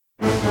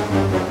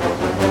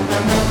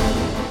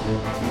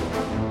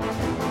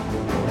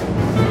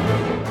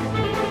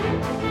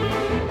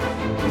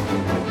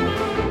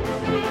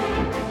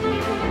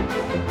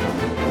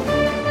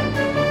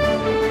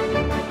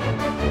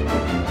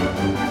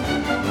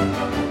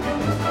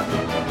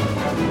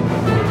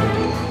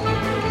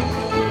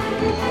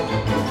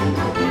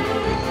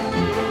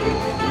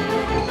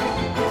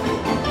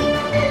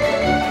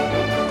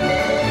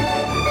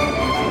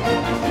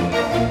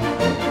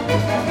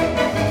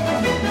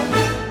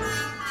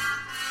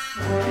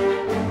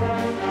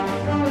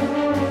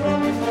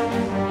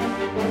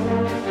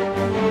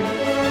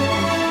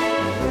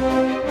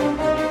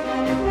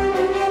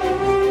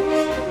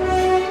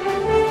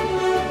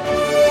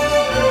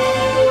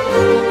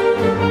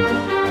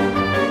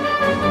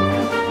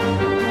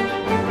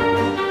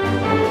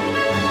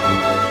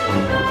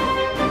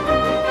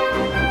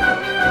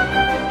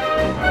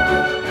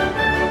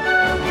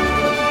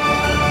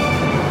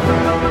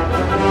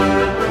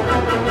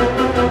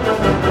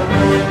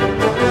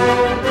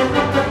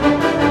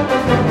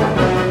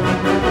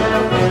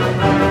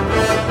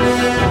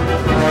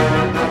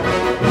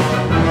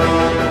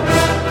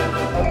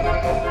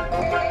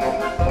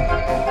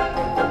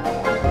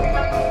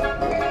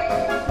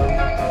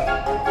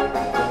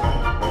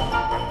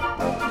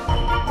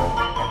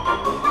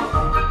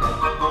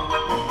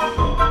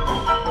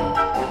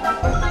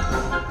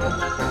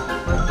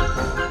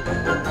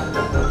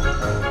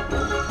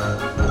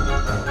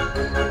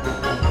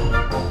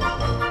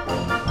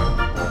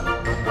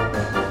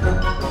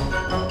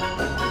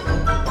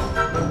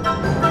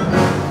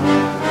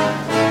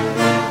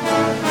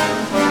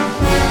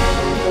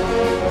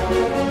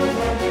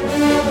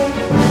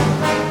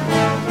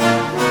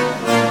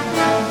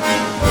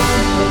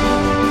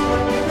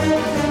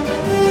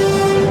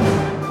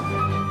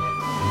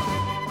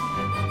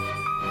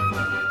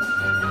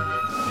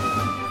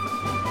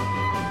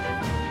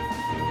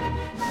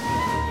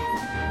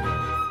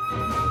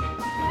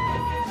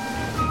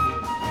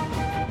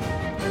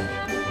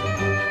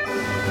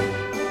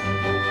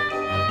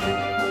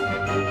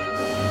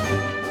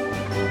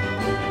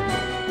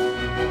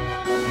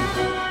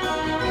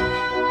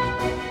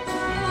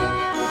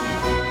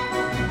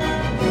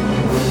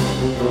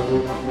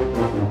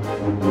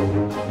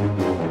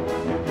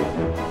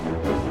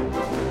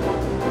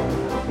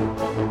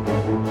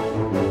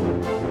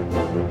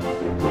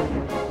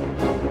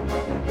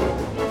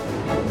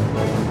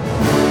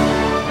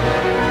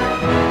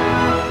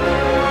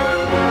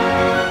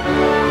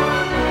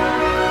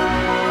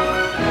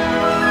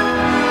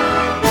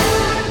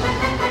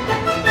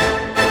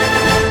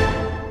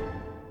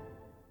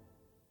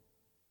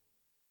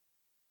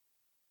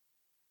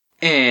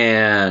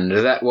 And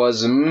that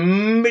was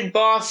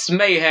Mid-Boss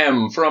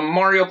Mayhem from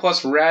Mario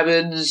plus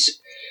Rabbids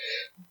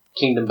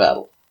Kingdom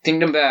Battle.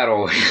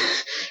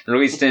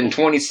 Released in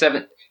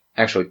 27...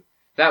 Actually,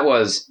 that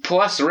was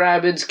Plus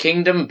Rabbids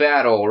Kingdom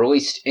Battle,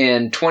 released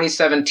in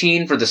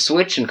 2017 for the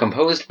Switch and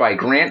composed by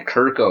Grant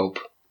Kirkhope.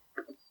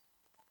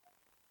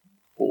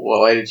 Well,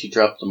 why did you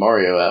drop the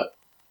Mario out?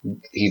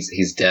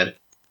 He's dead.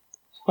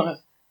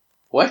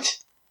 What?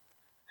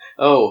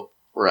 Oh,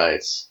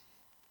 right.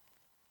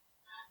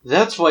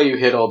 That's why you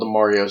hid all the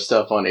Mario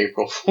stuff on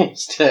April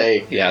Fool's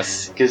Day.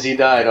 Yes. Because he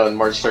died on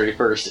March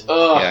 31st.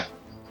 Ugh. Yeah.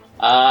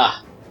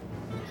 Ah.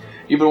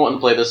 You've been wanting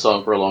to play this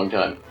song for a long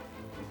time.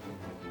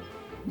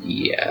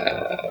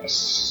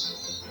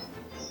 Yes.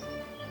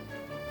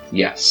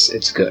 Yes,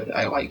 it's good.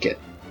 I like it.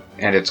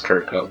 And it's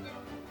Kirkhope.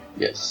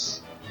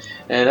 Yes.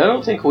 And I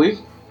don't think we've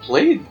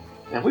played...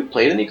 Have we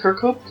played any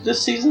Kirkhope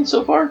this season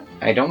so far?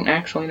 I don't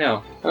actually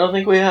know. I don't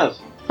think we have.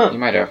 Huh. You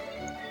might have.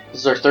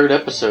 This is our third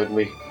episode and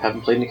we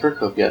haven't played any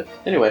Kirkhope yet.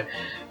 Anyway.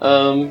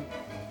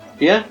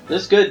 Yeah,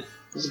 this is good.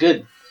 This is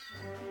good.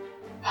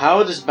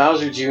 How does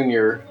Bowser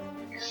Jr.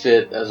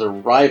 fit as a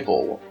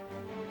rival,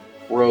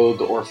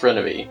 rogue, or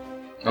frenemy?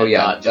 Oh yeah,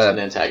 not just an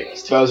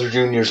antagonist. Bowser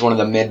Jr. is one of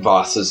the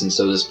mid-bosses, and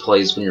so this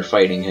plays when you're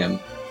fighting him.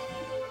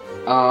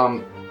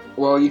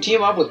 Well, you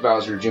team up with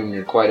Bowser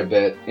Jr. quite a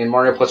bit. In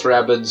Mario plus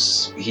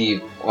Rabbids, he,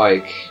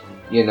 I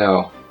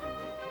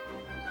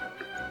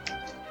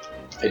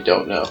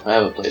don't know. I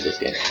haven't played this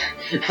game.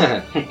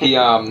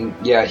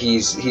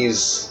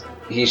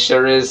 he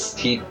sure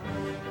is,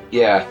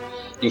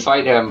 you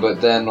fight him, but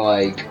then,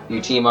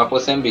 you team up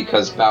with him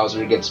because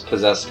Bowser gets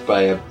possessed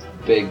by a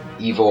big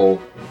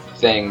evil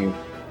thing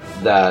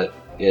that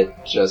it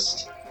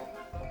just...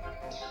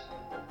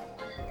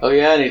 Oh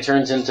yeah, and he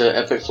turns into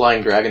Epic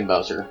Flying Dragon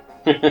Bowser.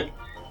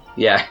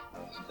 Yeah.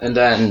 And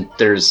then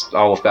there's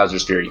all of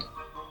Bowser's Fury.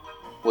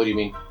 What do you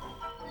mean?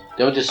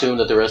 Don't assume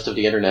that the rest of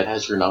the internet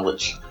has your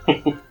knowledge.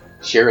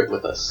 Share it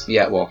with us.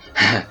 Yeah, well,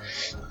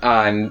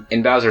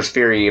 in Bowser's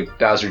Fury,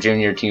 Bowser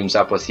Jr. teams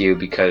up with you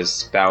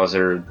because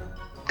Bowser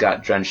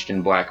got drenched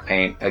in black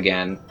paint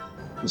again,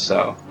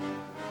 so...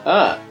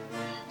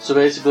 So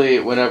basically,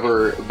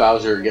 whenever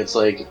Bowser gets,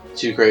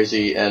 too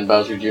crazy and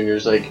Bowser Jr.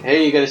 is like,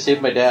 hey, you gotta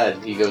save my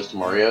dad, he goes to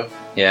Mario.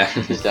 Yeah.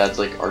 His dad's,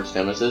 arch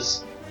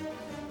nemesis.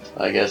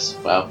 I guess.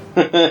 Wow.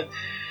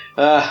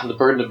 The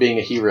burden of being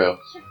a hero.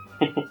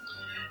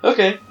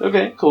 Okay,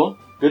 cool.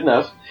 Good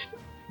enough.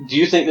 Do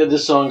you think that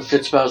this song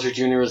fits Bowser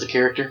Jr. as a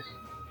character?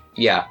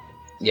 Yeah.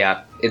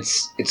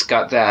 It's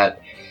got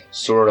that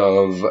sort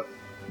of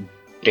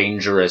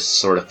dangerous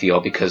sort of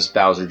feel because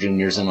Bowser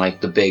Jr.'s in,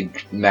 the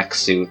big mech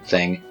suit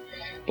thing.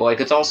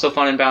 But, it's also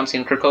fun and bouncy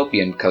and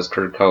Kirkhopian because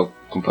Kirkhope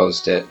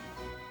composed it.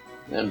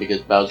 And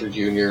because Bowser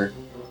Jr.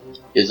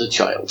 is a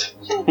child.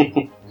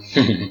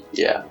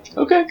 Yeah.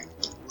 Okay.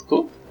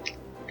 Cool.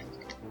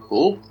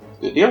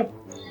 Good deal.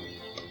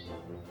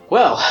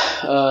 Well,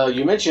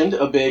 you mentioned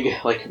a big,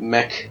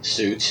 mech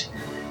suit,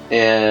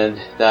 and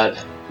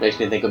that makes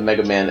me think of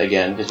Mega Man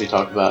again, because we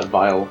talked about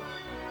Vile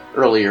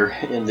earlier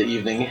in the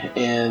evening,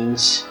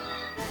 and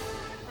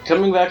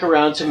coming back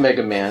around to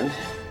Mega Man,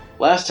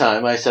 last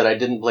time I said I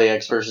didn't play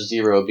X vs.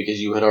 Zero because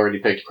you had already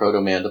picked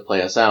Proto Man to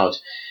play us out,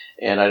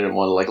 and I didn't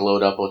want to,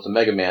 load up with the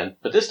Mega Man,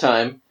 but this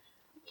time,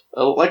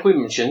 like we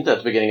mentioned at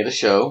the beginning of the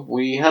show,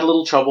 we had a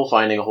little trouble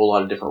finding a whole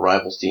lot of different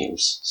Rivals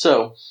themes.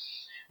 So,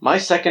 my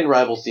second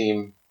Rival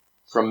theme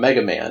from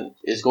Mega Man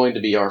is going to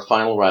be our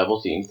final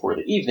Rival theme for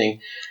the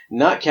evening,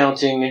 not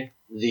counting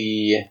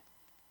the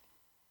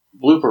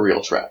blooper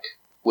reel track,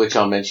 which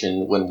I'll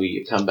mention when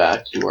we come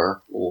back to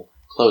our little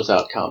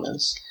closeout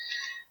comments.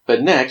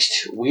 But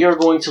next, we are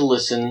going to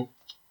listen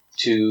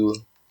to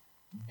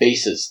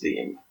Bass's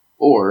theme,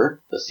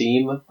 or the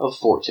theme of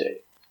Forte.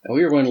 And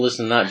we are going to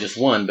listen to not just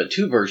one, but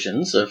two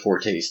versions of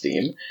Forte's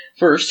theme.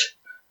 First,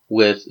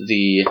 with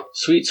the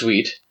sweet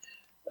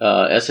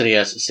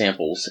SNES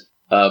samples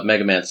of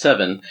Mega Man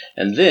 7,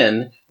 and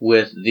then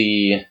with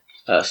the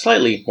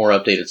slightly more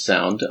updated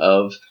sound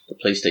of the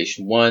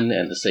PlayStation 1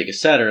 and the Sega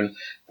Saturn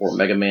for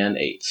Mega Man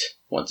 8.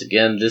 Once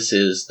again, this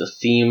is the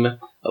theme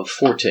of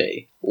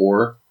Forte,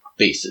 or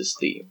Bass's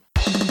theme.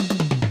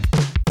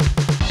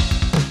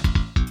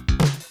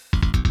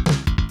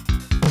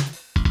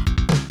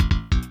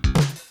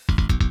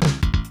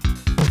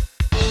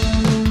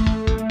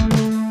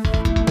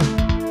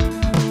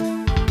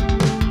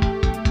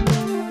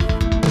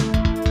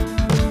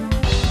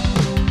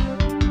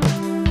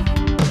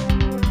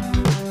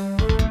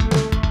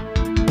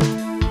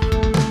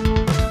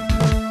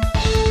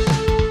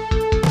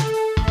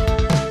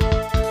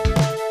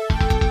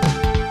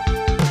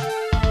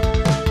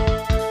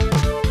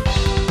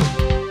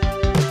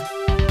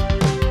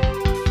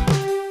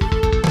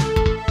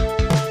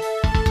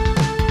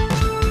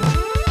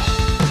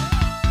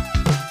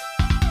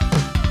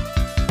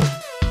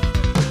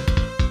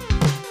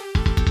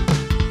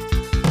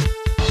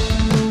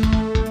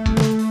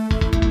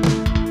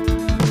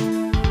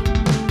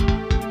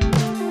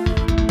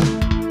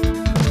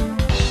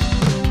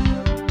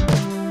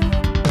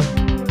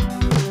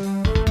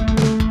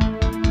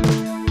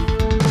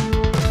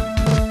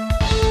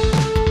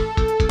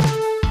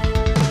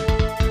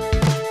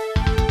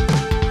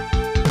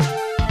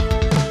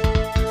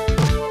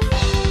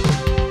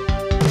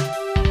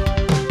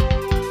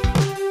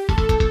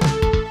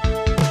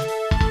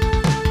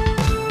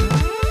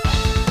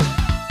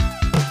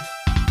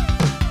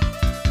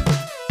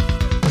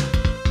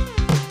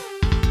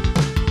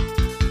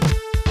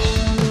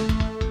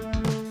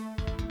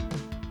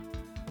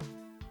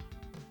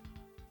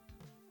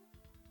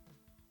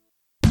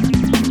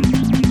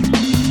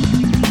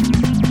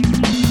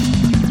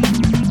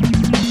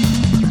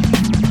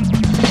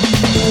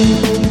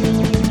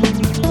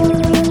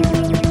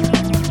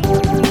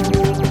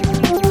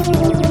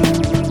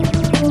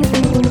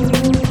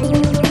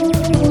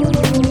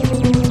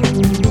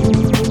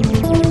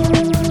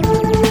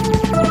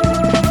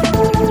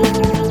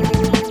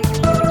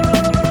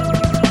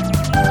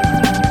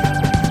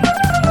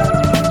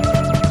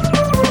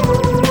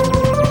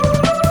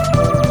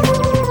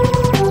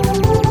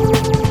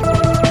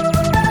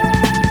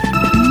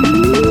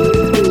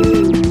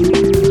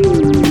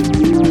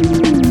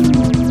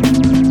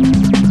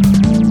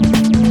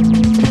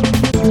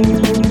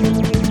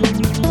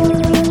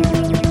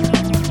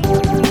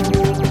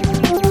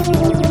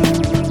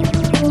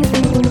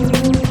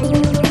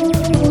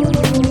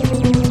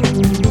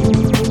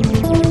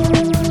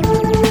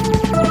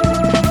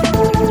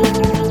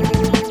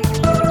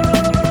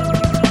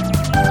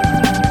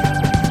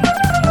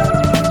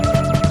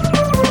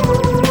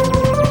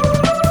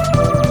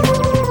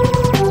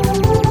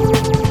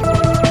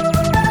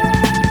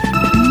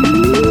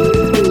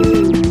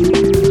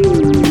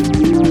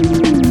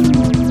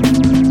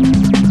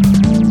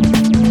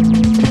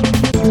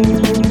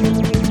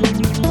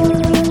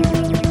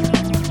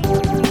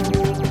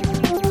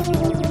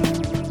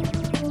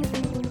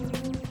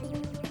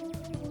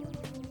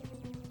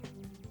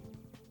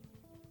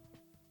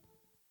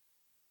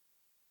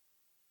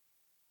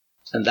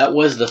 And that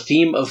was the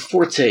theme of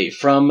Forte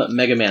from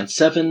Mega Man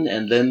 7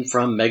 and then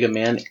from Mega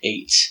Man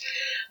 8.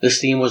 This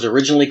theme was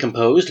originally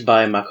composed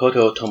by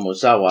Makoto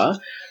Tomozawa,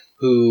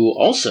 who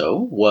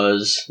also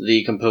was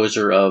the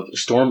composer of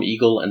Storm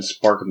Eagle and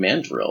Spark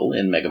Mandrill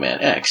in Mega Man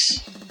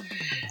X.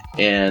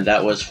 And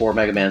that was for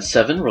Mega Man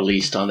 7,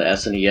 released on the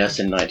SNES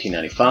in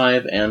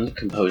 1995, and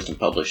developed and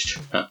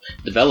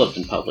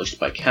published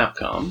by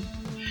Capcom.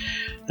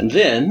 And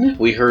then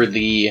we heard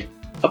the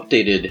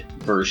updated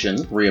version,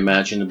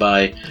 reimagined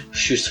by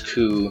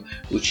Shusaku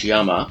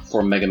Uchiyama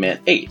for Mega Man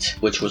 8,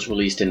 which was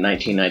released in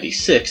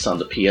 1996 on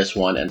the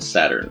PS1 and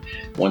Saturn,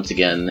 once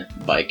again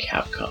by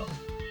Capcom.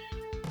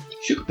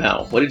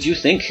 Shukapow, what did you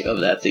think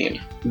of that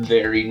theme?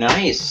 Very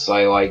nice.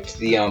 I liked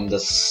the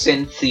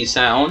synthy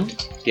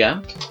sound.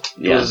 Yeah?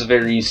 It was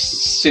very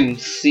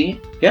synthy.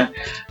 Yeah.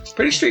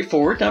 Pretty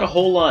straightforward. Not a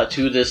whole lot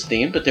to this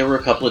theme, but there were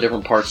a couple of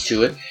different parts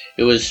to it.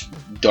 It was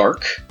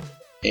dark,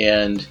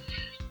 and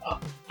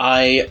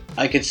I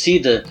could see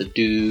the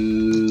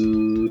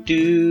do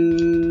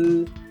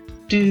do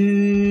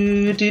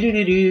do do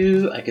do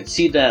do. I could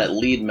see that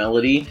lead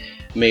melody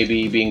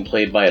maybe being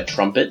played by a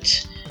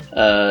trumpet.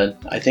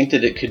 I think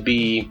that it could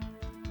be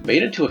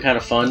made into a kind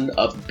of fun,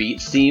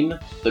 upbeat theme,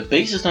 but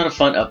Bass is not a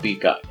fun, upbeat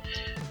guy.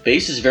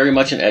 Bass is very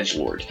much an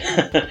edgelord.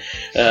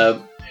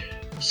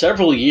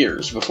 Several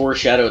years before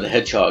Shadow the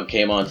Hedgehog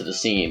came onto the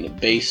scene,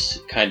 Bass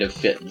kind of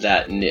fit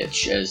that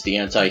niche as the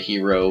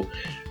anti-hero,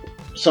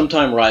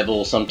 sometime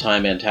rival,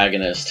 sometime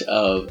antagonist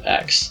of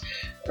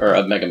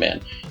of Mega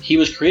Man. He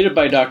was created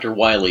by Dr.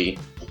 Wily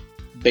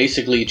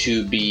basically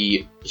to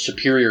be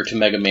superior to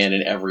Mega Man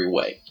in every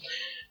way.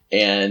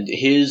 And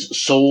his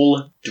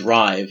sole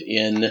drive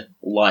in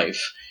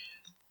life,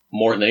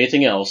 more than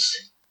anything else,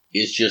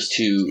 is just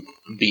to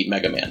beat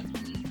Mega Man.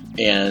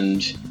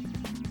 And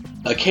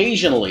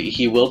occasionally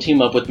he will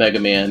team up with Mega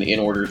Man in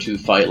order to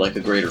fight like a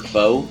greater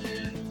foe,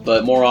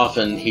 but more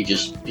often he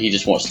just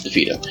wants to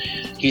defeat him.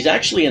 He's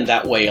actually in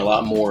that way a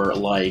lot more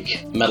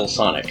like Metal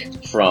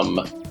Sonic from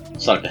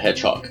Sonic the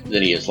Hedgehog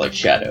than he is like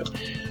Shadow.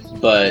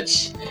 But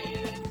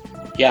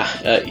yeah,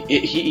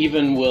 he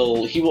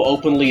will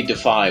openly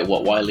defy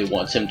what Wily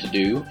wants him to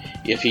do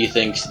if he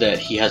thinks that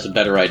he has a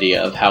better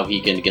idea of how he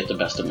can get the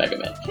best of Mega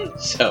Man.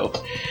 So,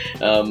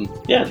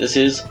 yeah, this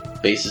is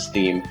Bass's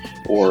theme,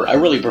 or I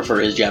really prefer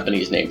his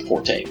Japanese name,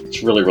 Forte.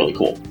 It's really, really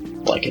cool.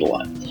 I like it a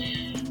lot.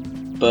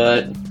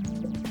 But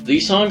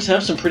these songs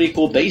have some pretty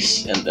cool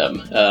bass in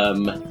them.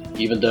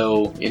 Even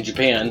though in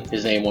Japan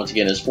his name once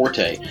again is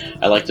Forte,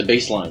 I like the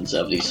bass lines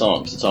of these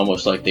songs. It's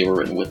almost like they were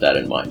written with that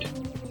in mind.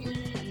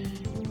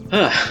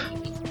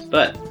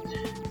 But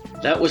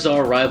that was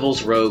our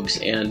Rivals, Rogues,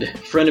 and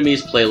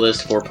Frenemies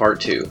playlist for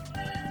Part 2.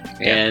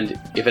 Yeah. And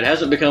if it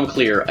hasn't become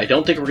clear, I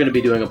don't think we're going to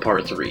be doing a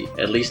Part 3.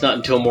 At least not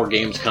until more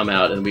games come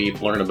out and we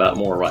learn about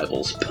more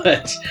Rivals.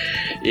 But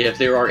if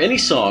there are any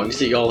songs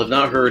that y'all have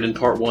not heard in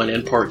Part 1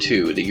 and Part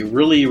 2 that you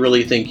really,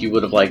 really think you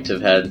would have liked to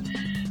have had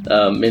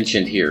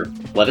mentioned here,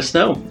 let us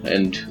know,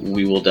 and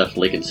we will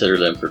definitely consider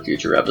them for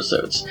future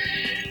episodes.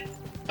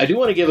 I do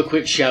want to give a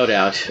quick shout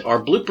out.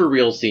 Our blooper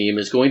reel theme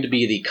is going to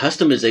be the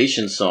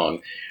customization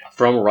song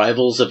from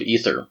Rivals of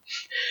Aether.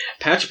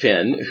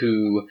 Patchpen,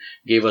 who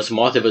gave us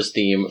Motiva's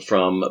theme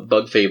from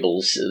Bug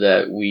Fables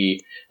that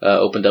we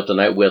opened up the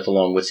night with,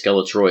 along with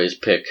Skeletroy's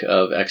pick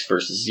of X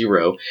vs.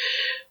 Zero,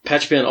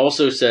 Patchpen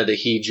also said that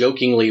he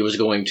jokingly was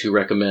going to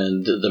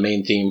recommend the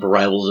main theme for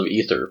Rivals of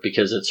Aether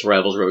because it's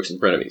Rivals, Rogues,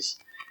 and Frenemies.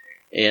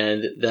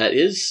 And that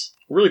is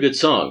a really good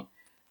song.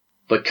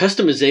 But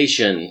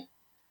customization,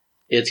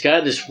 it's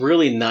got this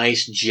really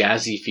nice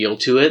jazzy feel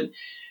to it.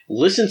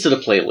 Listen to the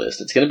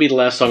playlist. It's going to be the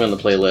last song on the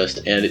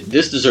playlist, and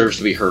this deserves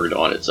to be heard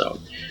on its own.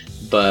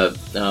 But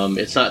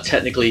it's not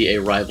technically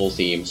a rival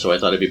theme, so I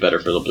thought it'd be better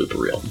for the blooper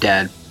reel.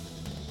 Dad.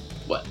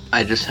 What?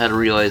 I just had a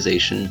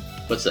realization.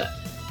 What's that?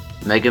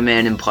 Mega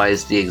Man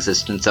implies the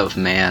existence of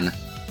man.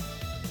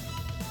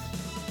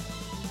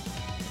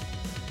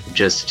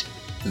 Just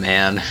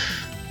man.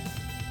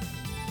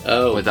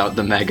 Oh. Without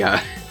the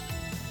Mega.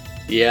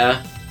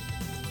 Yeah.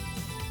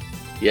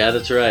 Yeah,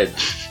 that's right.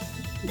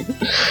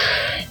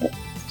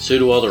 So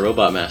do all the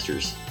Robot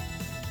Masters.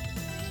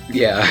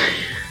 Yeah.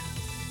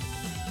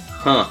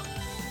 Huh.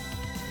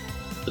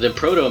 But then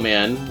Proto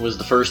Man was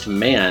the first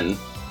man,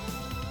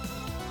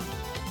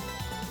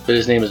 but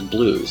his name is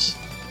Blues.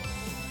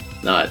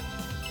 Not,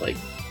 like,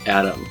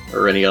 Adam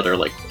or any other,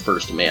 like,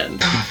 first man.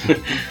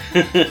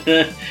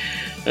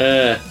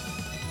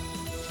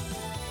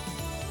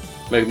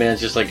 Mega Man's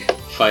just, like,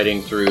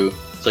 fighting through.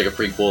 It's like a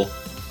prequel.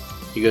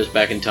 He goes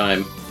back in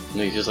time,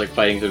 and he's just, like,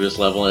 fighting through this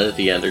level, and at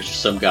the end there's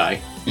just some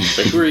guy. It's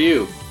like, who are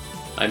you?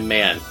 I'm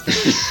man.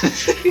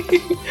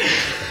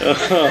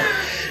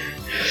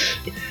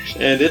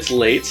 And it's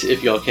late,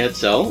 if y'all can't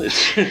tell.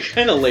 It's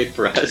kind of late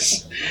for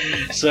us.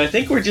 So I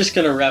think we're just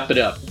going to wrap it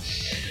up.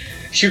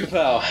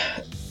 Shukapow,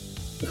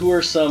 who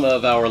are some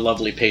of our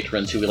lovely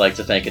patrons who we like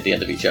to thank at the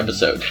end of each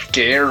episode?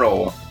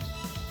 Daryl.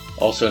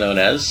 Also known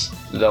as...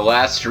 The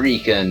Last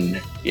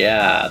Rican.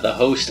 Yeah, the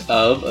host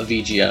of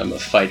VGM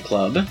Fight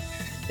Club.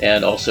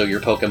 And also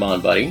your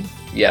Pokemon buddy.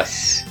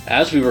 Yes.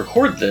 As we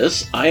record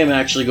this, I am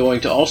actually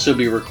going to also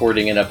be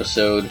recording an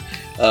episode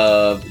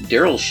of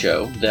Daryl's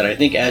show that I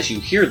think as you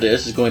hear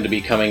this is going to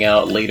be coming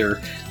out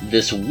later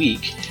this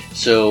week.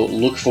 So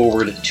look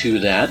forward to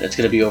that. It's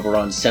going to be over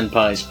on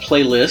Senpai's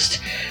playlist,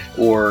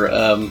 or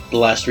The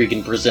Last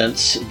Weekend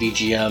Presents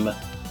VGM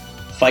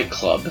Fight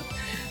Club.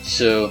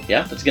 So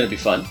yeah, that's going to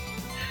be fun.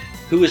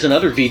 Who is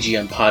another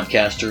VGM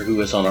podcaster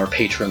who is on our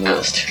patron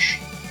list?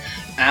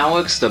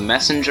 Alex the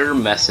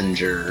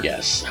Messenger.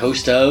 Yes,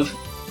 host of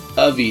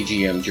A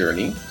VGM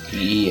Journey.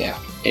 Yeah.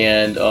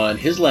 And on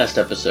his last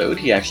episode,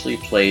 he actually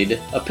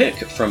played a pick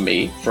from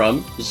me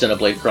from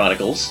Xenoblade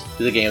Chronicles,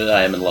 the game that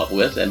I am in love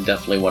with and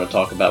definitely want to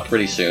talk about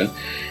pretty soon.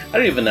 I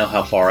don't even know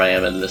how far I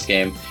am in this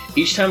game.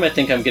 Each time I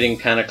think I'm getting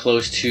kind of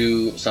close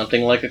to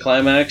something like a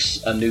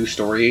climax, a new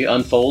story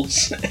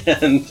unfolds,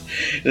 and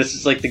this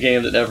is like the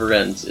game that never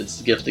ends. It's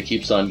the gift that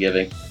keeps on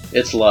giving.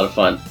 It's a lot of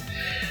fun.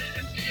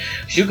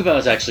 Shukabao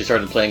has actually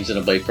started playing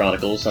Xenoblade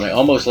Chronicles, and I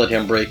almost let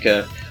him break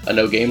a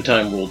no game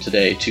time rule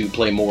today to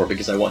play more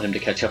because I want him to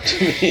catch up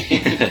to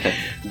me.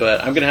 But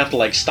I'm going to have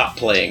to stop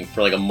playing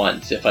for a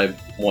month if I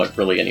want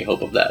really any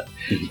hope of that.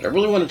 I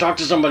really want to talk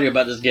to somebody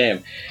about this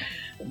game,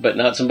 but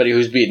not somebody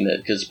who's beaten it,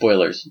 because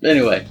spoilers.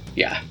 Anyway,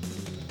 yeah.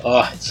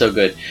 Oh, it's so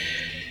good.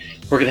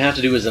 We're going to have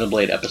to do a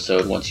Xenoblade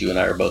episode once you and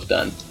I are both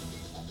done.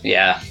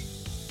 Yeah.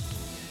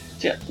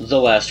 So yeah,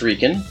 The Last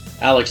Recon.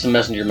 Alex the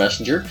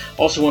Messenger.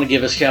 Also want to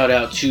give a shout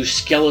out to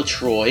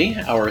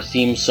Skeletroy, our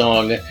theme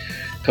song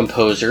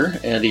composer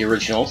and the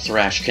original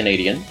thrash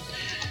Canadian.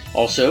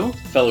 Also,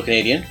 fellow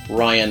Canadian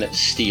Ryan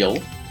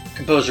Steele,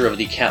 composer of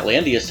the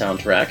Catlandia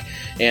soundtrack,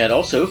 and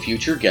also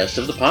future guest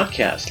of the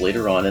podcast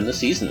later on in the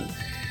season.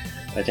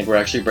 I think we're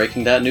actually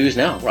breaking that news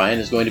now. Ryan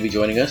is going to be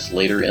joining us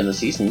later in the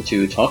season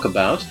to talk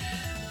about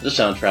the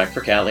soundtrack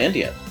for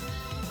Catlandia.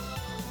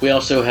 We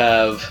also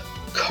have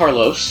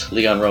Carlos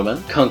Leon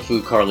Roman, Kung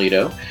Fu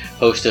Carlito,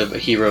 host of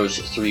Heroes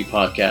 3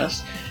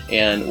 podcast,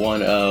 and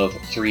one of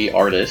 3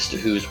 artists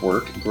whose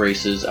work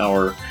graces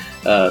our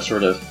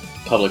sort of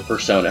public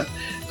persona.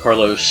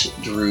 Carlos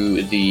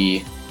drew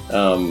the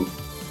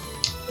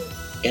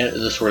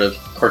sort of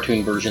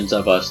cartoon versions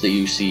of us that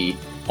you see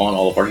on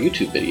all of our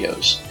YouTube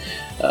videos.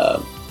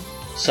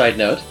 Side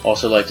note,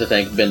 also like to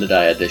thank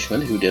Benediah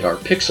Dishman, who did our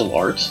pixel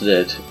art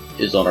that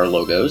is on our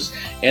logos,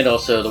 and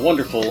also the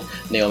wonderful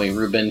Naomi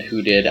Rubin,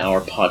 who did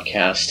our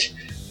podcast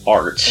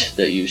art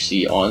that you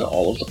see on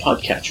all of the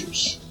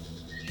podcatchers.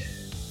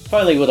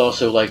 Finally, would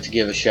also like to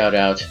give a shout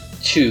out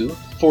to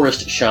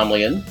Forrest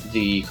Shamlian,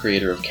 the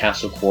creator of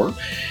Castle Core.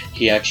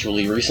 He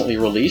actually recently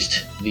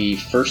released the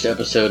first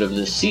episode of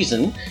this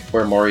season,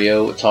 where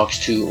Mario talks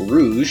to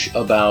Rouge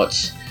about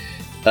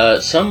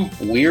some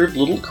weird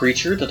little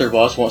creature that their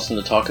boss wants them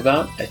to talk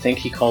about. I think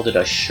he called it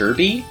a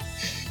Sherby.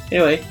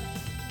 Anyway,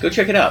 go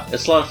check it out.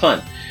 It's a lot of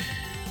fun.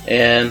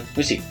 And let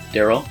me see.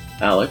 Daryl,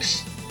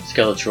 Alex,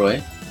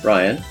 Skeletroy,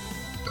 Ryan,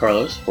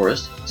 Carlos,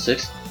 Forrest,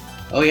 6.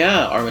 Oh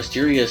yeah, our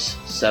mysterious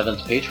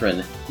 7th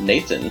patron,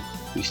 Nathan,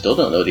 we still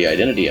don't know the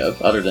identity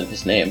of, other than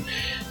his name.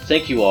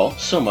 Thank you all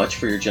so much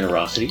for your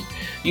generosity.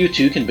 You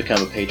too can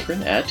become a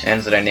patron at...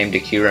 And that I named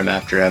Akiram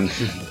after him.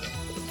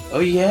 Oh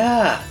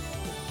yeah!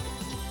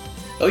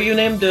 Oh, you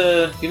named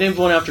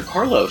one after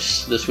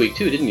Carlos this week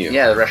too, didn't you?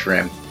 Yeah, the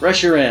Reshiram.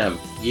 Reshiram,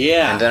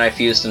 yeah! And then I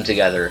fused them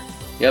together.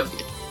 Yep.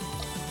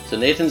 So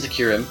Nathan's a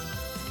Kirim,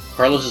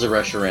 Carlos is a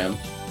Reshiram.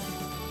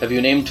 Have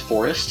you named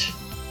Forrest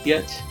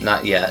yet?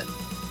 Not yet.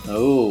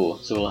 Oh,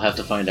 so we'll have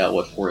to find out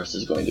what Forrest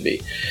is going to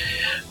be.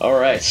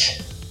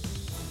 Alright.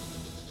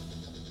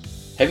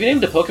 Have you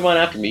named a Pokemon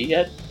after me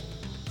yet?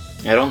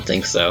 I don't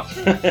think so.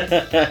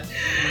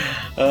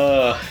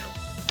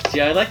 See,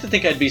 I'd like to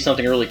think I'd be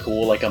something really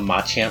cool, like a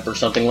Machamp or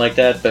something like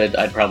that, but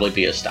I'd probably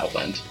be a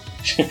Stoutland.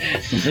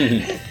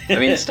 I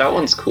mean,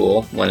 Stoutland's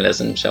cool when it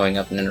isn't showing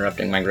up and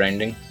interrupting my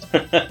grinding.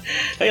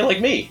 Hey, like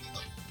me.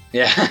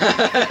 Yeah.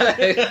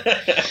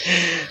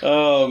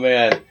 Oh,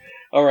 man.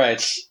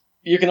 Alright.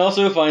 You can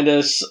also find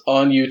us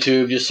on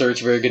YouTube. Just search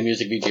Very Good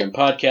Music VGM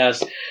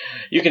Podcast.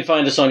 You can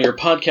find us on your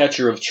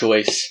podcatcher of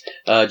choice.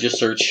 Just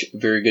search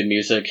Very Good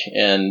Music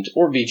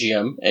or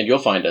VGM, and you'll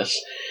find us.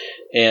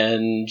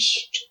 And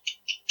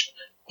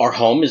our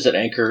home is at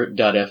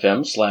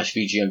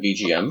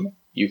anchor.fm/VGMVGM.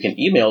 You can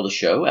email the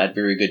show at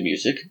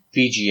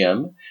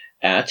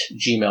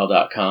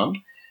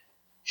verygoodmusicvgm@gmail.com.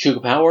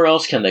 Shugapao, where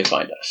else can they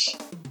find us?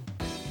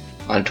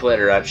 On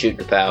Twitter, at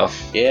ShootToPow.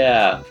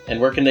 Yeah, and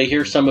where can they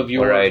hear some of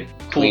your where I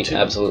cool tweet tunes?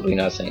 absolutely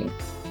nothing.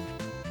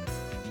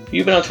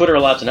 You've been on Twitter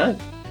a lot tonight.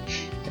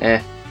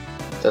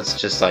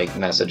 That's just like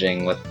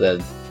messaging with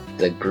the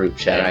group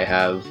chat I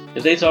have.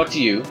 If they talk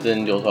to you,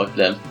 then you'll talk to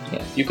them.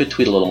 Yeah. You could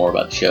tweet a little more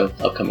about the show,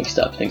 upcoming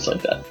stuff, things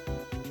like that.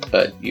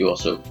 But you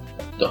also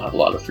don't have a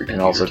lot of free time.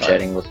 And also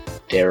chatting with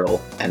Daryl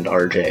and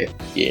RJ.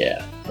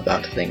 Yeah.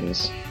 About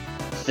things.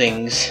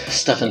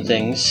 Stuff and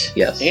things.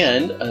 Yes.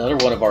 And another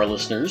one of our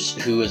listeners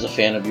who is a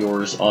fan of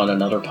yours on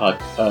another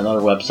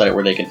website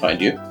where they can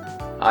find you.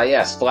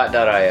 Yes,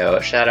 Flat.io.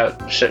 Shout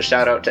out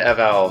to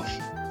Evalve.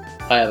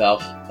 Hi,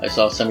 Evalve. I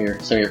saw some of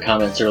your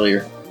comments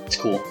earlier. It's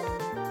cool.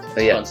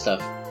 But yeah. Fun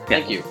stuff.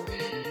 Thank you.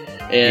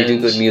 You And do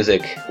good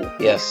music.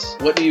 Yes.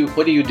 What do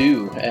you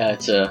do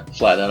at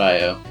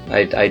Flat.io?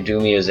 I do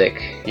music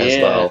as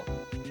Yeah. well.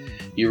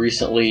 You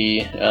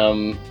recently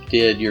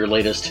did your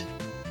latest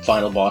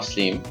final boss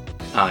theme,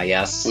 Ah,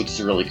 yes. which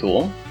is really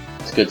cool.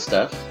 It's good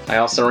stuff. I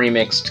also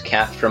remixed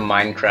Cat from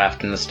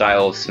Minecraft in the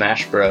style of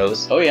Smash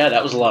Bros. Oh yeah,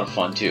 that was a lot of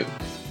fun too.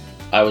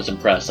 I was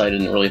impressed. I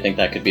didn't really think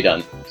that could be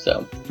done.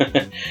 So,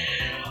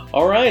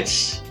 all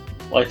right.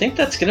 Well, I think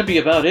that's going to be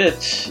about it.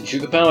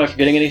 Shukapow, am I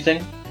forgetting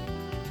anything?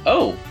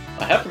 Oh,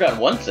 I have forgotten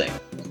one thing.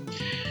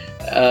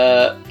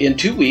 In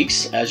 2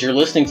 weeks, as you're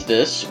listening to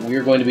this, we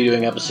are going to be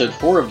doing episode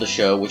 4 of the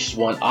show, which is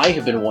one I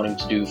have been wanting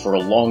to do for a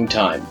long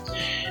time.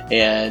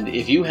 And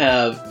if you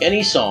have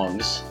any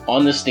songs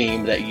on this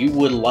theme that you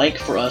would like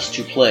for us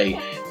to play,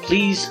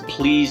 please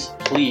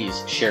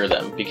share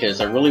them,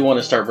 because I really want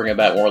to start bringing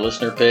back more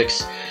listener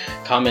picks.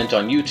 Comment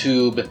on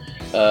YouTube,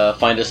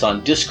 find us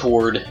on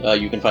Discord.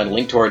 You can find a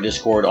link to our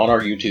Discord on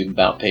our YouTube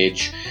About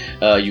page.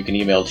 You can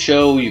email the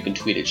show, you can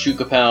tweet at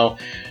Shukapow.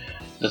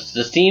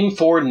 The theme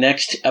for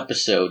next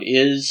episode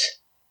is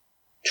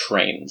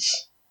trains.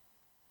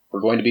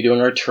 We're going to be doing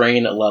our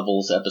train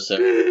levels episode.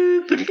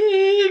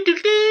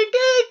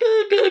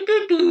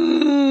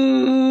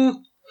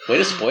 Way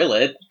to spoil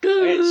it.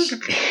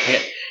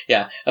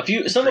 Yeah, some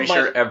Pretty of my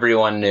sure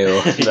everyone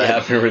knew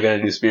that we were going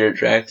to do Spirit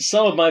Tracks.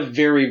 Some of my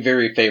very,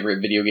 very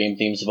favorite video game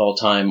themes of all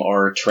time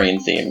are train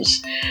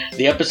themes.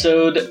 The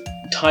episode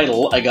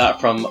title I got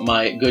from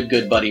my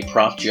good buddy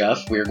Prof.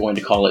 Jeff. We are going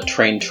to call it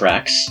Train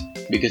Tracks,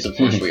 because of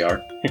course we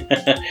are.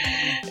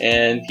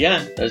 And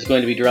yeah, that's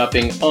going to be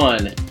dropping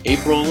on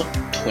April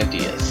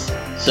 20th.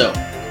 So,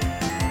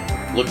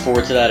 look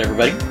forward to that,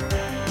 everybody.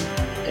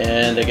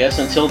 And I guess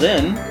until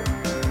then,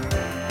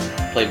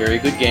 play very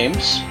good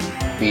games.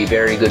 Be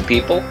very good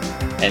people.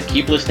 And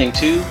keep listening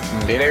to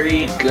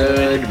very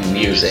good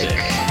music.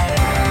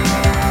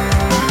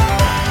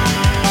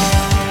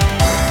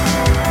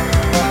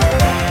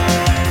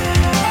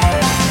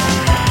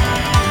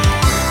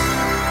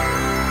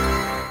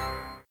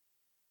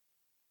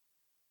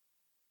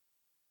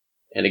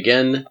 And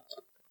again,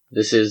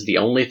 this is the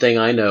only thing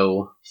I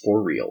know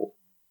for real.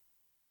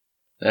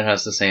 That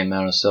has the same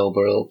amount of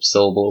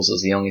syllables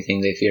as the only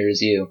thing they fear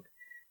is you.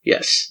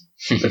 Yes.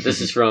 But this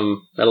is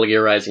from Metal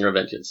Gear Rising: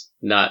 Revengeance,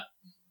 not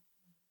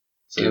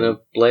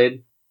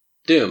Xenoblade?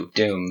 Doom.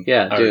 Doom.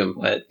 Yeah, Doom.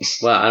 What?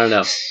 Well, I don't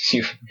know.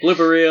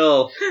 Blooper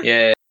reel.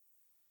 Yeah.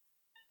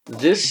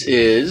 This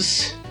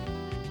is...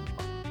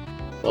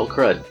 Well,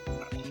 crud.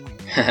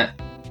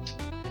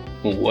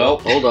 Well,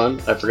 Hold on.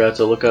 I forgot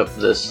to look up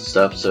this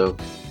stuff, so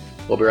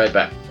we'll be right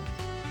back.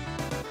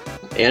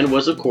 And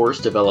was, of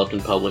course, developed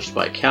and published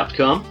by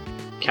Capcom.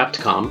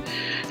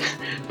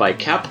 By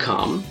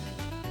Capcom.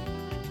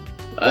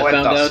 I let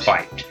found us out...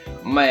 fight.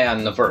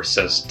 Man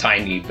versus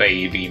tiny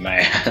baby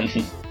man.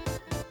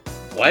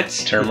 What?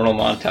 Terminal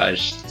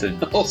montage to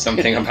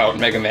something about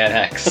Mega Man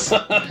X.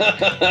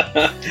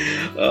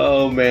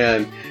 Oh,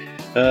 man.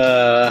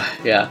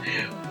 Yeah.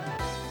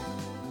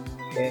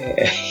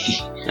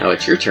 Now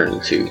it's your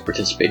turn to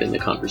participate in the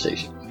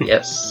conversation.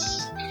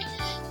 Yes.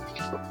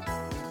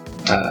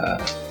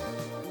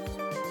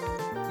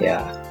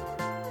 Yeah.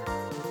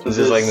 This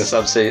is like the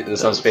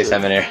subspace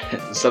emissary.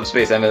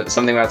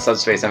 Something about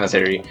subspace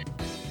emissary.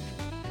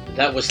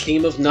 That was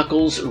Theme of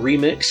Knuckles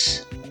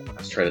Remix.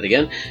 Let's try it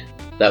again.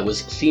 That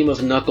was Theme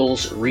of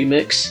Knuckles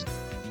Remix.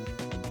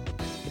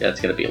 Yeah,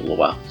 it's gonna be a little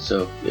while,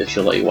 so if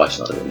she'll let you watch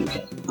another one, you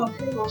can.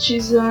 Okay, well,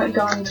 she's going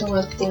to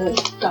let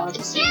the dog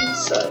see,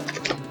 so...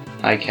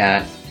 Hi,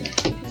 cat.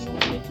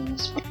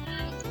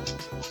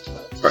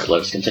 Alright,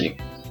 let us continue.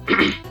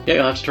 Yeah,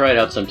 you'll have to try it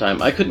out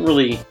sometime. I couldn't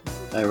really...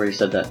 I already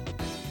said that.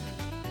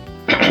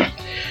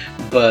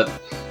 But...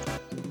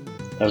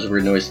 That was a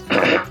weird noise.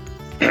 God,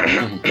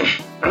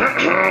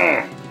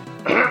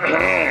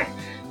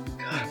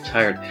 I'm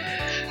tired.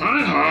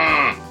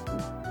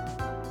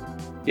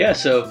 Yeah,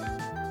 so...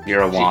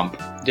 You're a womp.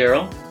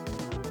 Daryl,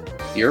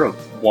 you're a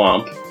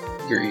womp.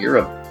 You're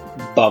a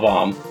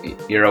ba-bomb.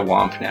 You're a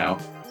womp now.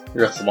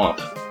 You're a thwomp.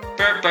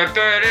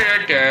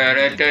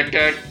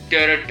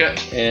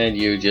 And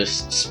you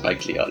just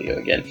spiked the audio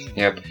again.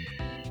 Yep.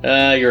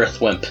 You're a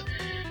thwimp.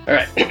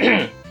 Alright.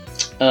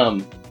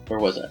 Where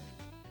was I?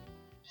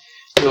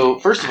 So,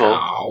 first of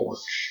all...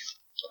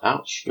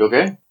 Ouch. You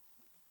okay?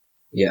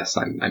 Yes,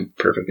 I'm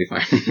perfectly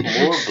fine.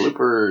 More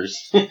bloopers.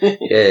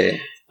 Yeah.